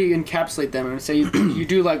can really encapsulate them and say you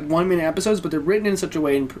do like 1-minute episodes, but they're written in such a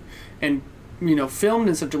way and filmed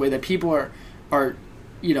in such a way that people are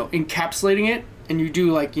encapsulating it, and you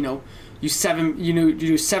do like you do 7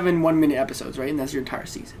 1-minute episodes, right? And that's your entire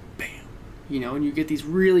season. Bam. And you get these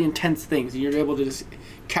really intense things, and you're able to just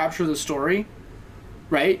capture the story.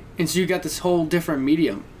 Right, and so you got this whole different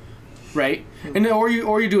medium, right? And or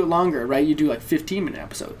you do it longer, right? You do like 15-minute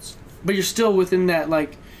episodes, but you're still within that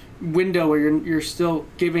like window where you're still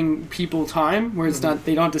giving people time, where it's not,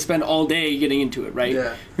 they don't have to spend all day getting into it, right?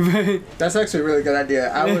 Yeah. That's actually a really good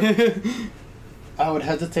idea. I would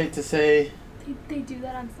hesitate to say. They do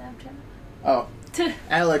that on Snapchat. Oh.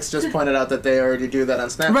 Alex just pointed out that they already do that on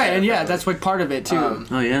Snapchat. Right, and yeah, that's like part of it too.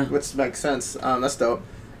 Oh yeah. Which makes sense. That's dope.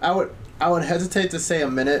 I would hesitate to say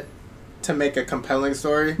a minute to make a compelling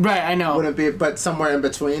story. Right, I know. Wouldn't be, but somewhere in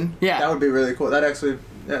between. Yeah. That would be really cool. That's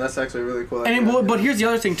actually a really cool. And idea. but here's the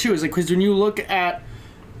other thing too, is like, because when you look at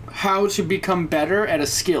how to become better at a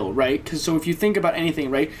skill, right? Because so if you think about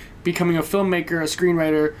anything, right, becoming a filmmaker, a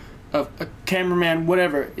screenwriter, a cameraman,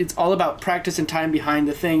 whatever, it's all about practice and time behind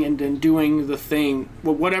the thing, and then doing the thing,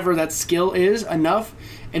 whatever that skill is, enough,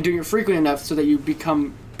 and doing it frequently enough so that you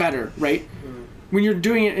become better, right? When you're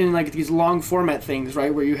doing it in like these long format things,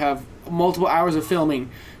 right, where you have multiple hours of filming,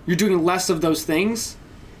 you're doing less of those things,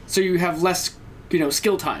 so you have less,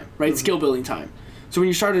 skill time, right? Skill building time. So when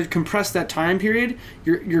you start to compress that time period,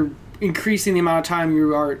 you're increasing the amount of time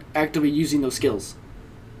you are actively using those skills.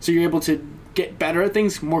 So you're able to get better at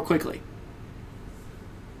things more quickly.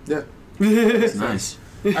 Yeah. That's nice.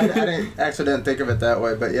 I didn't think of it that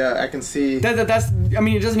way, but yeah, I can see. That's. I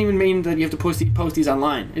mean, it doesn't even mean that you have to post these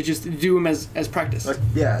online. It's just do them as practice.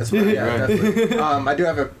 Yeah, definitely. I do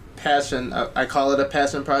have a passion. I call it a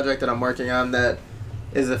passion project that I'm working on that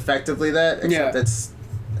is effectively that, except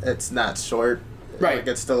it's not short. Right. Like,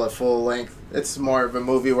 it's still a full length. It's more of a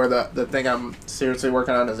movie where the thing I'm seriously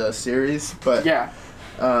working on is a series, but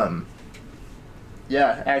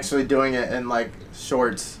actually doing it in like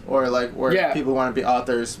shorts, or like where people want to be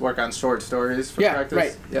authors, work on short stories for practice.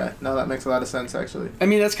 Right. Yeah, no, that makes a lot of sense actually. I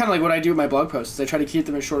mean, that's kind of like what I do with my blog posts. I try to keep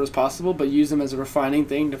them as short as possible, but use them as a refining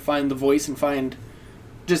thing to find the voice and find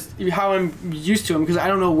just how I'm used to them, because I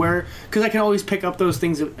don't know because I can always pick up those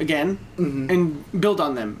things again and build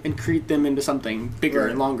on them and create them into something bigger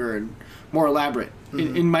and longer and more elaborate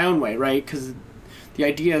in my own way, right? Because the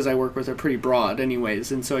ideas I work with are pretty broad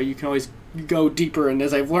anyways, and so you can always go deeper. And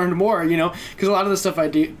as I've learned more, because a lot of the stuff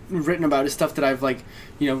I've written about is stuff that I've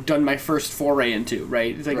done my first foray into,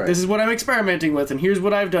 right? It's like, this is what I'm experimenting with, and here's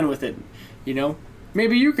what I've done with it,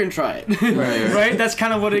 maybe you can try it. Right? That's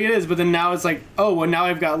kind of what it is. But then now it's like, oh, well, now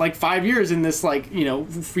I've got like 5 years in this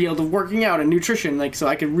field of working out and nutrition, so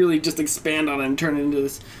I could really just expand on it and turn it into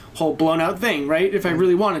this whole blown out thing, right? If I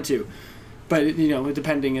really wanted to. But,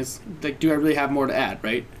 depending is, like, do I really have more to add,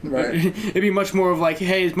 right? Right. It'd be much more of like,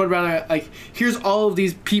 hey, it's much rather, like, here's all of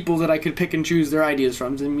these people that I could pick and choose their ideas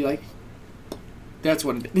from, and be like, that's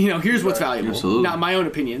what, here's what's valuable. Absolutely. Not my own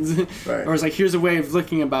opinions. Right. Or it's like, here's a way of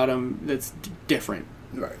looking about them that's different.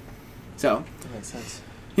 Right. So. That makes sense.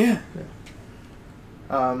 Yeah.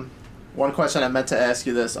 One question I meant to ask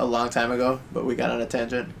you this a long time ago, but we got on a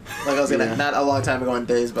tangent. Like, I was gonna, not a long time ago in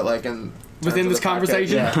days, but like in Within this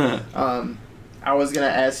conversation? Yeah. I was gonna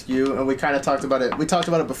ask you, and we kind of talked about it. We talked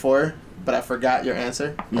about it before, but I forgot your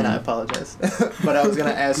answer, and I apologize. But I was gonna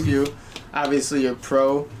ask you, obviously you're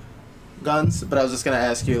pro guns, but I was just gonna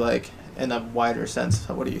ask you, like, in a wider sense,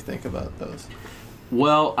 what do you think about those?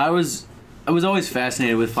 Well, I was always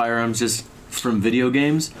fascinated with firearms just from video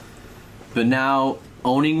games, but now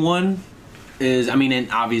owning one is, and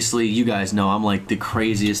obviously you guys know I'm like the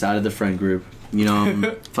craziest out of the friend group.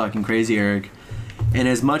 I'm fucking crazy Eric. And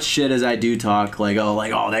as much shit as I do talk, like, oh,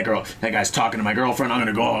 that guy's talking to my girlfriend, I'm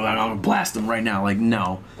gonna blast him right now. Like,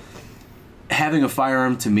 no. Having a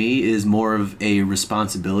firearm to me is more of a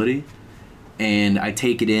responsibility, and I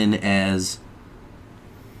take it in as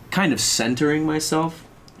kind of centering myself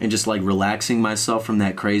and just like relaxing myself from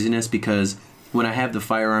that craziness, because when I have the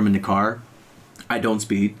firearm in the car, I don't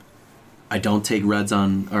speed. I don't take turns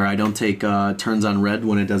on red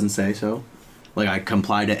when it doesn't say so. Like, I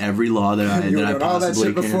comply to every law that I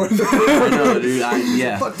possibly can. I know, dude.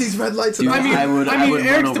 Yeah. Fuck these red lights. Dude, I would Eric's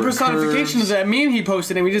run the over personification curves. of that meme he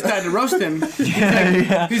posted, and we just had to roast him.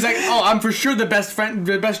 He's like, oh, I'm for sure the best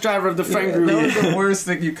driver of the friend group. That was the worst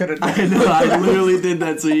thing you could have done. I know, I literally did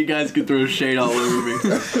that so you guys could throw shade all over me.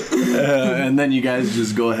 And then you guys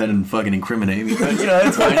just go ahead and fucking incriminate me. But,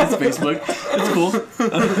 it's fine. It's Facebook. It's cool.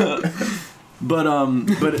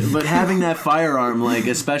 But having that firearm, like,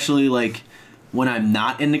 especially, like, when I'm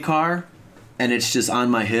not in the car and it's just on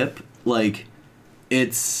my hip, like,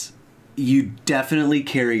 you definitely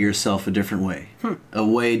carry yourself a different way. A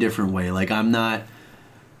way different way. Like, I've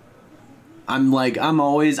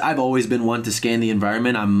always been one to scan the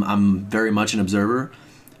environment. I'm very much an observer.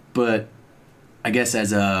 But I guess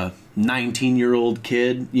as a 19-year-old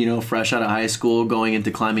kid, fresh out of high school, going into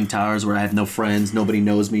climbing towers where I have no friends, nobody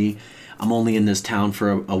knows me, I'm only in this town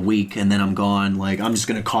for a week and then I'm gone. Like, I'm just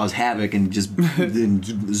gonna cause havoc and just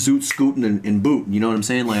zoot, scooting and boot. You know what I'm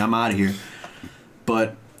saying? Like, I'm out of here.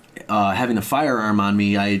 But having a firearm on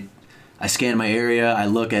me, I scan my area. I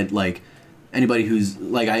look at like anybody who's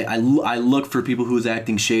like I look for people who's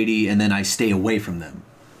acting shady, and then I stay away from them.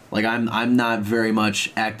 Like, I'm not very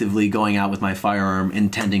much actively going out with my firearm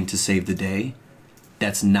intending to save the day.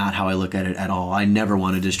 That's not how I look at it at all. I never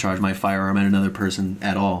want to discharge my firearm at another person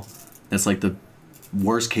at all. That's like the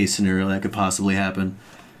worst case scenario that could possibly happen.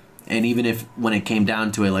 And even if, when it came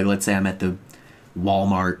down to it, like, let's say I'm at the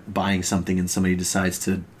Walmart buying something and somebody decides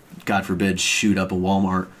to, God forbid, shoot up a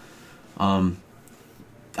Walmart,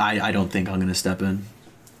 I don't think I'm going to step in.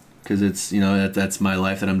 Because it's, you know, that's my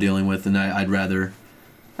life that I'm dealing with, and I'd rather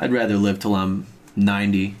live till I'm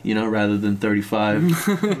 90, you know, rather than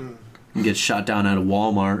 35 and get shot down at a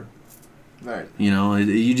Walmart. Right. You know,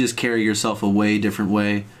 you just carry yourself a way different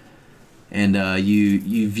way, and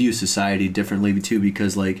you view society differently too.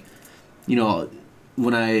 Because, like, you know,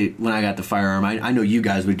 when I got the firearm, I know you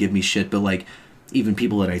guys would give me shit, but like even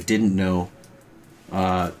people that I didn't know,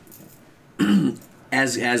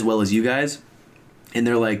 as well as you guys, and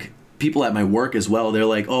they're like, people at my work as well, they're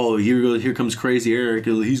like, oh, here comes Crazy Eric,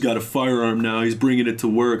 he's got a firearm now, he's bringing it to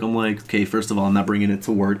work. I'm like, okay, first of all, I'm not bringing it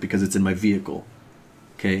to work because it's in my vehicle.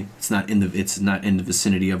 Okay, it's not in the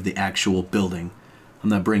vicinity of the actual building. I'm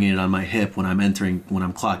not bringing it on my hip when I'm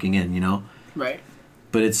clocking in, you know? Right.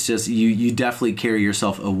 But it's just, you definitely carry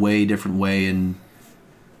yourself a way different way, and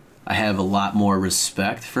I have a lot more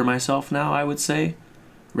respect for myself now, I would say,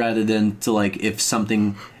 rather than to, like, if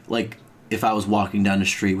I was walking down the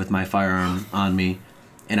street with my firearm on me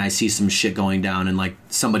and I see some shit going down and, like,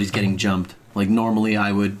 somebody's getting jumped, like, normally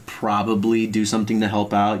I would probably do something to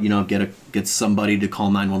help out, you know, get somebody to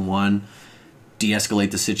call 911,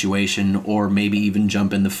 de-escalate the situation, or maybe even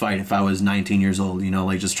jump in the fight if I was 19 years old, you know,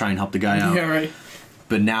 like, just try and help the guy out. Yeah, right.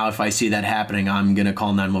 But now if I see that happening, I'm going to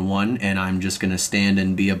call 911 and I'm just going to stand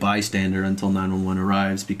and be a bystander until 911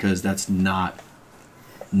 arrives, because that's not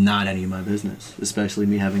any of my business, especially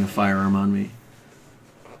me having a firearm on me.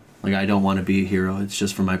 Like, I don't want to be a hero. It's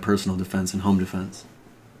just for my personal defense and home defense.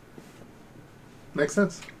 Makes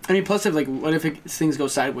sense. I mean, plus, what if things go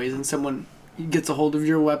sideways and someone gets a hold of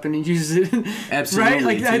your weapon and uses it? Absolutely. Right?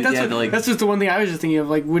 Like, dude. that's just the one thing I was just thinking of.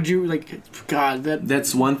 Like, would you, like, God, that...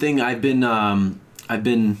 That's one thing. I've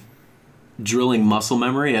been drilling muscle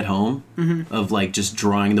memory at home of, like, just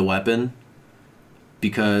drawing the weapon,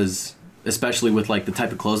 because, especially with, like, the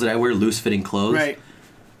type of clothes that I wear, loose-fitting clothes. Right.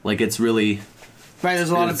 Like, it's really... Right,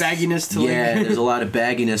 there's a lot of bagginess to yeah, there's a lot of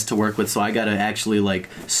bagginess to work with, so I gotta actually, like,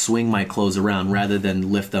 swing my clothes around rather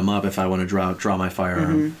than lift them up if I want to draw my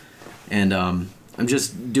firearm. And I'm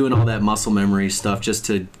just doing all that muscle memory stuff just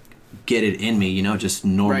to get it in me, you know, just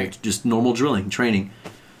normal drilling, training.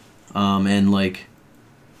 And, like,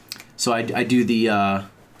 so I do the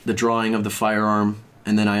drawing of the firearm,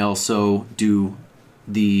 and then I also do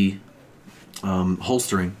the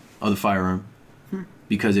holstering of the firearm.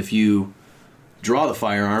 Because if you draw the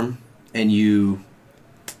firearm and you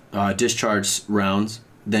discharge rounds,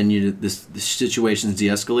 then the situation's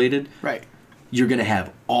de-escalated. Right. You're going to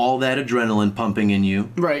have all that adrenaline pumping in you.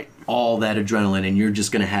 Right. All that adrenaline, and you're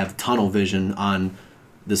just going to have tunnel vision on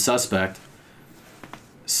the suspect.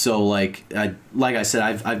 So, like I said,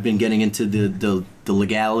 I've been getting into the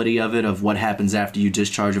legality of it, of what happens after you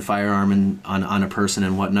discharge a firearm on a person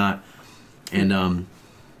and whatnot. And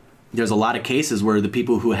there's a lot of cases where the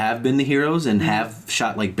people who have been the heroes and have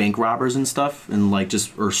shot, like, bank robbers and stuff, and, like,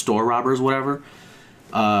 or store robbers, whatever,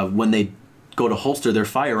 when they go to holster their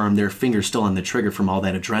firearm, their finger's still on the trigger from all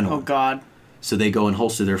that adrenaline. Oh, God. So they go and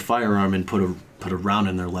holster their firearm and put a round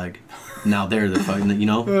in their leg. Now they're the fighting, you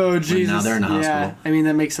know? Oh, Jesus. Now they're in the hospital. Yeah. I mean,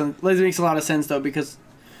 that makes a lot of sense, though, because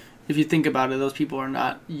if you think about it, those people are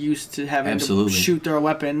not used to having to shoot their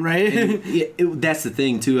weapon, right? And that's the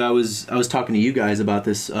thing, too. I was talking to you guys about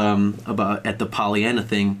this about at the Pollyanna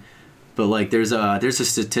thing, but, like, there's a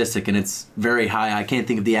statistic, and it's very high. I can't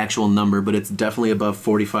think of the actual number, but it's definitely above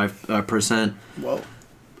 45%.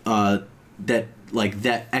 Whoa.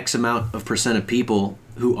 That X amount of percent of people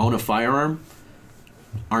who own a firearm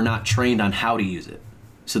are not trained on how to use it.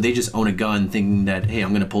 So they just own a gun thinking that, hey, I'm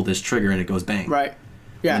going to pull this trigger and it goes bang. Right.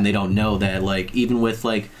 Yeah. And they don't know that, like, even with,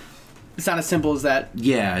 like... It's not as simple as that.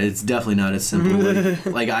 Yeah, it's definitely not as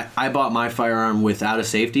simple. like I bought my firearm without a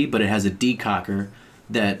safety, but it has a decocker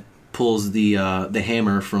that pulls the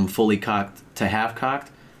hammer from fully cocked to half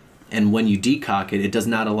cocked. And when you decock it, it does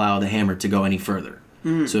not allow the hammer to go any further.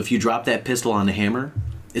 So if you drop that pistol on the hammer,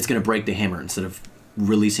 it's going to break the hammer instead of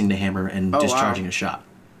releasing the hammer and discharging a shot.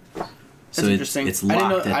 So That's interesting. it's I didn't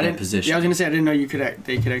locked know- at I that didn't- position. Yeah, I was gonna say I didn't know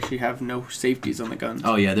they could actually have no safeties on the guns.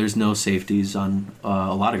 Oh yeah, there's no safeties on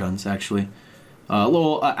a lot of guns actually.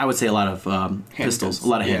 Well, I would say a lot of pistols, guns. a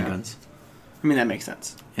lot of Yeah. handguns, I mean that makes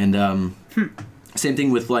sense. and same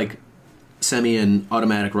thing with like semi and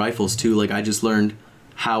automatic rifles too. Like I just learned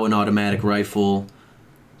how an automatic rifle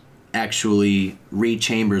actually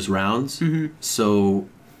rechambers rounds. Mm-hmm. So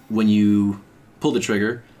when you pull the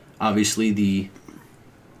trigger, obviously the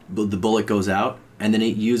bullet goes out, and then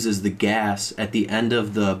it uses the gas at the end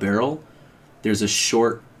of the barrel. There's a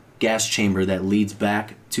short gas chamber that leads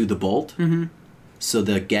back to the bolt. Mm-hmm. So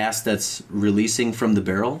the gas that's releasing from the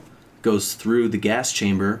barrel goes through the gas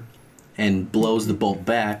chamber and blows the bolt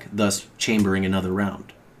back, thus chambering another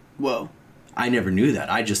round. Whoa. I never knew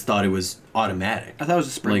that. I just thought it was automatic. I thought it was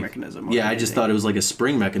a spring Like, mechanism. more Yeah, than I just anything. thought it was like a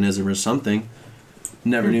spring mechanism or something.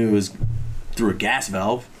 Never knew it was through a gas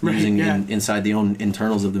valve Right, using yeah. inside the own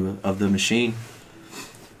internals of the machine.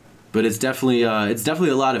 But it's definitely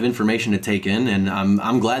a lot of information to take in, and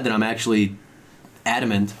I'm glad that I'm actually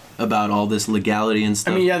adamant about all this legality and I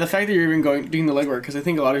stuff. mean, yeah, the fact that you're even doing the legwork, because I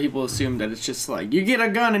think a lot of people assume that it's just like you get a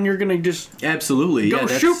gun and you're gonna just Absolutely, Go yeah.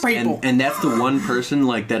 that's- shoot people. and that's the one person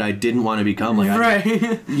like that I didn't want to become. Like,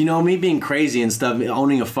 right. you know, me being crazy and stuff,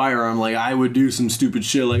 owning a firearm, like I would do some stupid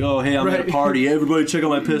shit, like, oh hey, I'm at Right. a party, everybody check out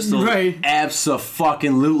my pistol. Right.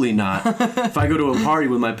 Abso-fucking-lutely not. If I go to a party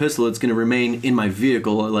with my pistol, it's gonna remain in my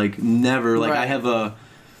vehicle, like never. Like Right.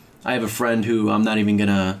 I have a friend who I'm not even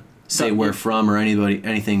gonna say No, where yeah. from or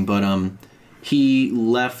anything, but he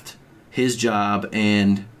left his job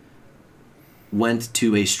and went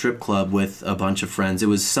to a strip club with a bunch of friends. It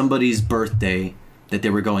was somebody's birthday that they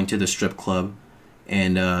were going to the strip club,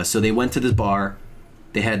 and so they went to this bar.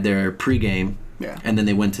 They had their pregame, Yeah. and then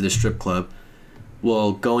they went to the strip club.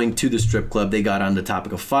 Well, going to the strip club, they got on the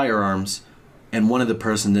topic of firearms, and one of the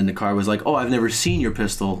persons in the car was like, "Oh, I've never seen your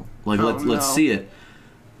pistol. Like, Oh, let's no. see it."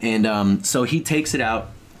 And so he takes it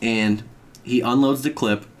out and he unloads the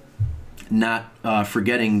clip, not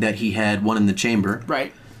forgetting that he had one in the chamber.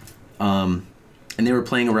 Right. And they were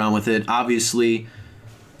playing around with it. Obviously,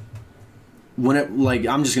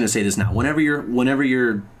 I'm just gonna say this now. Whenever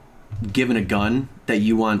you're given a gun that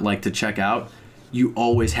you want like to check out, you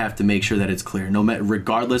always have to make sure that it's clear. No matter,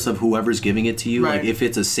 regardless of whoever's giving it to you. Right. Like if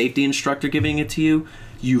it's a safety instructor giving it to you,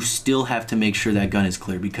 you still have to make sure that gun is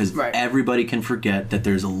clear, because Right. everybody can forget that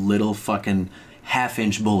there's a little fucking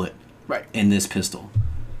half-inch bullet Right. in this pistol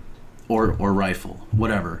or rifle,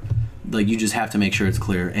 whatever. Like you just have to make sure it's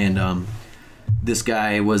clear. And this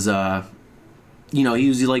guy was he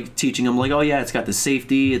was like teaching him like, oh yeah, it's got the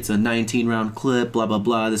safety, it's a 19 round clip, blah blah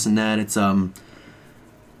blah, this and that. It's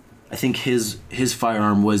I think his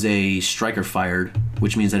firearm was a striker fired,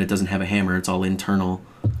 which means that it doesn't have a hammer, it's all internal.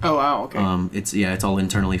 Oh wow. Okay. It's all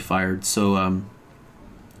internally fired. So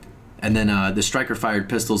and then the striker fired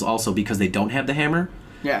pistols also, because they don't have the hammer,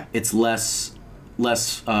 yeah. it's less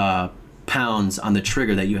pounds on the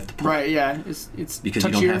trigger that you have to pull. Right. Yeah. It's Because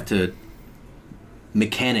you don't touchier. have to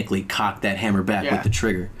mechanically cock that hammer back Yeah. with the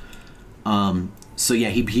trigger. So yeah,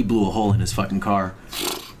 he blew a hole in his fucking car,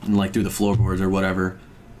 and like through the floorboards or whatever,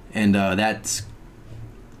 and that's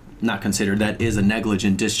not considered. That is a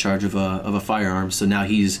negligent discharge of a firearm. So now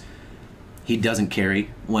he doesn't carry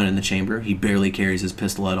one in the chamber. He barely carries his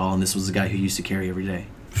pistol at all, and this was the guy who used to carry every day.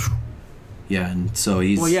 Yeah, and so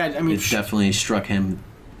he's. Well, yeah, I mean, it definitely struck him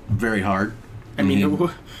very hard. I mean,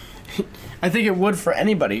 he- I think it would for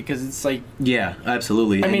anybody, because it's like. yeah,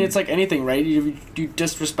 absolutely. I mean, And- it's like anything, right? You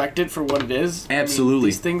disrespect it for what it is. I mean, Absolutely.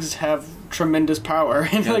 these things have tremendous power.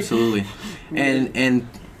 And like, Absolutely. And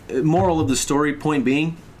moral of the story, point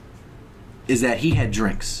being, is that he had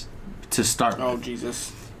drinks to start oh with.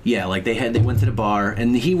 Jesus. Yeah, like they went to the bar,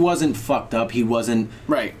 and he wasn't fucked up, he wasn't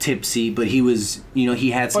Right. tipsy, but he was, he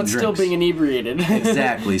had some But drinks. still being inebriated.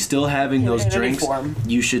 Exactly, still having those In any drinks. form.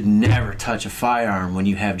 You should never touch a firearm when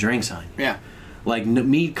you have drinks on you. Yeah. Like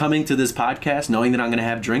me coming to this podcast, knowing that I'm gonna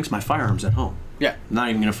have drinks, my firearm's at home. Yeah. I'm not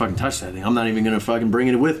even gonna fucking touch that thing. I'm not even gonna fucking bring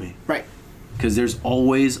it with me. Right. Because there's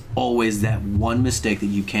always that one mistake that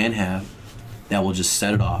you can have that will just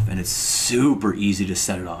set it off, and it's super easy to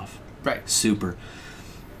set it off. Right. Super.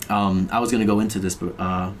 I was going to go into this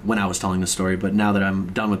when I was telling the story, but now that I'm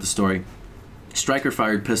done with the story, striker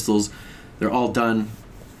fired pistols, they're all done.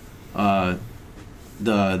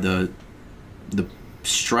 The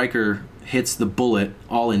striker hits the bullet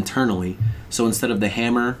all internally, so instead of the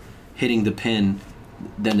hammer hitting the pin,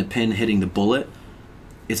 then the pin hitting the bullet,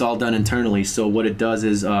 it's all done internally. So what it does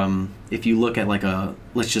is, if you look at like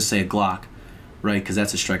let's just say a Glock, right? Because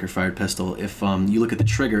that's a striker fired pistol. If you look at the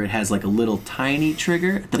trigger, it has like a little tiny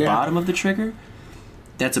trigger at the Yeah. bottom of the trigger.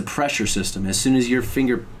 that's a pressure system. As soon as your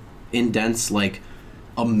finger indents like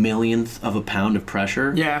a millionth of a pound of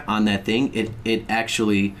pressure Yeah. on that thing, it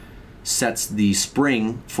actually sets the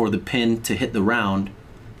spring for the pin to hit the round.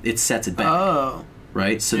 It sets it back, Oh.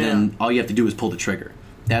 right? So Yeah. then all you have to do is pull the trigger.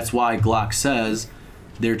 That's why Glock says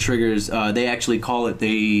their triggers, they actually call it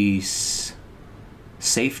the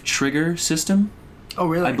safe trigger system, Oh,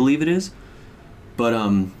 really? I believe it is. But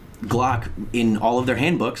Glock, in all of their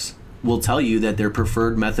handbooks, will tell you that their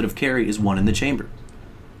preferred method of carry is one in the chamber.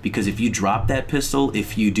 Because if you drop that pistol,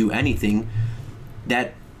 if you do anything,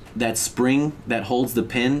 that spring that holds the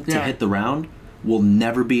pin to Yeah. hit the round will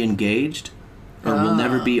never be engaged or will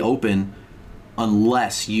never be open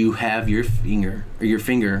unless you have your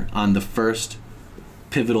finger on the first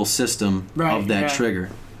pivotal system Right, of that yeah. trigger.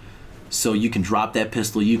 So you can drop that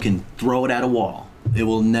pistol, you can throw it at a wall. It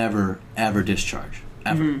will never ever discharge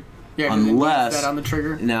ever. Mm-hmm. Yeah, 'cause it needs Unless that on the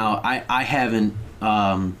trigger. now I haven't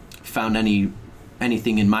found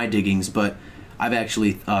anything in my diggings, but I've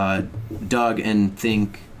actually dug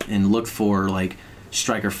and looked for like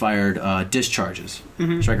striker fired discharges,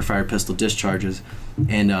 striker fired pistol discharges,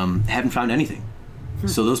 and haven't found anything.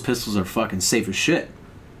 So those pistols are fucking safe as shit.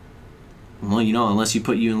 Well, unless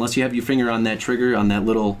you have your finger on that trigger, on that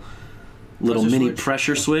little Pressure mini switch.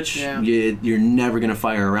 pressure switch, Yeah. you're never gonna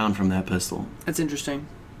fire a round from that pistol. That's interesting.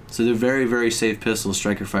 So they're very, very safe pistols.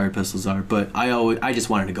 Striker fired pistols are, but I just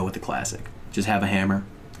wanted to go with the classic. Just have a hammer,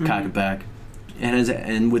 cock it back,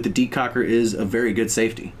 and with the decocker is a very good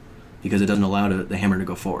safety because it doesn't allow the hammer to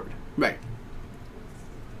go forward. Right.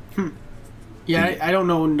 Yeah, I don't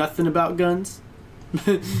know nothing about guns.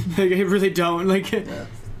 Like, I really don't. Like,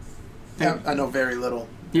 Yeah, I know very little.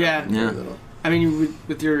 yeah. Yeah. Very little. I mean,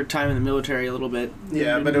 with your time in the military, a little bit.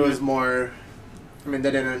 Yeah, but it was more. I mean,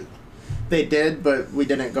 they did, but we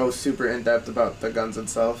didn't go super in depth about the guns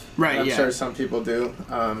itself. Right, I'm yeah. sure some people do.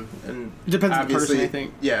 And Depends on the person, obviously, I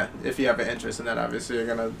think. Yeah, if you have an interest in that, obviously you're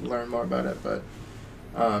gonna learn more about it. But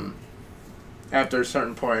after a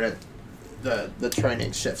certain point, the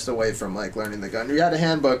training shifts away from like learning the gun. You had a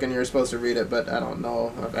handbook and you were supposed to read it, but I don't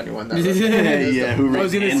know of anyone that. who I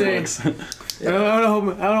was gonna say. I don't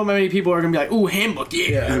know how many people are gonna be like, "Ooh, handbook, yeah."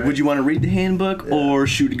 Yeah. Would you want to read the handbook Yeah. or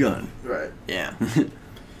shoot a gun? Right. Yeah.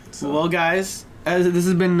 So, Well, guys, this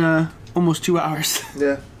has been almost 2 hours.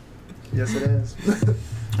 yeah. Yes, it is.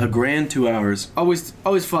 A grand 2 hours. always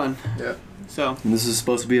fun. Yeah. So And this is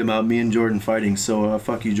supposed to be about me and Jordan fighting, so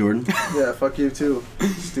fuck you, Jordan. Yeah. Fuck you too.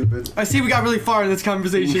 Stupid. I see we got really far in this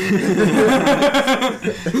conversation.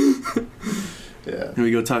 Yeah. And we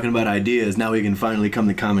go talking about ideas. Now we can finally come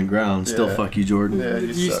to common ground. Still Yeah. fuck you, Jordan. Yeah.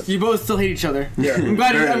 You suck. you both still hate each other. Yeah. I'm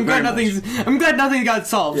glad. Very- I'm glad very nothing got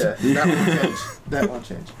solved. Yeah. That won't change. That won't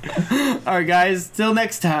change. All right, guys. Till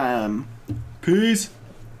next time. Peace.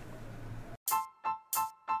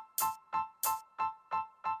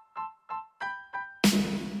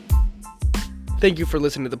 Thank you for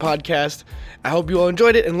listening to the podcast. I hope you all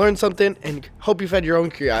enjoyed it and learned something, and hope you fed your own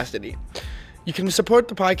curiosity. You can support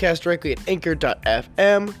the podcast directly at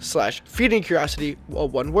anchor.fm/feedingcuriosity, all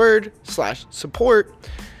one word, /support.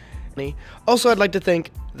 Also, I'd like to thank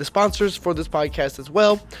the sponsors for this podcast as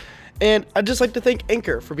well. And I'd just like to thank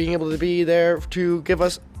Anchor for being able to be there to give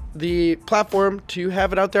us the platform to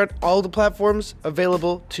have it out there on all the platforms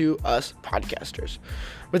available to us podcasters.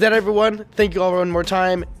 With that, everyone, thank you all one more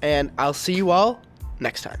time, and I'll see you all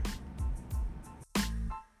next time.